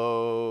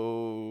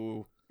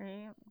 So,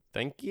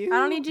 thank you. I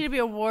don't need you to be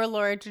a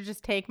warlord to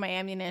just take my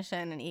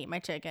ammunition and eat my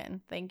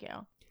chicken. Thank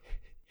you.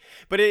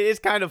 But it is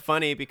kind of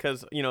funny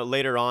because, you know,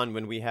 later on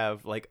when we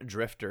have like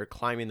Drifter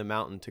climbing the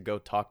mountain to go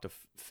talk to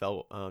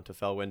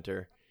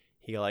Fellwinter,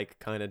 he like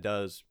kind of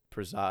does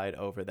preside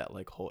over that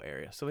like whole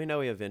area. So we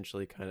know he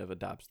eventually kind of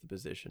adopts the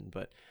position,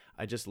 but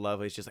I just love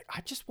it. He's just like,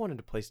 I just wanted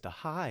a place to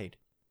hide.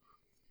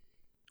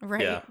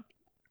 Right. Yeah.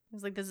 I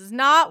was like, this is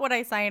not what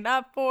I signed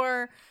up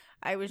for.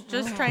 I was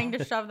just trying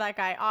to shove that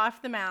guy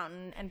off the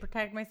mountain and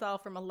protect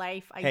myself from a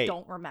life I Hey,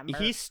 don't remember.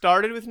 He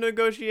started with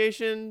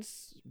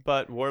negotiations,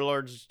 but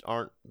warlords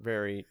aren't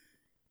very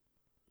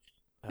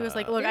He was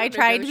like, look, They I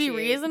tried to be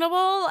negotiate.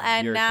 reasonable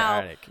and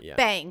now bureaucratic. Yeah.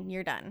 bang,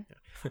 you're done.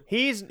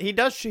 He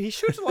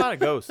shoots a lot of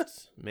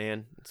ghosts,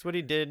 man. That's what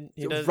he did.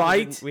 He does.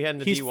 Right? We had in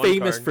the He's D1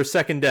 famous card. for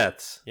second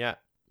deaths. Yeah,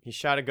 he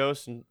shot a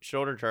ghost and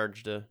shoulder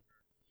charged a.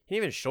 He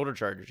didn't even shoulder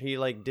charge. He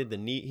like did the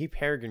knee. He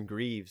Peregrine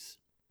Greaves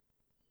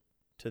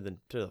to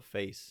the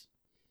face.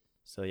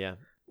 So yeah,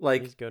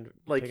 Like, he's good.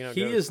 like taking out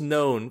he ghosts. is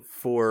known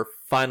for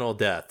final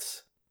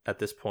deaths at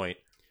this point.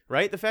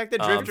 right. The fact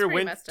that It's Drifter pretty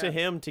went messed to up.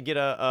 him to get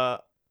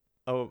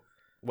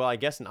well, I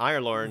guess an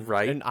Iron Lord,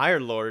 Right. An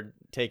Iron Lord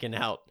taken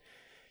out.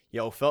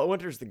 Yo,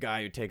 Feltwinter's the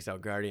guy who takes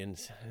out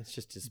Guardians. It's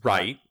just his spot.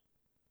 Right.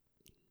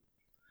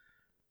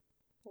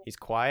 He's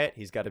quiet.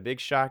 He's got a big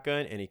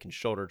shotgun, and he can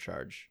shoulder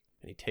charge,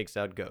 and he takes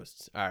out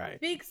ghosts. All right.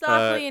 Speak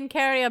softly and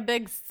carry a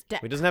big stick.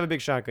 He doesn't have a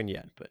big shotgun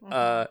yet,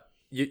 but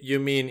You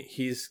mean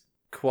he's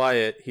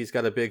quiet, he's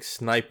got a big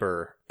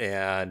sniper,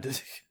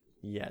 and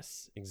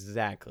yes,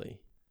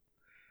 exactly.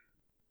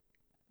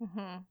 Mm-hmm.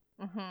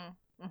 Mm-hmm.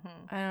 Mm-hmm.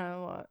 I don't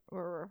know what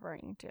we're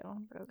referring to.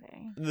 But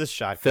okay. The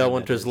shotgun.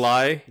 Felwinter's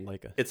lie,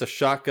 Like a. it's a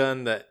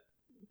shotgun that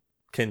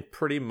can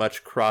pretty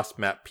much cross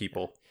map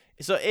people.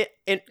 So It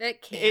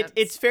can't.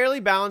 it's fairly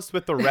balanced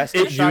with the rest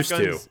It of used to.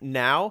 shotguns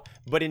now,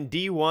 but in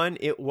D1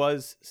 it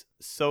was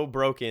so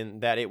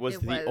broken that it was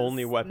It the was,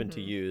 only weapon to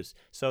mhm. use.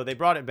 So they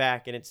brought it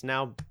back, and it's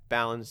now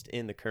balanced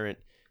in the current.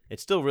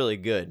 It's still really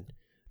good,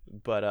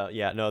 but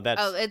yeah, no,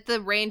 that's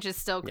the range is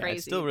still yeah, crazy.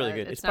 it's still really but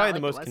good. It's not probably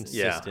the like it most wasn't.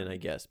 Yeah. consistent, I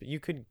guess. But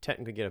you could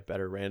technically get a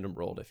better random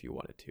rolled if you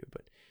wanted to.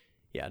 But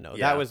yeah, no,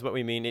 Yeah. that was what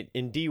we mean.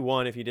 In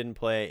D1, if you didn't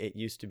play, it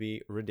used to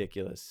be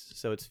ridiculous.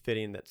 So it's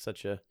fitting that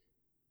such a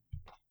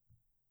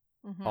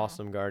Mhm.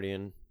 awesome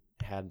Guardian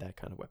had that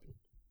kind of weapon.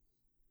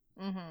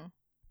 Mm-hmm.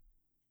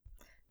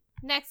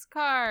 Next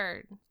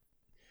card.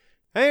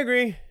 I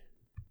agree.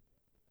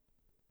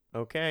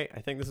 Okay, I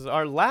think this is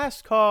our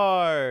last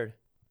card.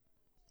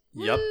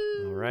 Yep.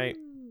 All right.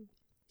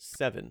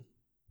 7.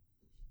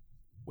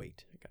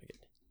 Wait, I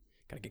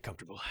gotta get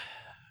comfortable.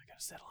 I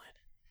gotta settle in.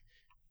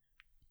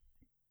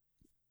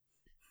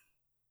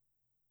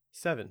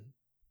 7.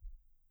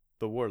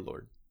 The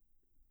Warlord.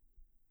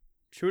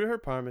 True to her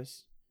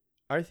promise,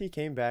 Arthy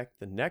came back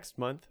the next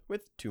month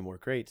with 2 more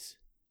crates.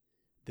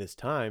 This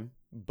time,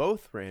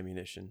 both were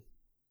ammunition.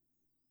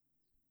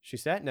 She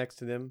sat next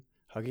to them,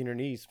 hugging her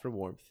knees for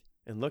warmth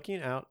and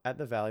looking out at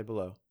the valley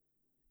below,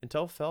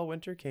 until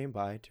Fellwinter came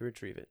by to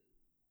retrieve it.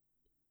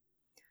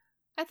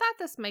 I thought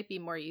this might be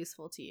more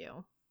useful to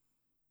you,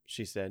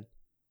 She said.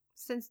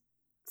 since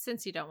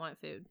you don't want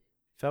food.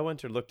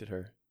 Fellwinter looked at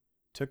her,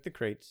 took the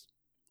crates,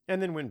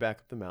 and then went back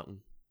up the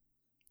mountain.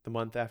 The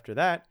month after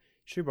that,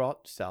 she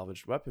brought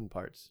salvaged weapon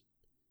parts.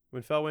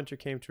 When Fellwinter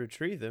came to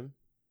retrieve them,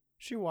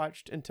 she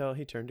watched until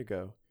he turned to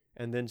go,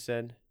 and then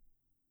said,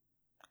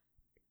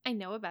 I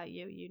know about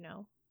you, you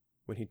know.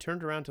 when he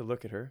turned around to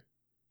look at her,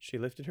 she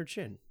lifted her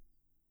chin.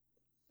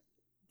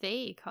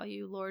 They call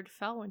you Lord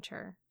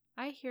Fellwinter.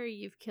 I hear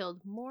you've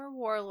killed more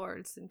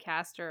warlords than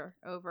Castor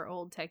over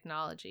old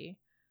technology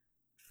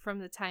from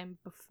the time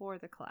before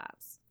the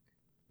collapse.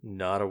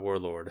 Not a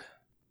warlord.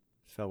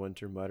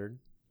 Fellwinter muttered,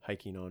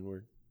 hiking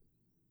onward.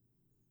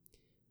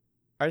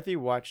 Arthi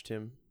watched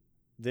him,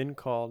 then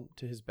called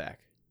to his back.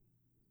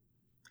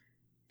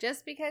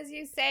 Just because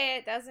you say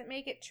it doesn't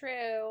make it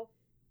true.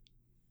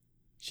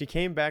 She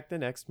came back the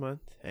next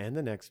month, and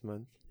the next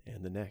month,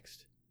 and the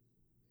next.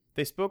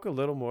 They spoke a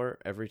little more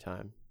every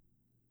time.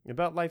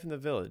 About life in the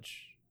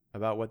village,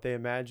 about what they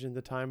imagined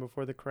the time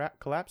before the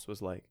collapse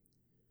was like,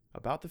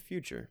 about the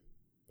future.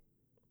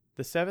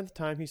 The 7th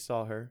time he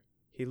saw her,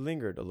 he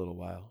lingered a little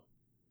while.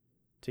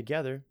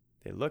 Together,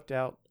 they looked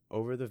out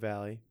over the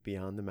valley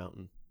beyond the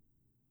mountain.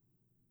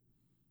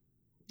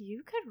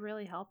 You could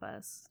really help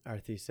us.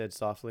 Arthi said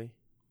softly.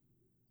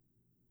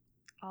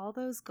 All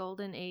those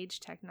golden age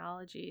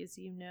technologies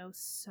you know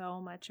so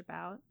much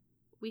about.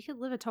 We could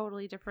live a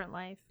totally different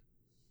life.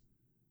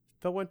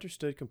 Felwinter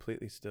stood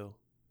completely still,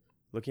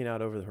 looking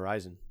out over the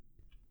horizon.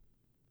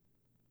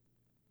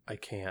 I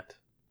can't.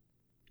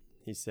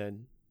 He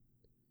said.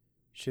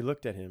 She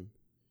looked at him,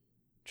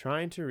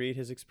 trying to read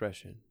his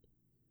expression,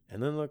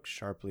 and then looked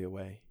sharply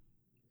away.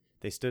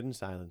 They stood in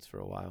silence for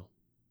a while.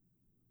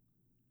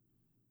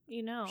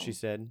 You know, She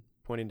said,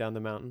 pointing down the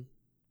mountain.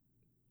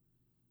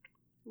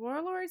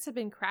 warlords have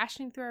been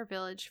crashing through our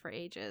village for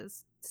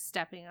ages,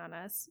 stepping on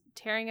us,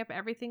 tearing up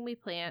everything we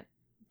plant,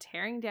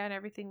 tearing down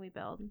everything we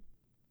build.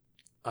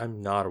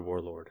 I'm not a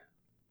warlord.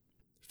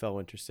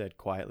 Felwinter said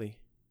quietly.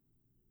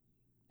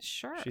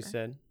 Sure. She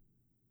said.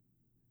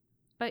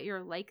 But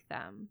you're like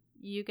them.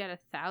 You get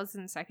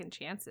 1,000 second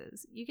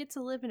chances. You get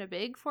to live in a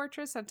big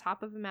fortress on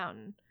top of a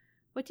mountain.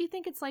 What do you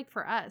think it's like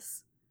for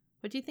us?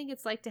 What do you think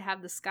it's like to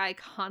have the sky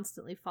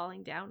constantly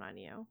falling down on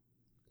you?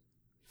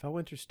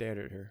 Felwinter stared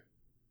at her.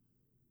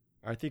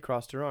 Arthi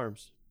crossed her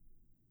arms.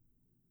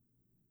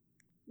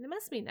 It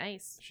must be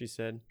nice. She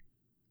said.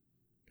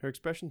 Her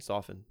expression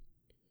softened.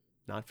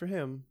 Not for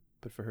him,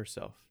 but for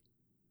herself.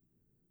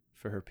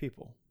 For her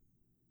people.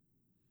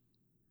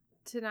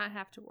 To not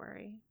have to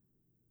worry.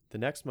 The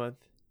next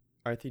month,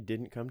 Arthi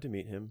didn't come to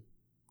meet him,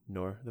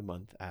 nor the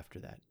month after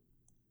that.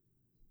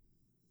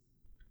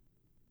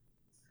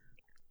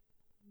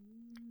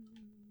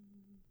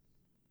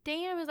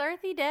 Damn, is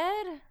Arthi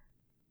dead?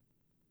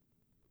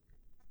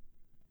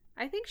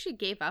 I think she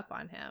gave up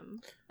on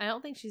him. I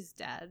don't think she's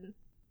dead.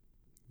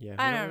 Yeah,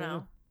 I don't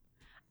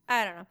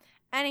know.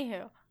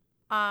 Anywho,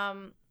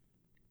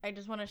 I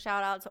just want to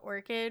shout out to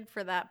Orchid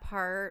for that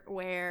part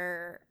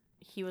where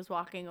he was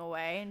walking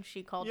away and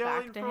she called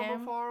back to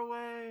him. far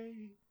away.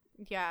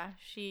 Yeah,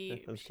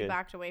 she That was she good.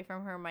 backed away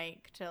from her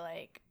mic to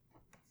like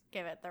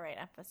give it the right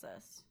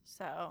emphasis.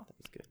 So That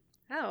was good.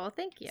 Oh, well,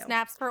 thank you.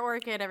 snaps for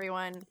Orchid,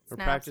 everyone. We're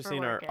Snaps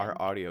practicing for our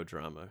Orchid. audio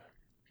drama.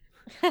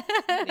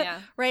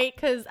 Yeah. Right,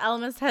 because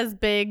Elmas has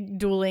big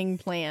dueling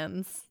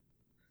plans.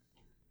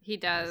 He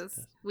does.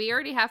 does. We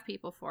already have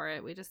people for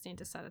it. We just need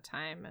to set a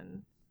time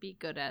and be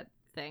good at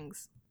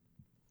things.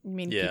 You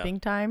mean Yeah. keeping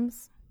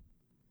times?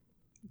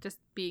 Just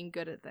being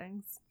good at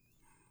things.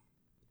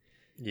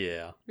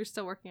 Yeah. We're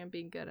still working on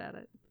being good at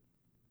it.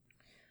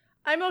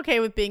 I'm okay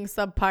with being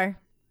subpar.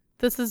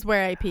 This is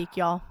where I peak,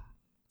 y'all.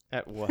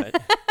 At what?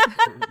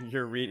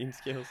 Your reading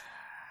skills?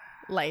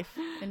 Life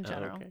in Oh,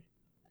 general. okay.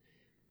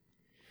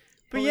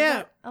 What But was yeah,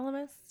 that,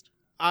 Elemist?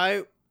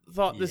 I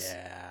thought this.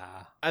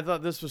 Yeah. I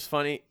thought this was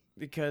funny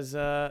because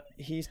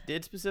he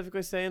did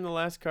specifically say in the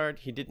last card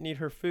he didn't need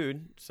her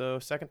food. So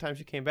second time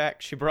she came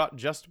back, she brought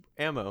just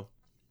ammo,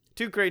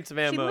 2 crates of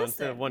ammo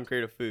instead of listened. 1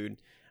 crate of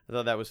food. I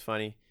thought that was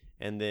funny.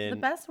 And then The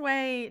best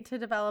way to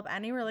develop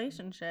any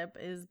relationship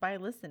is by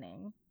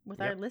listening with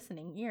our Yep.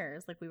 listening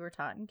ears, like we were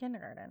taught in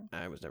kindergarten.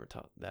 I was never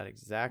taught that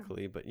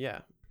exactly, but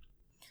yeah,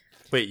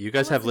 Wait, you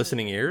guys have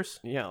listening ears?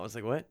 yeah. I was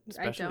like, what?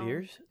 Special don't.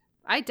 ears?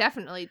 I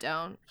definitely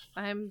don't.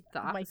 I'm the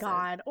Oh my opposite.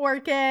 god,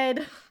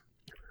 Orchid!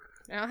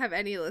 I don't have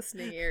any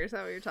listening ears. Is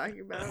that what you're talking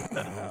about?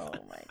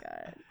 Oh my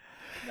god.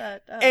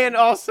 That, And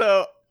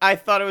also, I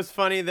thought it was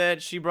funny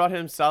that she brought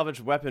him salvaged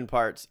weapon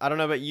parts. I don't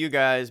know about you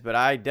guys, but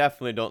I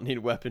definitely don't need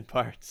weapon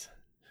parts.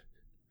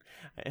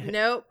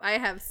 Nope. I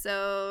have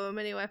so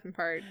many weapon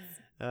parts.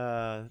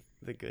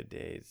 The good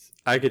days.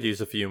 I could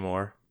use a few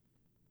more.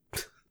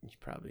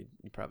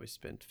 You probably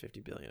spent 50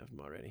 billion of them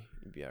already.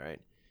 You'd be all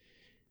right.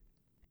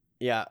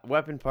 Yeah,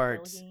 weapon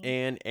parts Billion.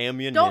 and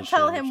ammunition. don't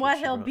tell him which what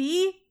she he'll brought.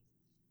 be.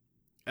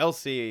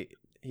 LC,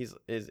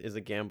 is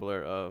a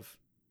gambler of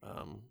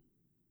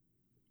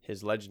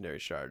his legendary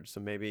shard, so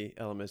maybe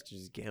Elemis is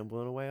just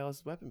gambling away all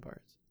his weapon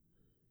parts.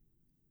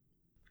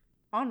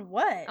 On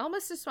what?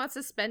 Almost just wants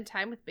to spend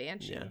time with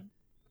Banshee. Yeah.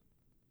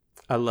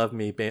 I love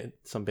me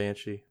some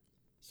Banshee.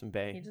 Some He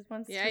bay. just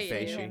wants Yeah, to you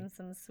say do. him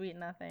some sweet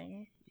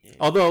nothing. Yeah.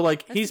 Although,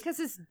 like, That's he's because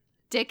his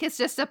dick is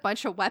just a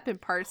bunch of weapon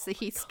parts that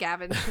he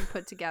scavenged and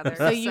put together.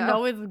 So you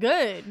know it's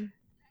good.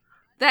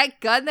 that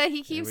gun that he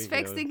There keeps we go.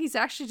 fixing, he's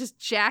actually just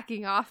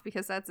jacking off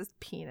because that's his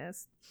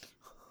penis.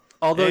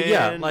 although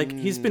yeah, And like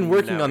he's been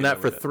working now on we that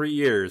know for that. 3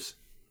 years.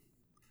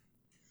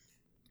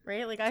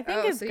 Right? Like, I think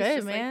Oh, it's so he's good,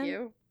 just man. Like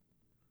you.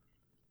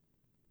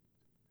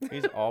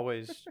 He's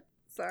always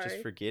Sorry.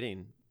 just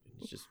forgetting.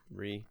 He's just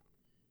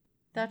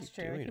That's What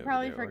are you true. doing He over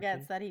probably there, forgets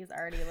Orchid? that he's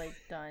already, like,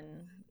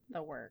 done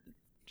the work.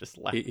 just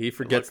laugh. He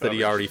forgets that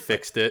he already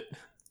fixed it.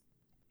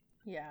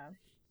 Yeah.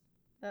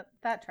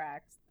 That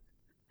tracks.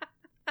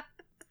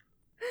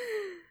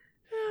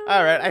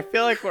 All right, I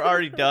feel like we're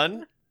already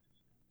done.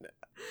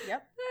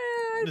 Yep.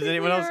 Does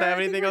anyone else have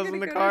anything else on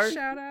the card?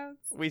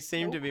 We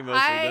seem to be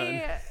mostly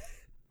done.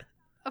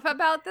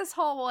 About this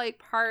whole like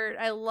part,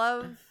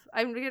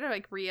 I'm gonna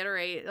like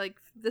reiterate, like,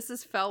 this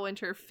is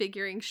Fellwinter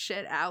figuring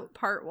shit out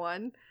part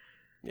 1.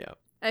 Yeah.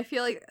 I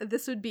feel like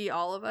this would be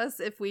all of us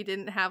if we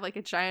didn't have like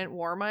a giant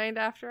war mind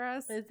after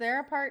us. Is there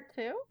a part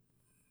 2?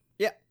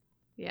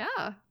 Yeah.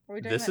 Are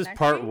we doing This that is next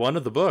part week? 1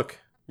 of the book.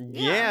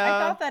 Yeah.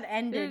 I thought that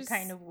ended There's-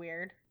 kind of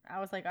weird. I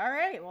was like, all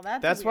right, well,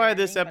 that's a Why weird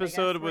this ending, but I guess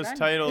episode we're was done.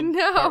 titled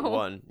No. Part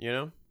 1, you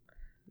know?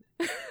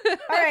 All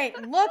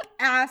right, look,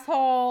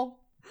 asshole.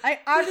 I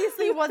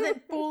obviously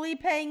wasn't fully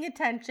paying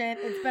attention.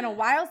 It's been a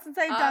while since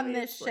I've done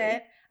this Obviously.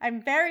 shit.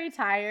 I'm very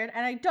tired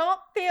and I don't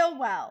feel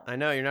well. I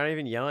know, you're not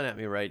even yelling at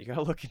me right. You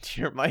gotta look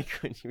into your mic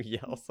when you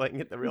yell so I can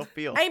get the real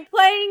feel. I'm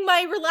playing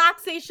my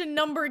relaxation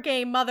number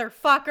game,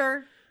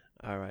 motherfucker.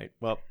 All right,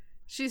 well,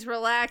 She's Let's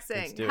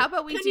relaxing. do it. How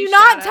about we Can do you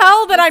not shout-outs?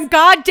 tell that I'm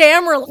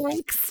goddamn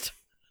relaxed?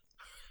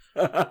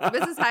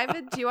 Mrs.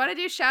 Hyman, do you want to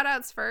do shout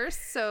outs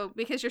first? So,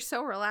 because you're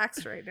so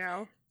relaxed right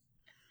now.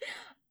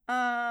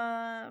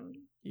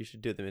 you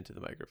should do them into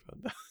the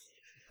microphone,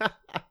 though.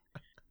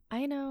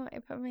 I know. I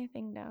put my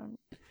thing down.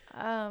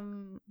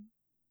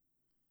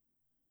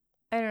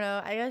 I don't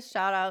know. I guess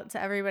shout out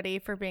to everybody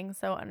for being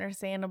so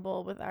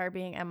understandable with our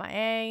being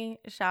MIA.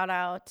 Shout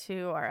out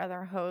to our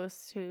other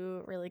hosts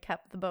who really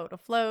kept the boat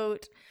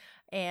afloat.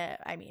 And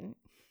I mean,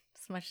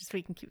 as much as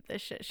we can keep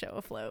this shit show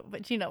afloat,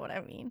 but you know what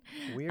I mean.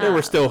 There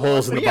were still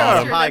holes in the We are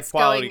bottom. Sure high that's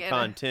quality going in.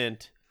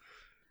 content.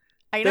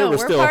 I There know were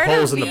we're still part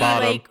holes of in the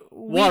bottom. Like,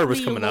 Water was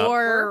weekly coming up.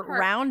 lore We're part-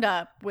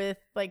 roundup with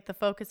like the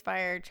Focus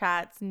Fire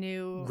chat's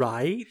new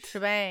Right?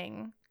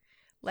 shebang.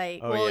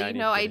 Like, Oh, Well, yeah, I you need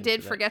know, to I get into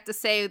did that. forget to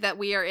say that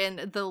we are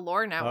in the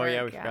Lore Network. Oh,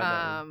 yeah, we forgot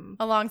that one.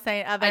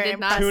 alongside other I did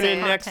not Tune say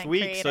in next content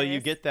week so you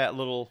creators. get that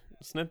little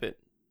snippet.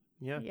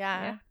 Yeah.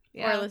 Yeah.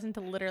 Yeah. Or listen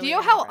to literally. Do you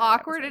know any how of our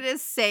awkward it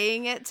episodes. is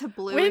saying it to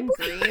blue Wait, and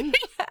green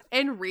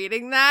and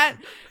reading that?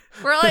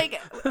 We're like,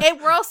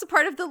 we're also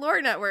part of the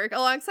Lore Network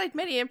alongside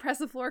many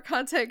impressive lore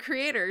content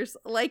creators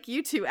like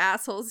you two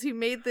assholes who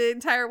made the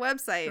entire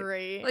website.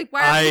 Great. Like,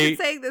 why are we I- even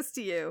saying this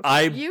to you?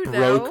 I You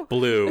broke know.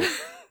 blue.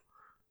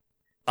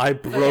 I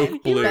broke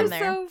You've blue been You're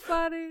there. so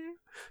funny.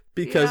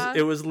 because Yeah.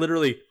 it was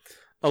literally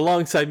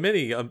alongside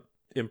many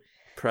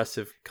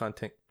impressive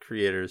content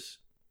creators.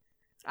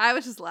 I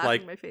was just laughing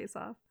Like- my face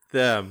off.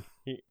 Them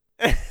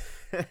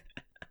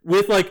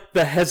with like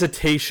the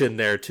hesitation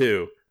there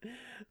too.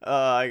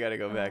 I gotta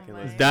go back and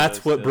my listen. to That's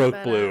those what still. broke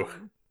But, blue.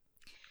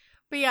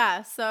 But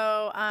yeah,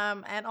 so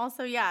and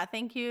also yeah,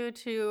 thank you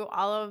to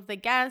all of the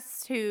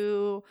guests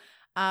who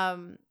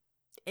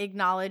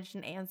acknowledged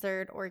and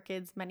answered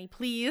Orchid's many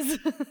pleas.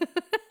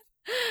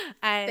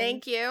 And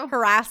Thank you.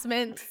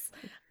 harassments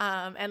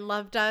and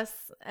loved us.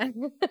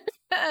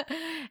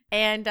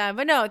 And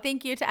but no,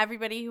 thank you to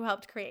everybody who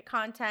helped create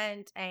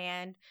content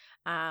and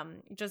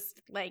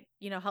just like,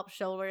 you know, help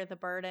shoulder the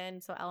burden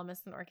so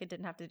Elemis and Orchid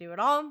didn't have to do it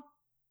all.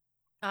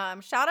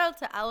 Shout out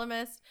to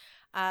Elemis.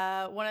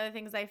 One of the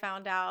things I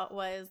found out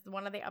was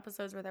one of the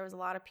episodes where there was a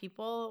lot of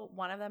people,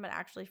 one of them had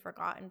actually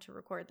forgotten to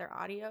record their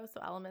audio. So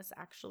Elemis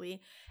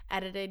actually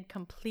edited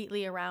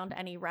completely around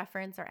any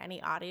reference or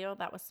any audio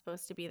that was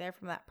supposed to be there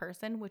from that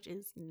person, which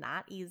is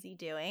not easy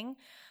doing.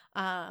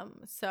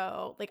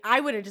 So like I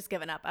would have just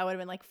given up. I would have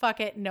been like,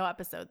 fuck it, no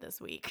episode this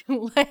week.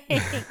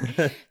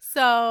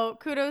 So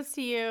kudos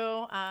to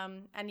you.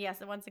 And yes,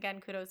 once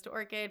again, kudos to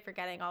Orchid for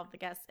getting all of the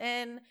guests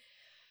in.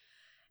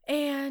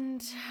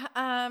 And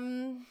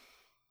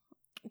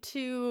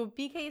to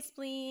BK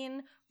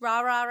Spleen,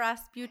 Rara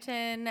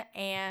Rasputin,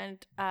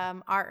 and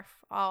Arf,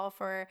 all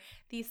for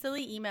these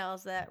silly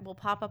emails that will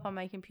pop up on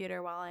my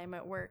computer while I'm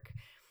at work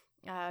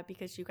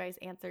because you guys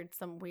answered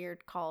some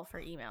weird call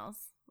for emails.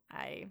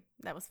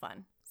 That was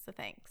fun, so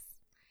thanks.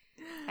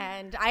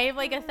 And I have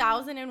like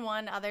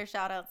 1,001 other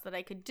shout outs that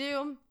I could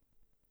do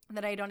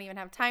that I don't even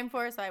have time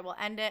for, so I will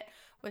end it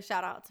with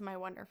shout out to my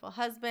wonderful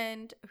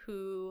husband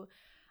who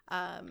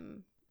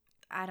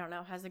I don't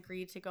know, has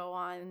agreed to go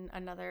on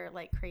another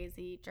like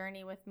crazy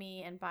journey with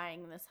me and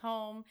buying this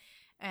home.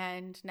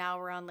 And now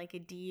we're on like a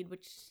deed,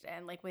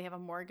 and like we have a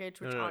mortgage,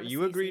 which No, honestly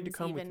you agreed to seems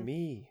come with even-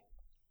 me.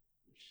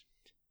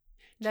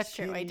 That's Just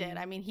true, I did. kidding.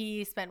 I mean,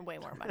 he spent way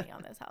more money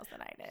on this house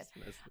than I did. Just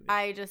messing with you.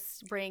 I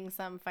just bring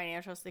some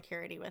financial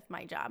security with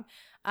my job.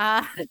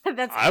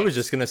 That's I was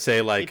just gonna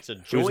say like It's a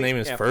whose joint name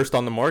is effort. first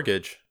on the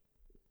mortgage?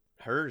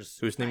 Hers.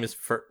 Whose name Mine. is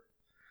first?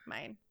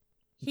 mine.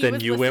 Then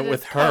was you went listed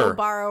with as her.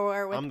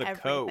 co-borrower with I'm the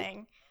co.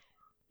 everything.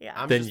 Yeah.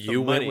 I'm Then just the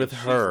you went money. with She's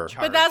in her. charge.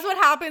 But that's what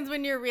happens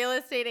when your real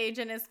estate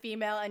agent is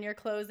female and your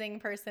closing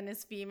person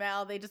is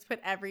female. They just put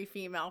every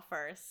female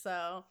first.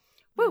 So,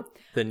 woo.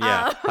 Then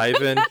yeah, Uh,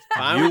 Ivan,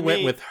 Fine you with went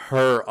me. with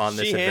her on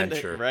this She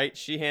adventure. right?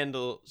 She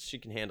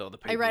can handle the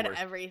I read paperwork.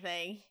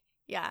 everything.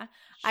 Yeah.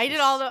 I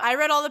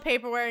read all the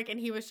paperwork and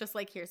he was just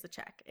like, here's the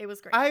check. It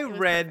was great. I It was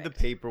read the perfect.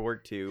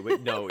 paperwork too,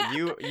 but no,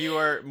 you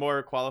are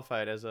more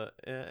qualified as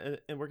and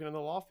working in the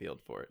law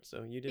field for it,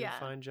 so you did a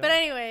fine job. But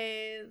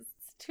anyways,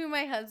 To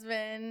my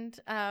husband.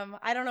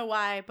 I don't know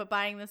why, but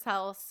buying this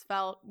house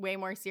felt way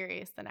more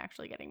serious than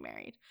actually getting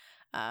married.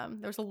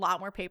 There was a lot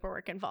more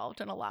paperwork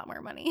involved and a lot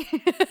more money.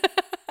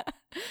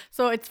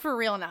 So it's for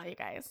real now, you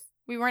guys.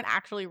 We weren't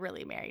actually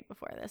really married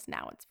before this.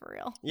 Now it's for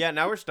real. Yeah,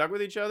 now we're stuck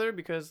with each other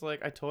because,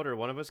 like I told her,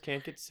 one of us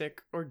can't get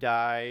sick or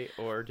die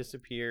or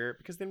disappear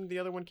because then the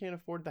other one can't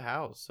afford the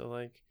house. So,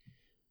 like,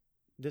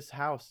 this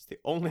house is the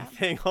only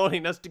thing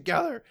holding us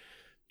together.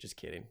 Just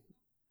kidding.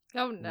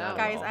 Oh no. Not at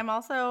Guys, all. I'm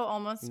also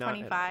almost Not at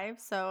all. 25,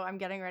 so I'm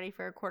getting ready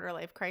for a quarter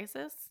life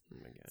crisis. Oh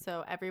my god.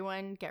 So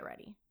everyone get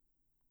ready.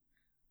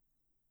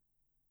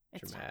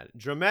 It's time.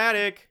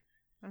 Dramatic.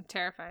 I'm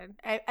terrified.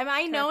 Am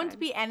I known to Terrified.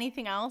 be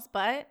anything else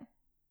but?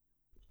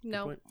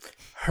 No. Point.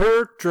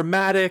 Her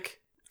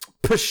dramatic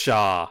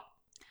pshaw.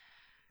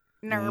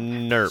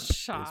 Nerp. Nerp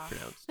Shaw. is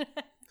pronounced.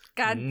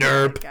 God damn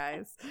Nerp. it,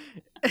 guys.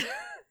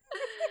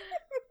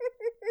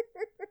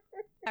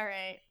 All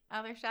right.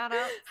 Other shout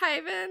outs?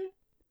 Hyven.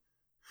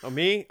 Oh,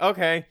 me?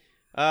 Okay.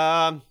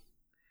 Well,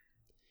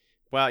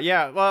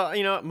 yeah. Well,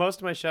 you know, most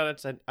of my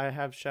shout-outs, I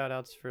have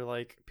shout-outs for,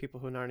 like,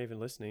 people who aren't even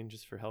listening,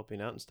 just for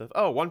helping out and stuff.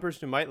 Oh, one person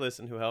who might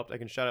listen who helped, I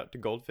can shout out to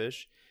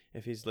Goldfish,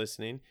 if he's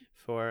listening,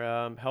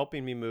 for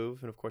helping me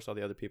move, and, of course, all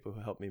the other people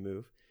who helped me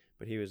move.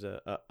 But he was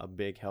a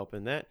big help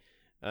in that.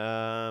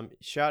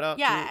 Shout out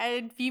Yeah,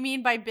 to... if you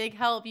mean by big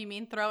help, you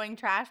mean throwing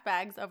trash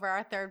bags over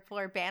our third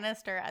floor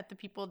banister at the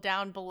people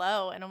down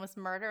below and almost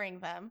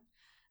murdering them.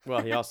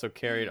 Well, he also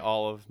carried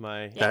all of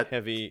my That-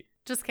 heavy,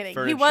 Just kidding. He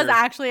Furniture. was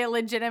actually a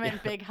legitimate Yeah.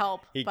 big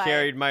help. He but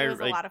carried my, It was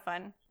a like, lot of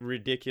fun.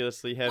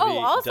 ridiculously heavy, Oh,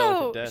 also,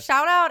 delicate desk.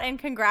 shout out and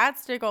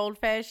congrats to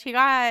Goldfish. He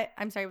got,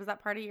 I'm sorry, was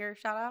that part of your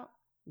shout out?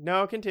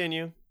 No,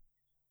 continue.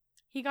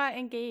 He got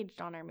engaged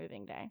on our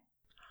moving day.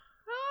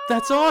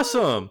 That's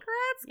awesome.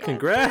 Yeah,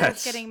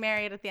 Congrats. He's getting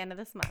married at the end of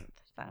this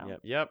month. So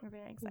Yep. we're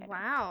very excited.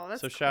 Wow,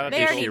 that's So shout out They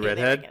to Is already she knew they were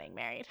redhead? getting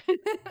married.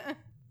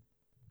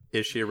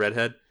 Is she a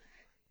redhead?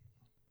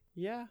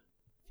 Yeah.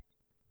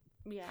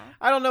 Yeah.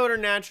 I don't know what her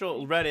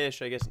natural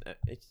reddish. I guess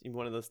it's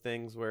one of those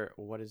things where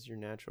what is your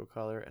natural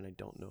color, and I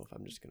don't know if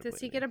I'm just gonna. Does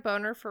he get a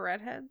boner for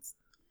redheads?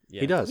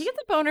 He does. He gets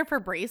a boner for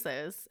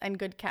braces and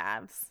good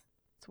calves.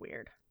 It's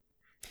weird.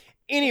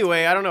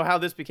 Anyway, I don't know how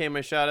this became my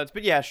shout outs,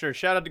 but yeah, sure.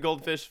 Shout out to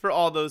Goldfish for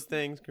all those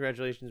things.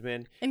 Congratulations,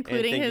 man.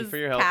 Including thank you his for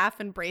your help. calf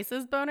and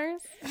braces boners.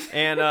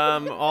 And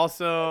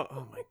also,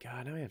 oh my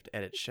god, now I have to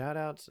edit shout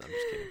outs. I'm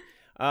just kidding.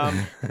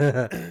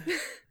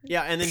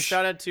 Yeah, and then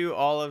shout out to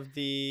all of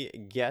the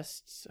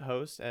guests,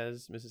 hosts,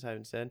 as Mrs.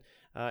 Hyven said,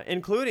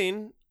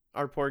 including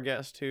our poor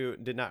guest who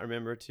did not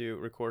remember to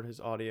record his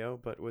audio,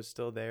 but was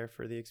still there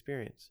for the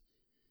experience.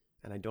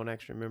 And I don't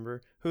actually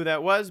remember who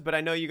that was, but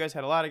I know you guys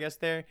had a lot of guests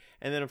there.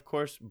 And then, of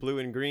course, Blue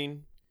and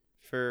Green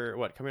for,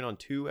 coming on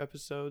 2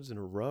 episodes in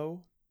a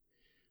row?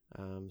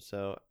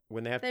 So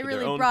when they have They their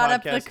really own brought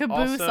up podcast the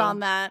caboose also- on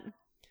that.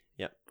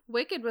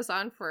 Wicked was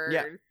on for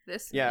Yeah.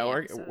 this. Yeah, many or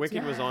episodes.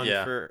 Wicked was on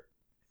Yeah. for...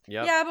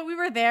 Yep. Yeah, but we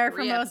were there for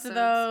 3 most of episodes.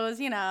 those.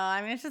 You know,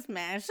 I mean, it's just,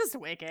 man, it's just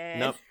Wicked.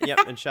 Nope. Yep.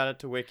 And shout out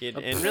to Wicked.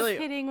 And Just really,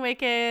 kidding,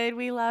 Wicked.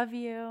 We love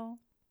you.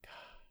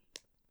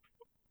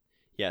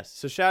 yes.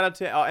 So shout out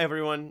to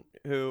everyone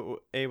who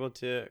able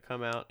to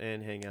come out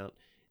and hang out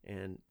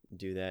and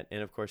do that.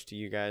 And of course to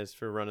you guys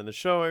for running the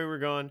show while we were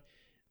gone.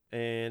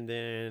 And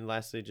then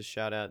lastly, just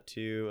shout out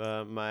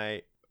to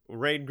my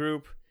raid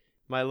group,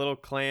 my little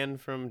clan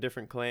from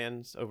different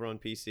clans over on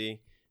PC.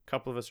 A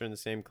couple of us are in the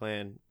same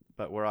clan,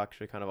 but we're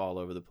actually kind of all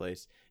over the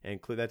place. And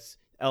that's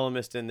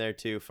Elemist in there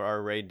too for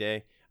our raid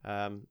day.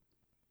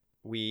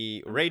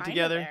 We I'm raid kinda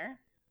together. there.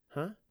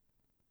 Huh?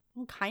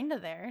 I'm kind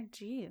of there.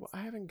 Jeez. Well,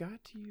 I haven't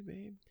got to you,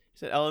 babe.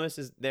 So Elemis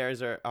is there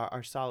as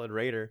our solid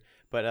raider,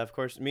 but of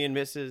course, me and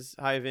Mrs.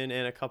 Hyven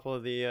and a couple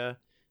of the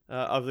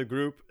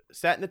group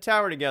sat in the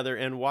tower together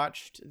and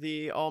watched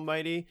the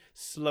Almighty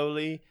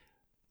slowly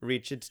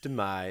reach its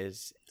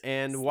demise.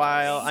 And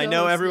while I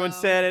know everyone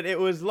slow. said it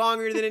was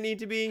longer than it needed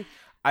to be,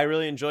 I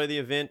really enjoyed the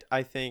event.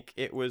 I think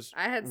it was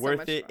I had so worth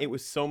much it. fun. It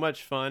was so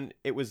much fun.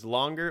 It was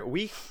longer.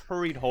 We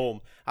hurried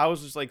home. I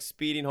was just like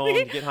speeding home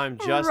to get home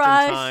just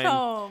Rush in time.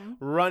 home.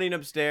 Running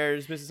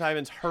upstairs. Mrs.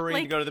 Hyven's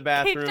hurrying to go to the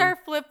bathroom. Kicked our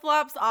flip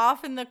flops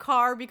off in the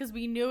car because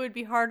we knew it'd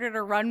be harder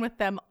to run with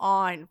them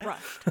on.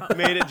 Rushed home.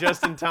 Made it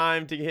just in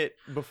time to hit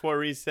before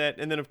reset,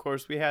 and then of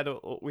course we had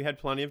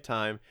plenty of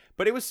time.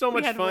 But it was so we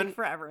much had to fun. wait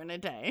forever in a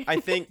day. I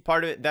think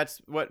part of it, that's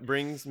what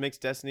makes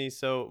Destiny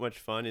so much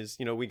fun is,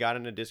 we got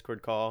in a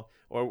Discord call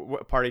or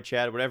party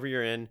chat, whatever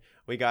you're in.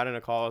 We got in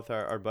a call with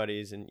our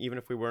buddies, and even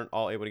if we weren't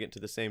all able to get to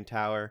the same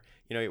tower,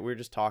 we were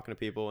just talking to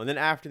people. And then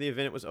after the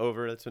event was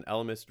over, that's when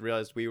Elemist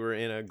realized we were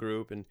in a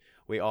group, and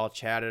we all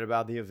chatted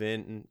about the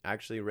event and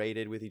actually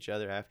raided with each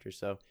other after.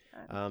 So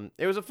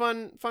it was a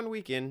fun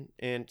weekend,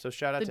 and so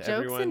shout out the to jokes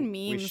everyone and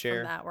we memes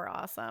share from that were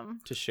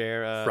awesome. to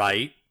share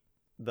Right.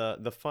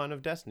 the fun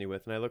of Destiny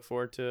with, and I look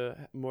forward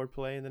to more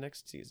play in the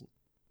next season.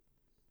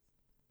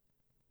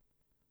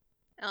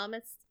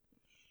 Elements.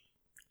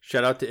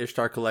 Shout out to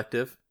Ishtar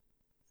Collective.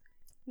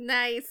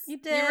 Nice. You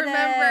did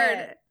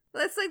remembered. it.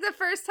 That's like the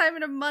first time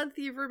in a month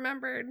you've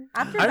remembered.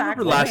 After I Zach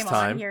remember last came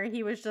time. on here,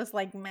 he was just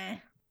like, meh.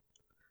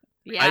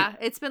 Yeah,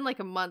 it's been like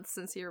a month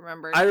since you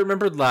remembered. I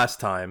remembered last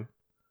time.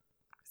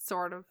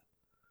 Sort of.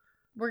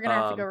 We're gonna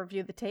have to go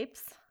review the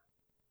tapes.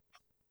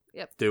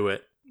 Do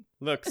it.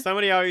 Look,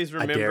 somebody always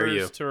I dare you.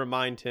 remembers to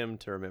remind him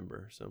to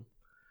remember. So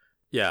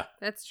Yeah.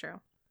 That's true.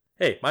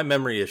 Hey, my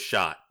memory is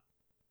shot.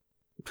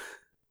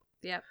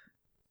 Yep.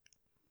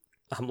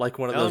 I'm like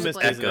one of Ellimist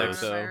those is an echoes.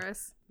 exo.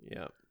 Coronavirus.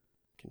 yeah,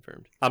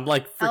 confirmed. I'm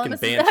like freaking I was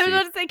Banshee.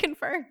 about to say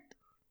confirmed.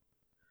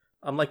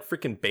 I'm like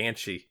freaking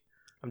Banshee.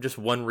 I'm just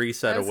one I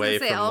reset was away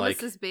gonna say from Elvis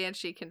like is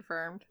Banshee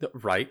confirmed.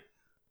 right.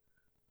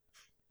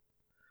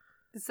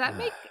 Does that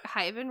make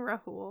Hyven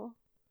Rahul?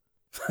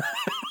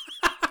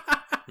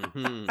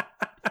 Mhm.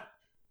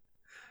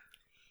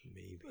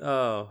 Maybe.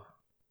 Oh.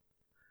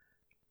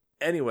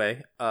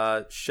 Anyway,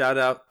 shout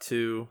out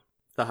to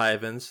the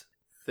Hyvens.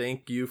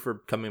 Thank you for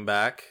coming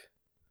back.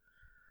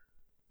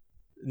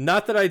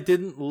 Not that I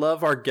didn't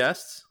love our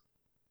guests.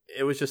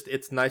 It was just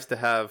it's nice to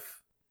have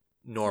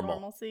normal.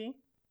 Normalcy.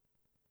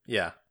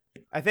 Yeah.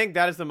 I think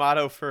that is the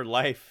motto for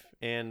life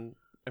and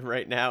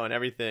right now and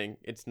everything.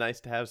 It's nice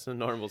to have some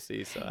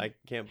normalcy, so I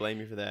can't blame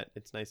you for that.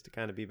 It's nice to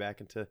kind of be back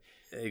into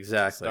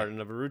Exactly. starting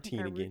of a routine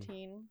Our again.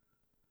 routine.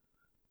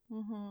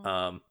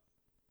 Mm-hmm.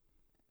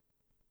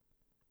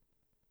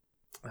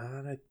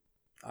 And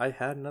I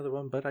had another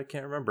one, but I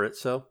can't remember it,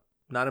 so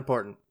not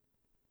important.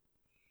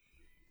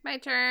 My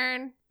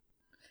turn.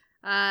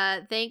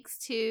 Thanks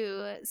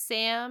to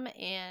Sam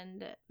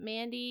and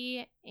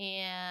Mandy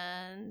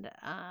and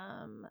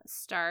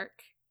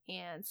Stark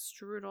and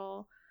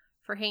Strudel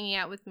for hanging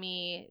out with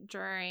me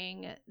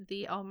during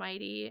the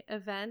Almighty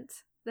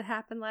event that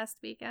happened last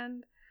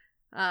weekend.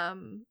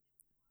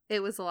 It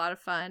was a lot of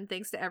fun.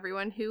 Thanks to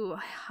everyone who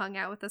hung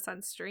out with us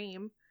on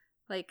stream,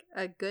 like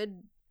a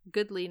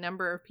goodly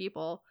number of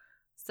people.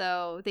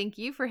 So thank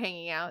you for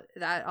hanging out.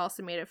 That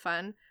also made it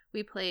fun.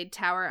 We played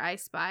Tower I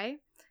Spy.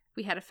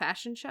 We had a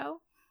fashion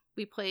show.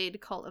 We played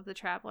Cult of the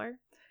Traveler.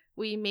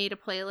 We made a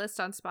playlist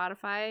on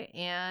Spotify,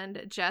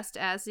 and just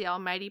as the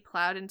Almighty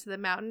plowed into the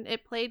mountain,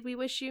 it played We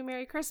Wish You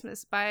Merry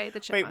Christmas by the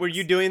Chipmunks. Wait, were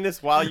you doing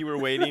this while you were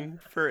waiting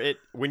for it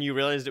when you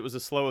realized it was a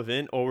slow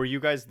event, or were you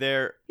guys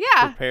there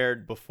Yeah.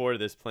 prepared before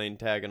this plane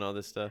tag and all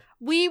this stuff?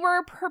 We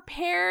were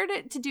prepared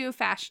to do a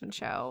fashion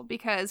show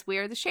because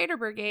we're the Shader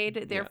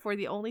Brigade. Therefore,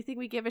 the only thing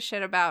we give a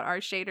shit about are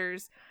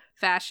shaders,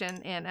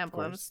 fashion, and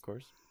emblems. Of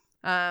course.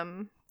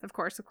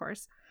 Of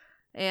course.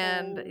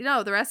 And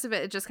the rest of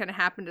it just kind of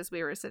happened as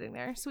we were sitting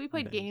there. So we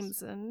played Nice.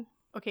 games, and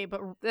Okay, but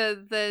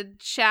the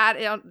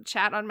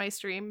chat on my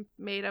stream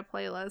made a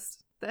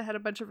playlist that had a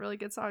bunch of really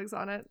good songs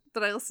on it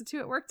that I listened to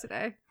at work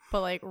today.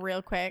 like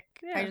real quick,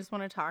 Yeah. I just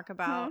want to talk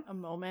about a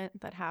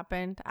moment that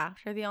happened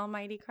after the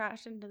Almighty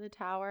crashed into the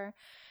tower.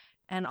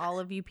 And all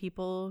of you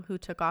people who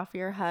took off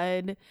your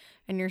HUD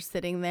and you're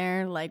sitting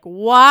there like,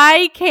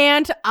 why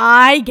can't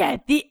I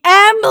get the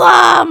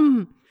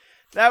emblem?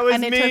 That was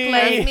And it me. took,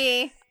 like,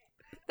 Me.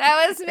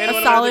 That was me. And A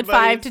one of solid our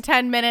buddies- 5 to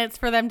 10 minutes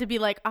for them to be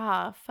like,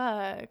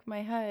 fuck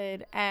my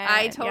HUD. And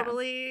I yeah.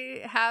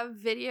 totally have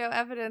video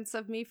evidence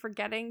of me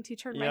forgetting to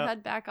turn my Yep.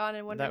 HUD back on and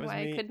That wondering was why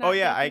I me. could not. Oh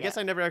yeah, get I the- guess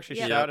I never actually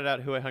Yeah. shouted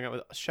out who I hung out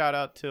with. Shout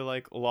out to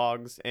like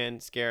Logs and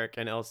Scarrick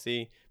and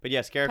LC. But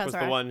yeah, Scarrick was the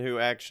Kazrak. one who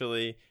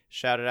actually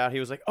shouted out. He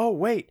was like, "Oh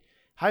wait,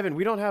 Hyven,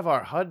 we don't have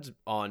our HUDs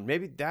on.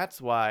 Maybe that's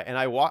why." And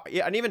I I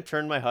didn't even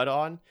turn my HUD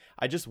on.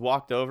 I just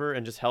walked over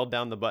and just held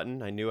down the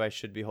button I knew I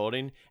should be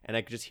holding, and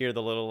I could just hear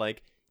the little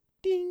like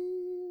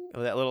ding,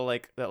 or that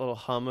little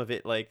hum of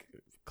it like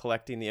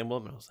collecting the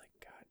emblem, and I was like,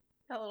 "God,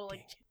 That little dang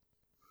it."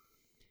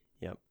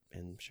 Yep,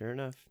 and sure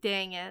enough,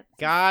 Dang it.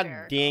 God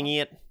hysterical. dang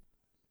it,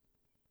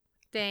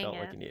 Dang felt it.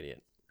 like an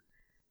idiot.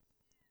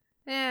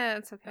 Yeah,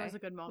 it's okay. That was a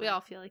good moment. We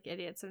all feel like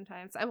idiots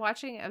sometimes. I'm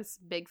watching a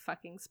big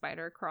fucking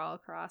spider crawl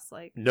across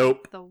like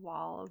Nope. the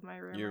wall of my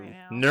room You're- right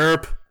now.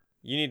 Nerp.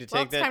 You need to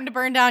Well, take it's that. time to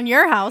burn down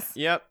your house.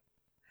 Yep.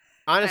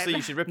 Honestly, I'm-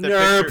 you should rip that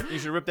Nerp. picture. You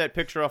should rip that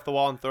picture off the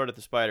wall and throw it at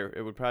the spider.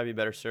 It would probably be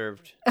better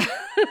served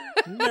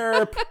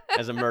Nerp.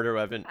 as a murder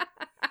weapon.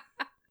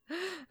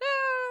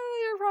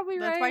 You're probably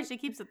That's right. why she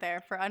keeps it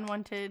there for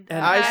unwanted.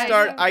 And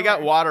I I got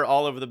know. water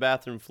all over the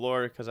bathroom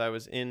floor because I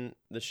was in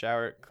the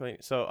shower clean.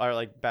 So our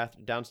like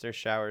downstairs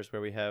showers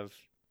where we have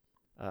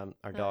our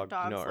The dog,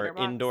 dog's our litter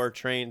box. indoor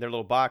train, their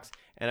little box,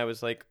 and I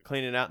was like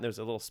cleaning it out, and there was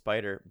a little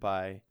spider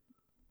by.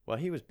 Well,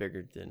 he was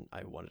bigger than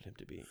I wanted him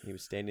to be. He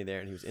was standing there,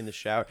 and he was in the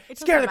shower, It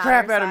scared the doesn't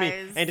crap matter out of me.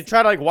 size. And to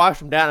try to like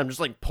wash him down, I'm just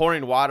like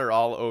pouring water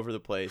all over the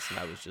place, and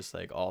I was just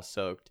like all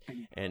soaked.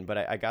 But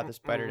I got the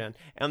spider down,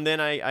 and then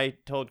I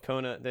told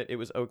Kona that it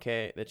was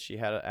okay that she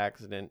had an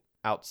accident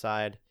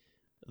outside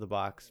the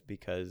box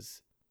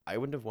because I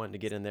wouldn't have wanted to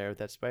get in there with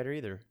that spider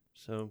either.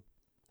 So,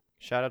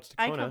 shout outs to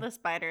I Kona. killed the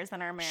spiders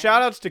in our marriage.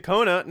 Shout outs to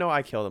Kona. No,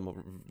 I killed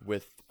him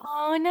with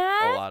Oh a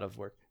no. lot of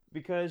work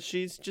because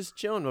she's just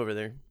chilling over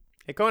there.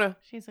 Hey, Kona.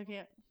 She's so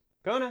cute.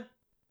 Kona.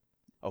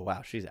 Oh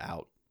wow, she's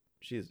out.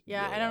 She's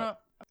Yeah, really I don't out.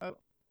 know. Oh,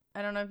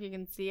 I don't know if you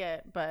can see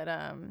it, but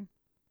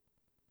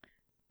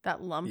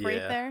that lump right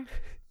Yeah. there,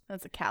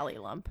 that's a Cali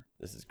lump.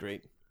 This is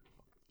great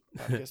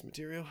podcast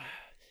material.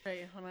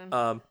 Right, hold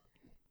on.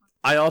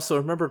 I also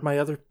remembered my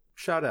other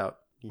shout out.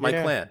 My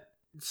Yeah. clan.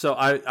 So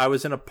I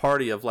was in a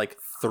party of like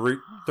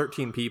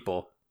 13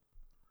 people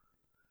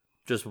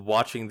just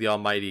watching the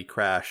Almighty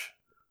crash.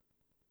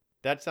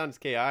 That sounds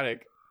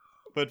chaotic,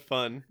 but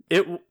fun.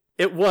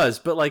 It was,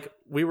 but like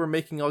we were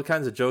making all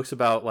kinds of jokes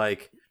about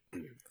like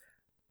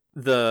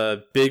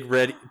the big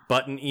red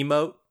button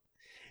emote.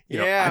 You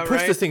know, Yeah, I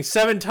pushed right? this thing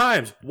 7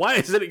 times. Why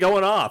isn't it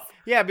going off?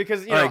 Yeah,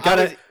 because you All know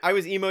right, I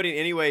was emoting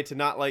anyway to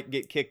not like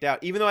get kicked out,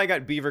 even though I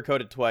got beaver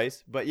coded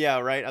twice. But yeah,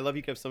 right. I love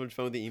you have so much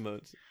fun with the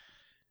emotes.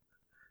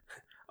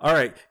 All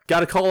right,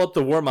 got to call up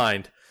the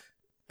Warmind.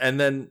 And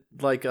then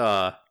like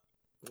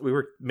we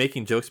were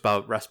making jokes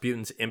about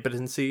Rasputin's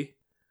impotency.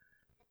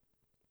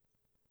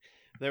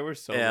 There were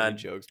so many And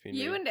jokes being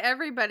You made. and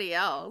everybody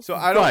else. So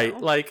I don't. Right,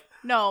 like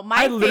No,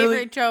 my I literally-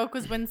 favorite joke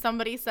was when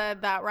somebody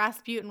said that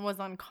Rasputin was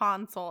on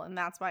console and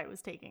that's why it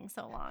was taking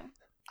so long.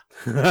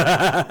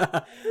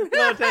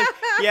 No, thanks.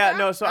 Yeah,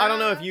 no. So I don't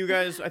know if you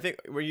guys. I think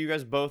were you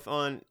guys both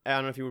on? I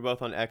don't know if you were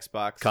both on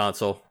Xbox.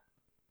 console.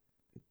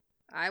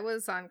 I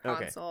was on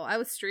Okay. console. I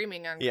was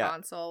streaming on Yeah.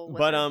 console. With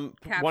But a one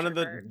capture of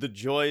the card.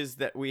 joys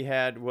that we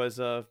had was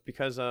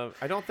because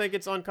I don't think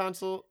it's on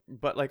console,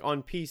 but like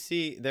on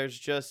PC, there's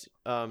just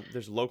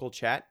there's local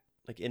chat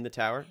like in the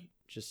tower,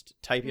 just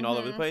typing all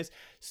over the Mhm. place.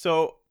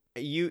 So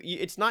you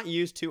it's not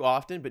used too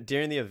often, but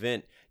during the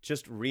event,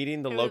 just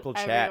reading the It was local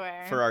chat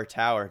everywhere. for our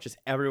tower, just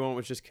everyone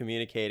was just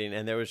communicating,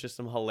 and there was just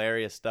some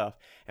hilarious stuff.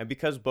 And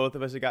because both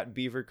of us had got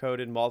beaver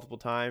coded multiple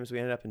times, we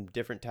ended up in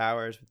different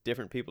towers with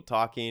different people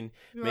talking,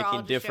 We were making all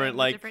just different sharing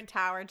like different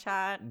tower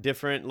chat.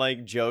 different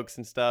like jokes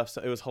and stuff.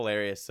 So it was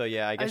hilarious. So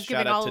yeah, I guess was shout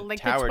giving out all, to like,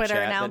 the Tower Twitter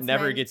Chat that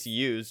never announcements. gets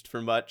used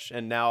for much,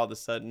 and now all of a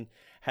sudden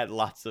had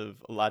lots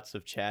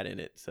of chat in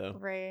it. So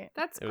Right.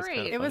 That's it was great.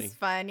 kinda It funny. was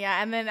fun,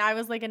 yeah. And then I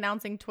was like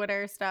announcing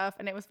Twitter stuff,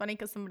 and it was funny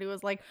because somebody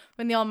was like,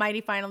 "When the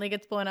Almighty finally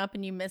gets blown up,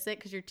 and you miss it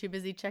because you're too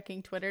busy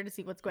checking Twitter to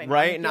see what's going on."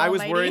 right, with and the I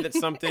was Almighty." worried that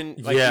something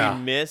like Yeah.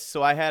 we missed,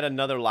 so I had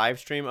another live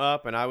stream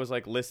up, and I was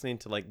like listening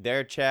to like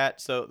their chat.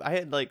 So I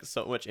had like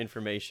so much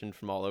information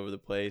from all over the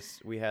place.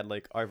 We had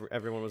like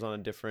everyone was on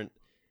a different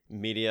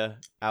media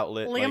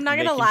outlet. Like, I'm not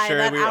gonna making lie, sure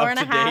that we were hour up and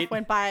a to half date.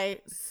 went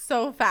by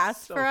so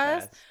fast So for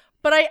us. fast.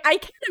 But I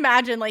can't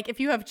imagine, like,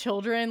 if you have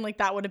children, like,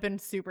 that would have been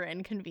super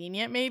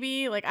inconvenient,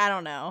 maybe. Like, I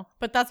don't know.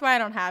 But that's why I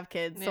don't have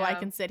kids, so I Yeah.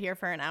 can sit here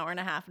for an hour and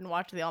a half and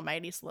watch the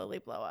Almighty slowly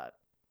blow up.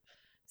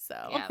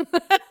 So,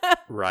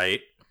 Right.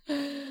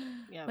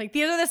 Yeah. like,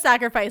 these are the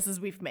sacrifices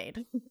we've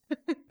made.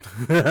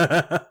 This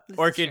is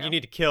Orchid, true. you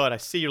need to kill it. I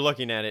see you're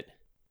looking at it.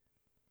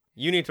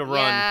 You need to run.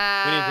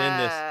 We need to end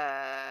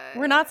this.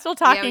 We're not still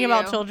talking Yeah,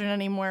 about you. children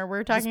anymore. We're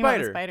The talking about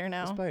the spider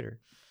now. The spider.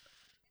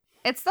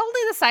 It's only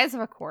the size of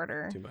a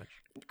quarter. Too much.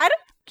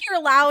 You're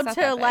allowed It's not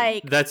to, that big.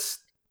 like, That's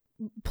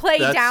play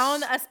That's-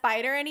 down a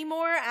spider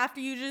anymore after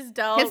you just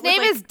dealt His with,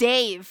 name like- is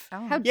Dave.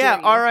 Oh. How Yeah, dare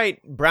you? all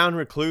right, brown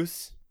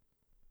recluse.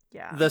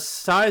 Yeah. the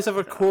size of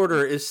a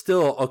quarter is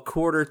still a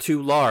quarter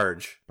too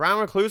large, Brown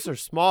recluse are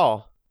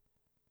small,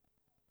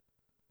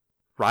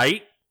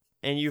 right?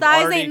 and you've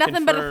Size already ain't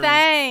nothing but a confirmed-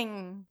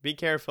 thing. Be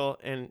careful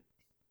and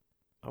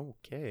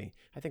okay.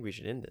 I think we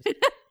should end this.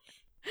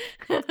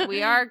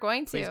 We are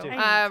going Please to. do.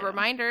 I need to.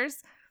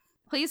 Reminders.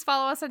 Please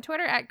follow us on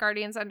Twitter at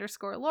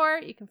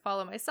Guardians_lore. You can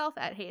follow myself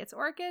at Hey It's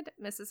Orchid.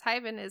 Mrs.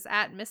 Hyven is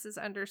at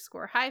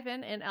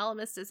Mrs._Hyven. And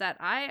Elemist is at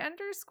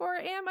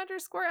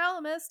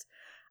I_am_Elemist.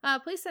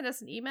 Please send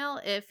us an email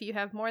if you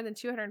have more than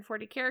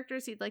 240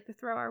 characters you'd like to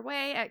throw our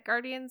way at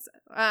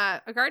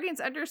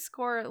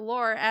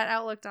Guardians_lore at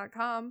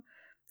Outlook.com.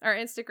 Our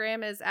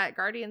Instagram is at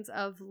Guardians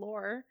of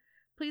Lore.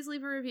 Please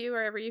leave a review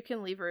wherever you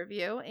can leave a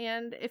review.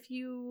 And if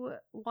you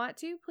want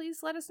to, please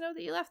let us know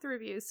that you left the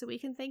review so we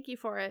can thank you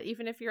for it.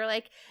 Even if you're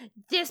like,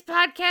 this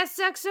podcast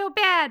sucks so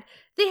bad.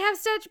 They have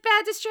such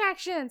bad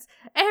distractions.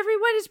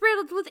 Everyone is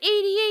riddled with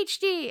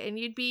ADHD. And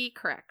you'd be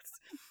correct.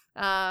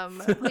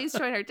 Please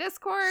join our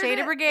Discord.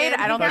 Shada Brigade,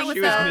 and I don't I hang thought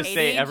think she out was so. going to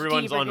say ADHD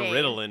everyone's on brigade.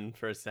 Ritalin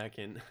for a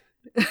second.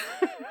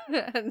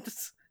 and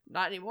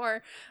not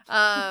anymore.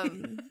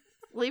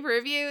 Leave a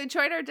review and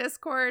join our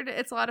Discord.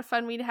 It's a lot of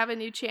fun. We have a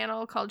new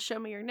channel called Show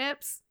Me Your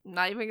Nips. I'm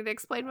not even going to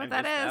explain what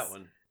I that missed is, That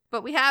one.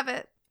 but we have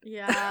it.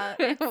 Yeah.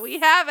 We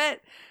have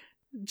it.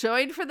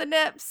 Join for the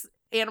nips,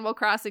 Animal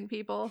Crossing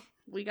people.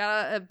 We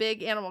got a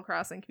big Animal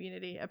Crossing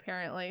community,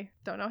 apparently.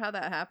 Don't know how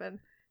that happened.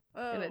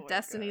 In a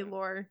Destiny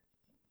lore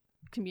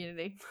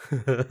community.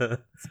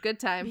 It's a good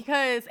time.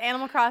 Because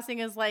Animal Crossing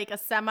is like a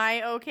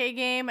semi-okay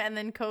game, and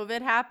then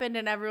COVID happened,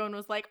 and everyone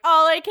was like,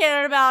 all I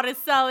care about is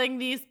selling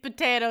these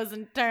potatoes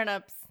and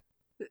turnips.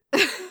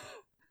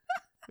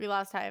 We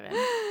lost Hyven.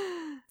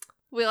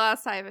 We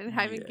lost Hyven.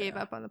 Hyven Yeah. gave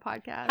up on the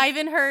podcast.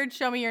 Hyven heard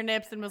Show Me Your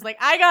Nips and was like,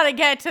 I gotta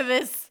get to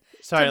this.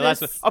 Sorry, to last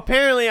one. this-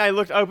 Apparently, I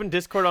opened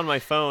Discord on my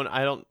phone.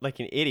 I don't like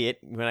an idiot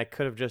when I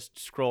could have just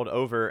scrolled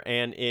over,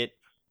 and it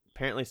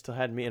apparently still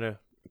had me in a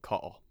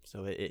call,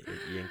 so it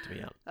yanked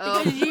me out.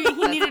 Oh, Because he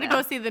that's needed to go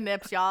bad. see the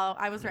Nips, y'all.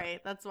 I was right.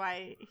 That's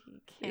why he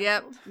canceled.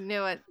 Yep,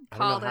 knew it. I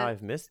Called don't know how it.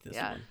 I've missed this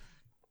Yeah. one.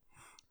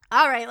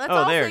 All right, let's Oh,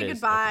 all there say it is.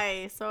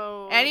 goodbye.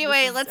 So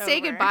Anyway, this is let's say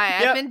over. goodbye.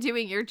 Yep. I've been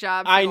doing your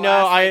job. For I the know.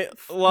 last, I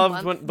like,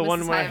 loved month, the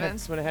one Mrs.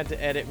 when I Hyman. had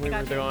to edit when we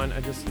got were you. gone.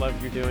 I just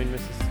loved you doing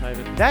Mrs.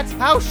 Hyman. That's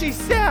how she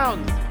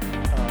sounds.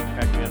 Oh,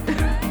 crack me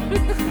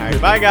up. All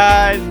right, bye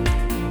guys.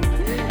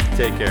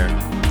 Take care.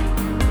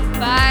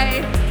 Bye.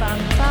 Bum,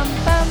 bum,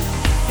 bum.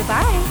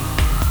 Goodbye.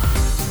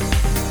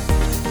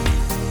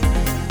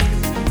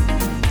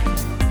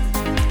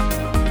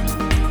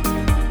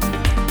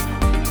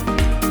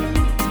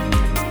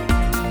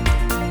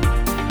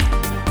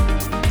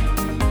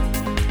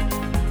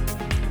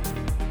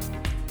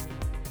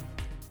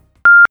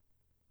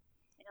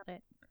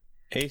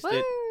 Aced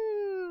it.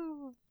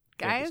 Woo!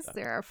 Guys, stop.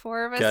 there are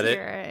 4 of us Cut it.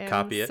 here. I am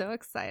Copy it. so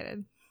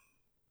excited.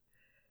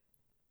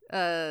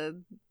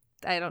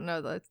 I don't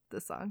know the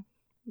song.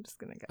 I'm just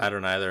gonna go. I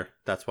don't either.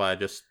 That's why I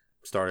just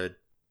started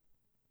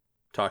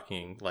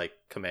talking like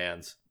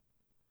commands.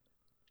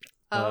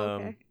 Oh,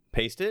 okay.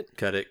 Paste it.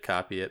 Cut it,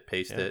 copy it,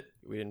 paste Yeah, it.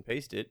 we didn't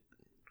paste it.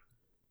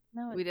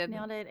 No, We didn't.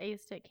 nailed it,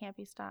 aced it, can't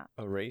be stopped.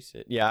 Erase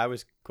it. Yeah, I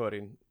was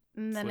quoting.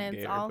 And then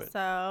it's Flipgator, but-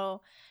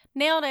 also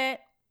nailed it.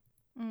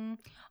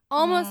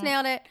 Almost Mm.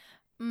 nailed it.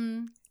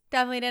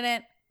 Definitely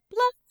didn't.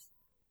 Bluff.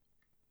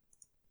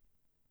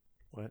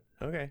 What?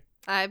 Okay.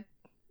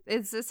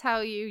 Is this how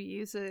you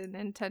use a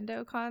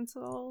Nintendo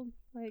console?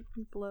 Like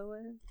blow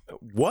it?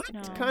 What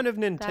No, kind of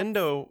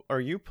Nintendo are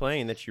you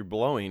playing that you're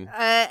blowing? No,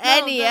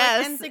 the,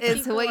 NES like,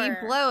 is what you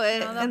N64. blow it,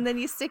 No, the- and then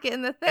you stick it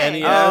in the thing.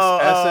 NES,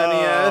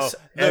 SNES,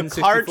 the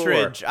N64.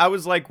 cartridge. I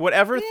was like,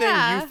 whatever thing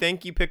Yeah. you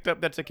think you picked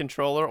up that's a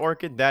controller,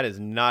 Orchid, that is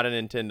not a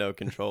Nintendo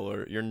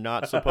controller. You're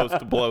not supposed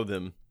to blow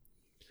them.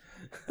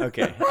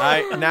 Okay,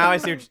 I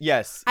see.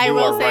 Yes, I you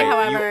will are say, right.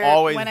 however, you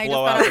always when I just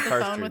blow got out off the the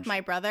phone cartridge. with my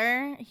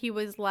brother, he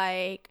was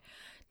like,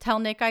 "Tell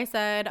Nick I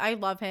said I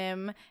love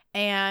him,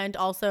 and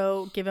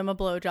also give him a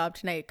blowjob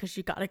tonight because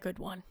you got a good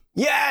one."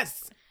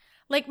 Yes.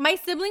 Like, my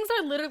siblings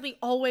are literally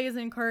always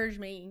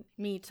encouraging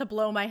me to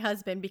blow my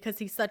husband because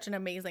he's such an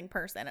amazing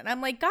person, and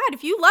I'm like, God,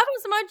 if you love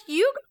him so much,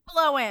 you go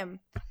blow him.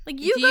 Like,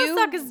 you Do go you-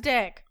 suck his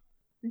dick.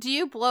 Do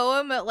you blow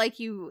him like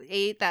you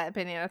ate that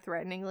banana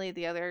threateningly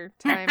the other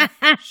time?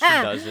 She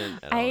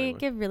doesn't. At all I anymore.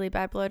 give really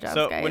bad blowjobs,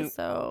 So guys. when-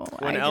 So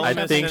When I Elvis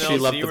I think and she LC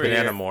loved the were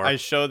banana here, more. I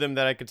showed them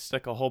that I could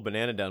stick a whole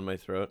banana down my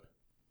throat.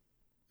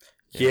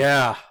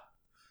 Yeah.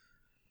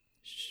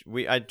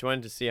 I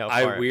wanted to see how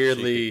far. I she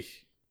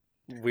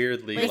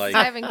weirdly Wait, like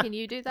Steven, can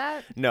you do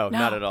that? could- No, No.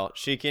 not at all.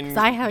 She can. 'Cause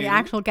I have do-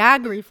 actual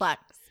gag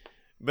reflex.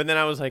 But then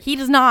I was like, He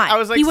does not. I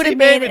was like, he would "See, have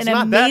made babe, it's an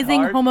not that amazing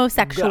hard."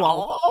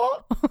 homosexual.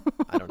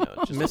 I don't know.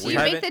 It's just Miss Do you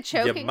weird. make the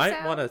choking you might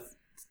sound? want to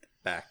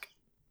back.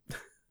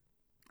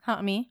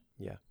 Huh, me?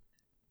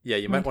 Yeah,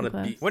 you Am I might want too to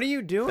close? beat What are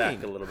you doing?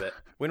 back a little bit.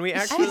 When we I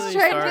actually was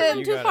trying start, to-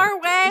 you too gotta- far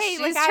away. She's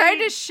like,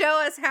 trying I- to show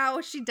us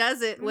how she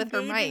does it with her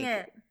engaging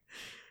mic.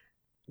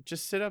 it.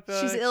 Just sit up.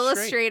 She's straight.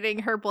 illustrating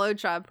her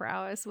blowjob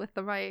prowess with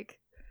the mic.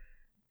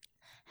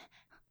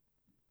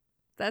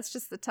 That's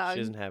just the tongue.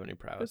 She doesn't have any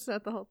prowess. That's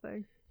not the whole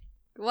thing.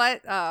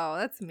 What? Oh,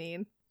 that's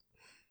mean.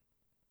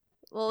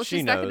 Well, She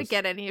she's not going knows. to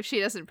get any if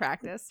she doesn't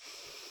practice.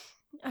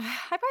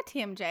 I've got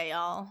TMJ,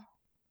 y'all.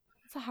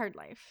 It's a hard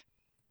life.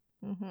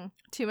 Mm-hmm.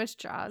 Too much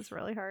jaw is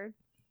really hard.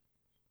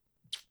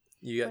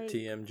 You got Like-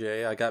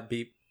 TMJ. I got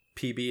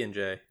PB and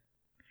J.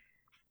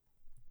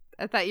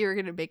 I thought you were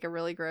going to make a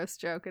really gross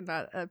joke and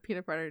not a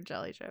peanut butter and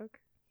jelly joke.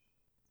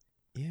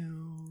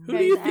 Ew. Who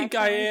do you Guys, think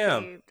I actually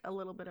am? saved a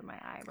little bit of my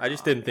eyebrow. I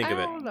just didn't think I of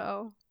it. don't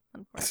know.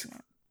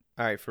 Unfortunate.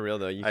 All right, for real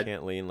though, you I-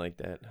 can't lean like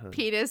that. Huh?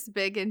 Penis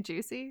big and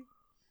juicy.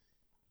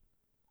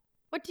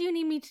 What do you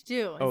need me to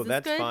do? Is Oh, this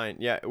that's good? fine.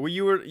 Yeah, well,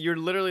 you're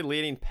literally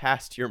leaning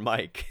past your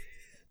mic,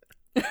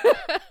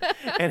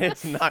 and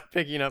it's not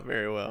picking up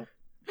very well.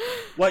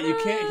 What, you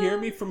can't hear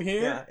me from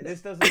here? Yeah,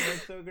 this doesn't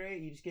look so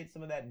great. You just get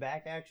some of that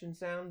back action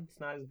sound. It's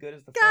not as good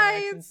as the front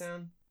Guys! action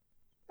sound.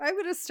 I'm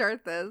going to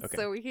start this Okay.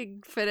 so we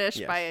can finish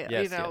Yes, by, yes,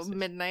 yes. yes.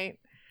 midnight.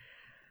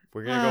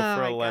 We're gonna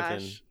go for Oh my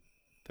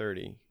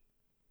 11:30.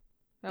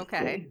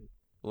 Okay.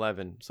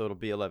 11, so it'll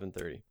be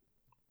 11:30.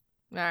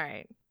 All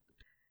right.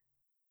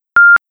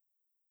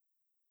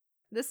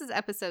 This is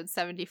episode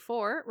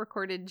 74,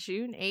 recorded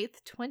June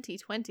 8th,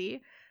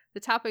 2020. The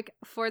topic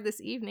for this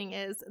evening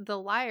is The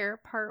Liar,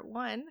 Part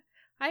 1.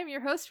 I am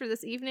your host for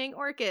this evening,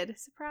 Orchid.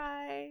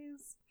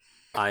 Surprise!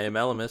 I am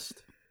Elemist.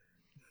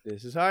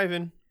 This is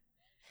Ivan.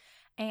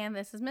 And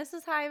this is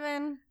Mrs.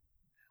 Hyven.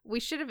 We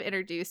should have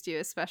introduced you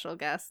as special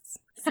guests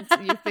since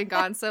you've been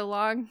gone so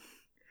long.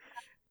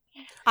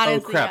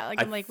 Honestly, crap. yeah. Like,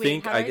 I I'm like,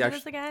 think wait, how do I I do this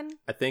actu- again?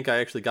 I think I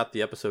actually got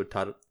the episode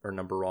title or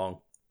number wrong.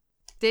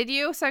 Did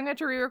you? So I'm going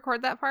to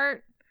re-record that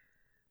part?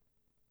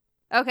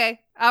 Okay,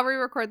 I'll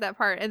re-record that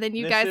part. And then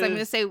you This guys, I'm going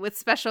to is- say with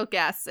special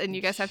guests, and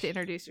you guys have to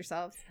introduce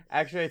yourselves.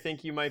 Actually, I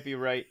think you might be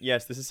right.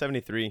 Yes, this is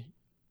 73.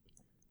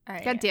 All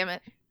right. God damn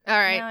it. All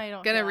right, Now I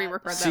don't gonna feel that.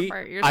 re-record that See,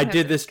 part. You're I gonna have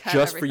did to this cut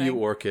just for you,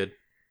 everything. Orchid.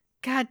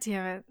 God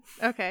damn it.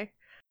 Okay.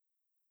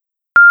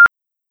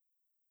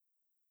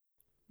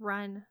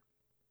 Run.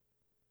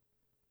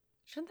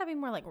 Shouldn't that be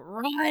more like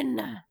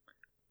run?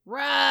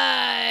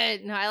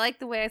 Run! No, I like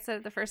the way I said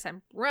it the first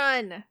time.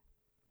 Run!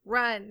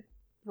 Run!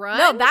 Run.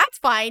 No, that's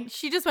fine.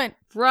 She just went,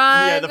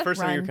 run. Yeah, the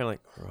first time you were Run. kind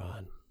of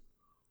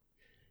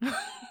like, run.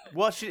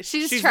 Well, she's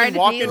just trying been to be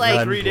walking like-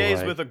 for 3 days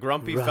Run, boy. with a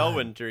grumpy Run.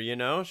 Fellwinter, you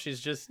know? She's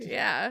just...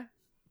 Yeah.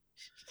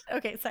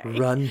 okay, sorry.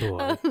 Run, boy.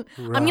 I'm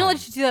going to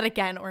let you do that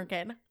again,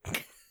 Orchid.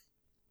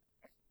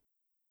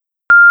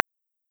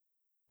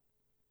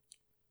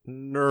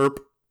 Nerp.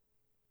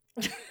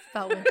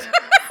 Fellwinter.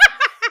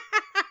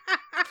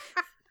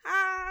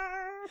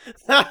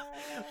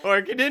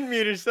 Orchid didn't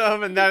mute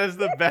herself, and that is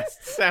the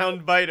best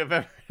sound bite I've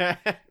ever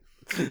had.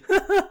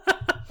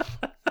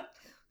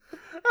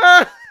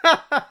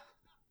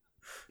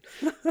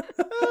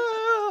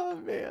 Oh,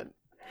 man.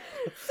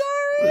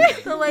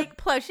 The like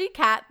plushy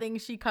cat thing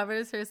she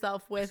covers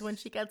herself with when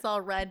she gets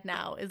all red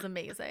now is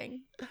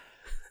amazing.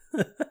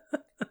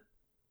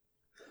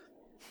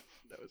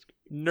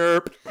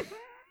 Nerp.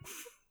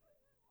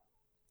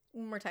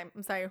 One more time.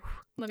 I'm sorry.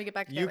 Let me get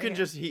back to You that can right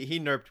just... He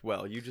nerped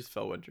well. You just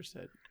Fellwinter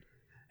said.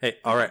 Hey,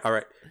 all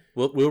right.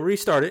 We'll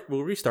restart it.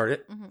 We'll restart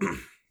it. here. Mhm.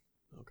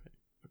 Okay.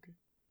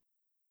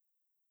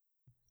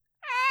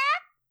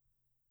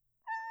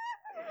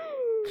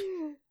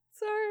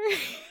 Sorry.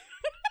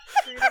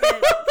 We're gonna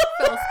get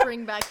Phil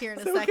Spring back here in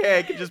a It's second. okay.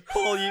 I can just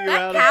pull you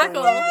That out.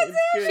 cackle. It's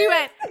good. She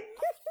went,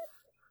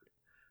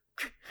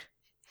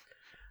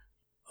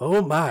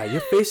 Oh my,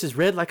 your face is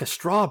red like a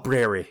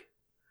strawberry.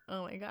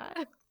 oh my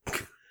god.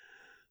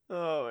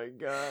 Oh, my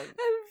God.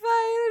 I'm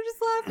fine. I'm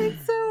just laughing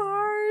so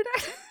hard.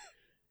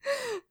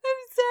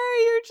 I'm sorry.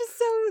 You're just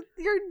so.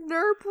 Your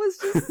nerp was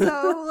just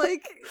so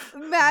like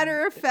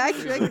matter of fact.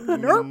 You're like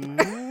nerp.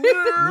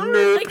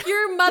 Nerp. Like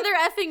your mother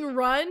effing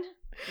run.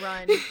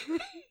 Run.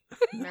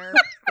 Nerp.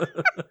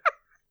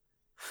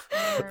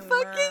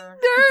 Fucking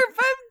nerp.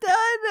 I'm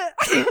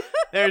done.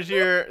 There's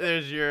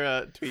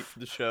your tweet for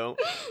the show.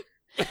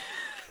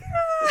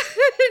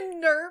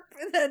 Nerp.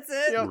 That's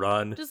it. Yep.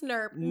 Run. Just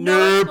nerp. No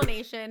Nerp.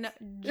 explanation.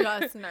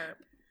 Just nerp.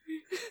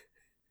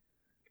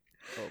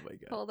 Oh, my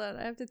God. Hold on.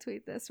 I have to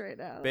tweet this right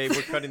now. Babe,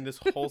 we're cutting this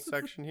whole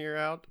section here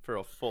out for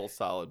a full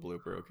solid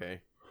blooper,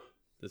 okay?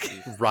 This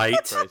is Right.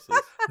 priceless.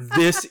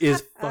 This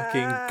is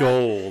fucking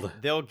gold.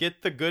 They'll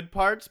get the good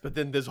parts, but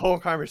then this whole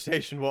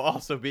conversation will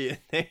also be in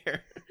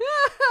there.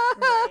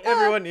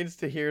 Everyone needs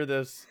to hear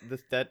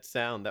that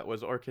sound. That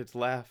was Orchid's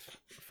laugh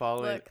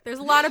following. Look, there's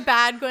a lot of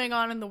bad going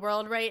on in the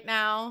world right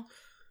now,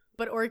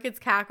 but Orchid's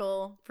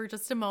cackle for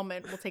just a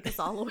moment will take us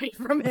all away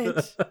from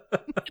it.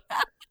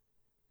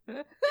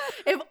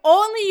 If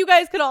only you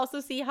guys could also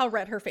see how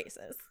red her face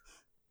is.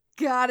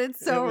 God,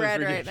 it's so It was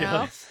red right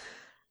now. ridiculous.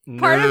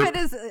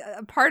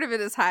 Part of it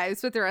is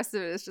hives, but the rest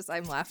of it is just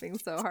I'm laughing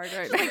so hard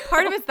right now. Like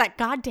part of it's that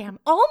goddamn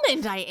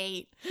almond I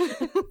ate.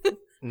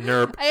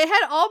 Nerp. I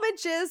had almond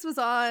jizz was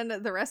on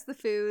the rest of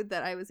the food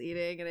that I was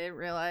eating, and I didn't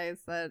realize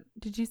that.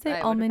 Did you I say would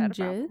have almond had a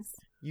problem. jizz?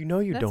 You know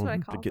you That's don't what I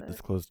have to called get it.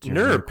 this close to your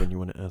Nerp. mic when you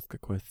want to ask a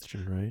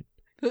question, right?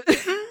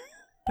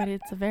 But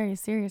it's a very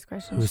serious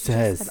question. Who She just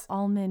says? said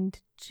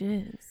almond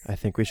jizz. I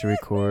think we should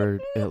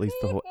record at least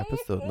the whole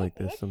episode like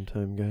this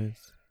sometime,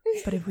 guys.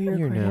 But if we You're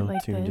record it now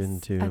like tuned this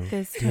into at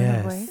this tone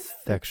of voice, it's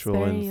sexual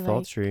very, and like,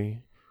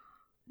 sultry.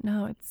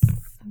 no, it's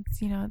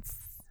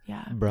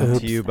yeah. Brought Oops.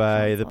 to you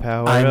by the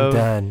power I'm of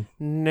done.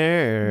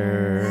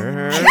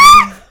 nerd.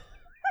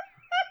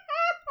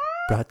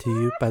 Brought to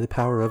you by the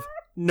power of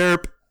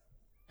Nerp.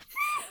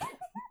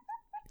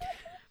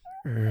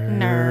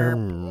 Nerp.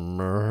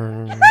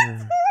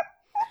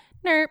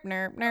 Nerp,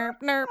 nerp, nerp,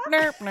 nerp,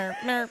 nerp, nerp,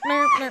 nerp,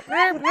 nerp, nerp,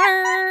 nerp,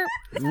 nerp.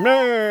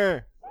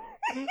 Nerp.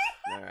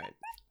 All right.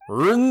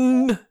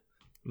 Run.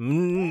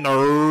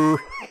 Nerp.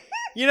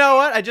 You know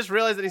what? I just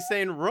realized that he's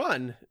saying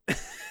run.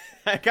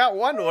 I got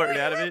one word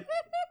out of it.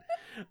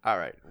 All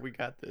right, we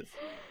got this.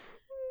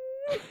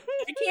 I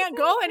can't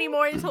go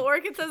anymore until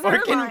Orchid says Or her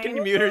can line.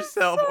 you mute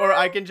herself? Or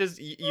I can just,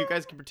 you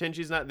guys can pretend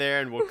she's not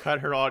there and we'll cut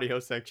her audio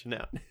section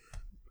out. No,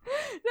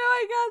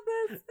 I got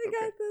this. I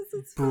got this.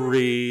 It's fine.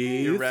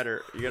 Breathe. You're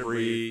redder. You gotta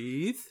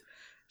breathe.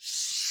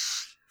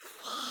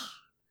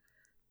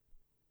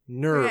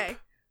 Nerp. Okay.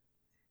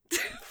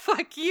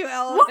 Fuck you,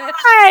 Ellen.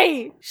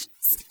 Why?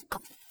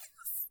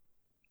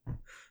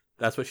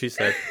 That's what she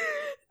said.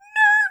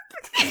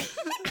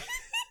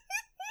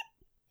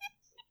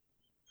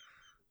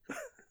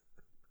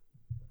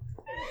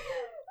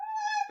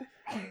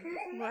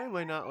 Why am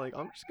I not like,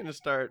 I'm just gonna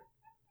start.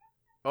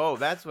 Oh,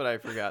 that's what I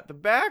forgot. The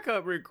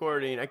backup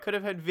recording. I could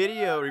have had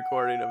video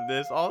recording of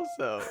this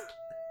also.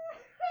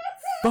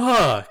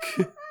 Fuck.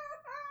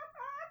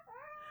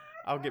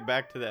 I'll get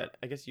back to that.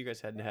 I guess you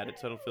guys hadn't had it,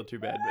 so I don't feel too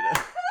bad,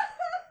 but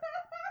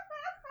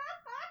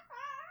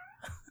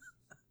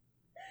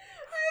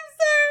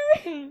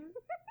I'm sorry.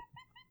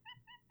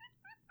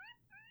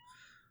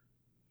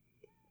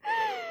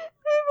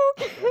 I'm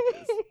okay.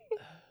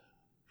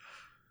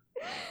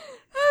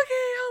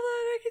 Okay, hold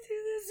on. I can do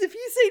this. If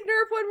you say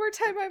nerp one more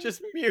time, I'm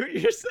just mute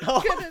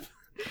yourself. gonna.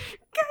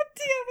 God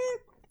damn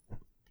it.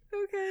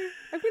 Okay,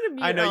 I'm gonna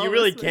mute. I know all you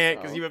really this can't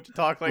because myself. you have to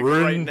talk like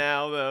Run. right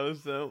now, though.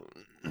 So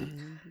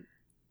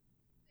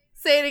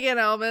Say it again,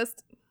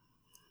 Almost.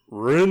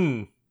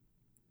 Run.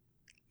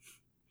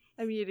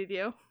 I muted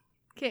you.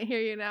 Can't hear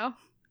you now.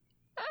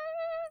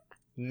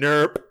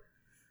 Nerp.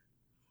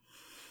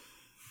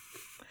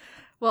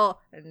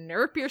 Well,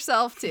 nerp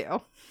yourself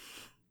too.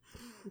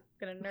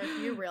 Gonna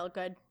nerf you real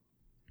good.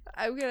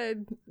 I'm gonna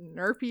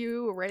nerp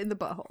you right in the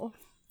butthole.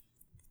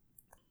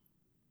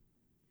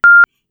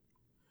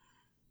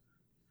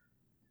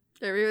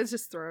 Everyone's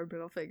just throwing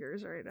middle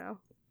fingers right now.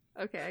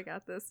 Okay, I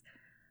got this.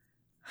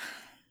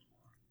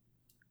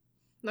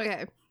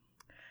 Okay.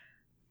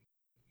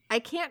 I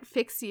can't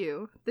fix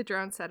you, the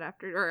drone said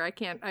after, or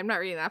I'm not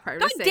reading that part.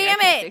 I'm God just saying damn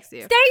I can't it! fix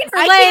you. Stay in her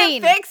I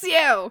lane! can't fix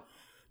you!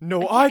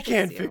 No, I I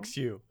can't can't fix you. fix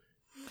you.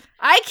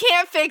 I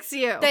can't fix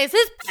you! This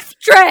is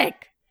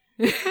Patrick!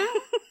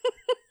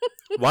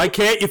 Why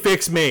can't you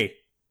fix me?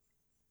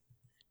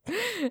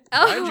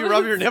 Why'd you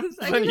rub your nipples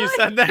I when you know.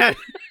 said that?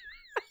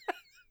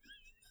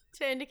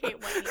 To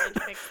indicate what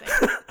needed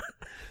fixing.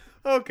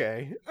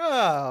 Okay.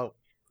 Oh,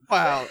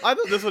 wow. I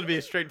thought this would be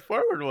a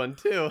straightforward one,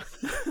 too.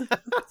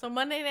 So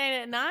Monday night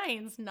at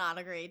 9's not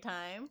a great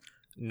time.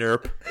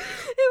 Nerp.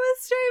 It was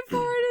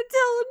straightforward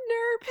until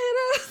Nerp hit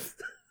us.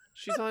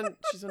 She's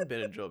on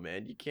Benadryl,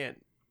 man. You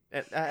can't,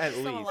 at She's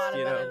least, on a lot of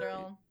you know.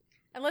 Benadryl.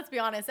 And let's be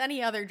honest,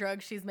 any other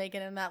drug she's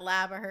making in that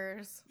lab of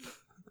hers.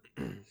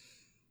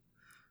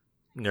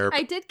 Nerp.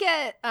 I did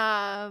get,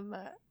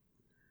 what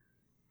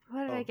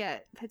did I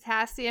get?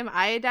 Potassium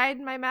iodide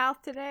in my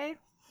mouth today.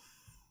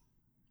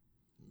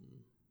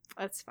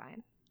 That's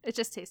fine. It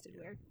just tasted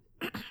weird.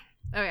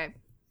 Okay.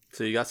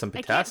 So you got some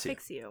I can't potassium.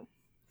 fix you.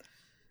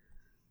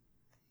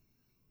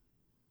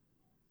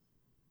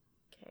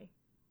 Okay.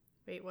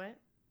 Wait, what?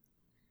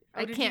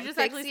 I Did can't you just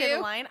fix actually say the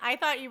you. line? I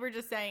thought you were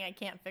just saying I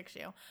can't fix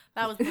you.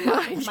 That was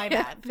I my can't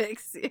bad.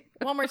 fix you.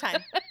 One more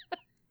time.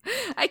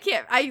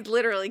 I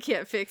literally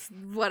can't fix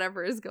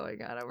whatever is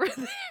going on over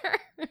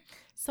there.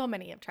 So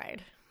many have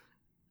tried.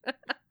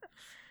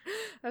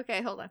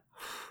 Okay, hold on.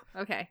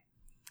 Okay.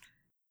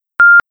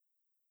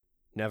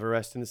 Never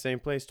rest in the same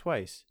place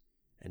twice.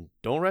 And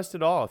don't rest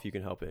at all if you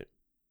can help it.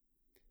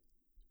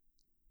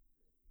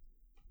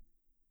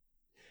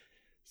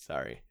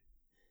 Sorry.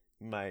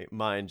 My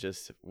mind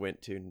just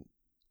went to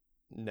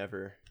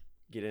never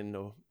get in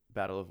no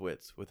battle of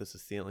wits with a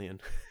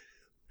Sicilian.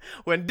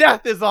 When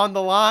death is on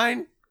the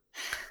line.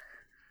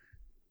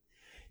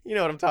 You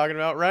know what I'm talking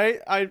about, right?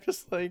 I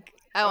just like...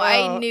 Oh,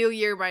 I knew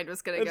your mind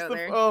was gonna go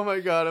there. Oh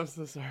my god, I'm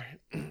so sorry.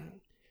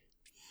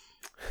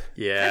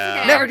 Yeah.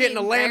 okay. Never I get in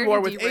a already- I land war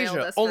already with derailed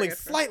Asia. us for Only good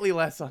for- slightly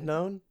less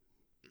unknown.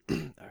 All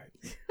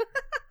right.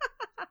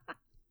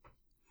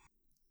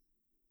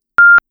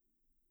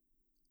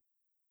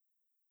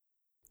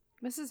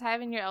 Mrs.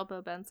 Having your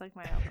elbow bends like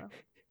my elbow.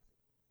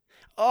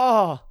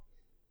 Oh,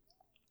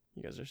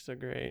 you guys are so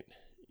great.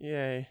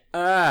 Yay.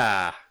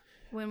 Ah.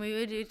 When we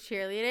would do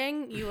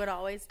cheerleading, you would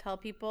always tell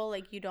people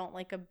like you don't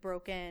like a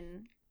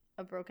broken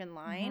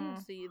line.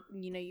 Mhm. So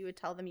you would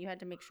tell them you had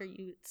to make sure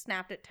you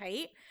snapped it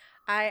tight.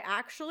 I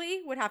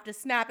actually would have to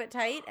snap it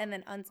tight and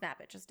then unsnap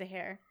it just a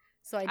hair.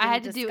 So I I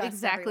had to do disgust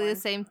exactly everyone. the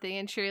same thing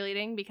in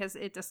cheerleading because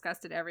it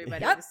disgusted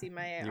everybody Yep. to see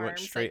my You want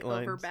arms straight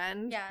like lines?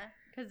 overbend. Yeah,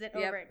 because it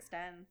Yep.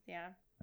 overextends. Yeah.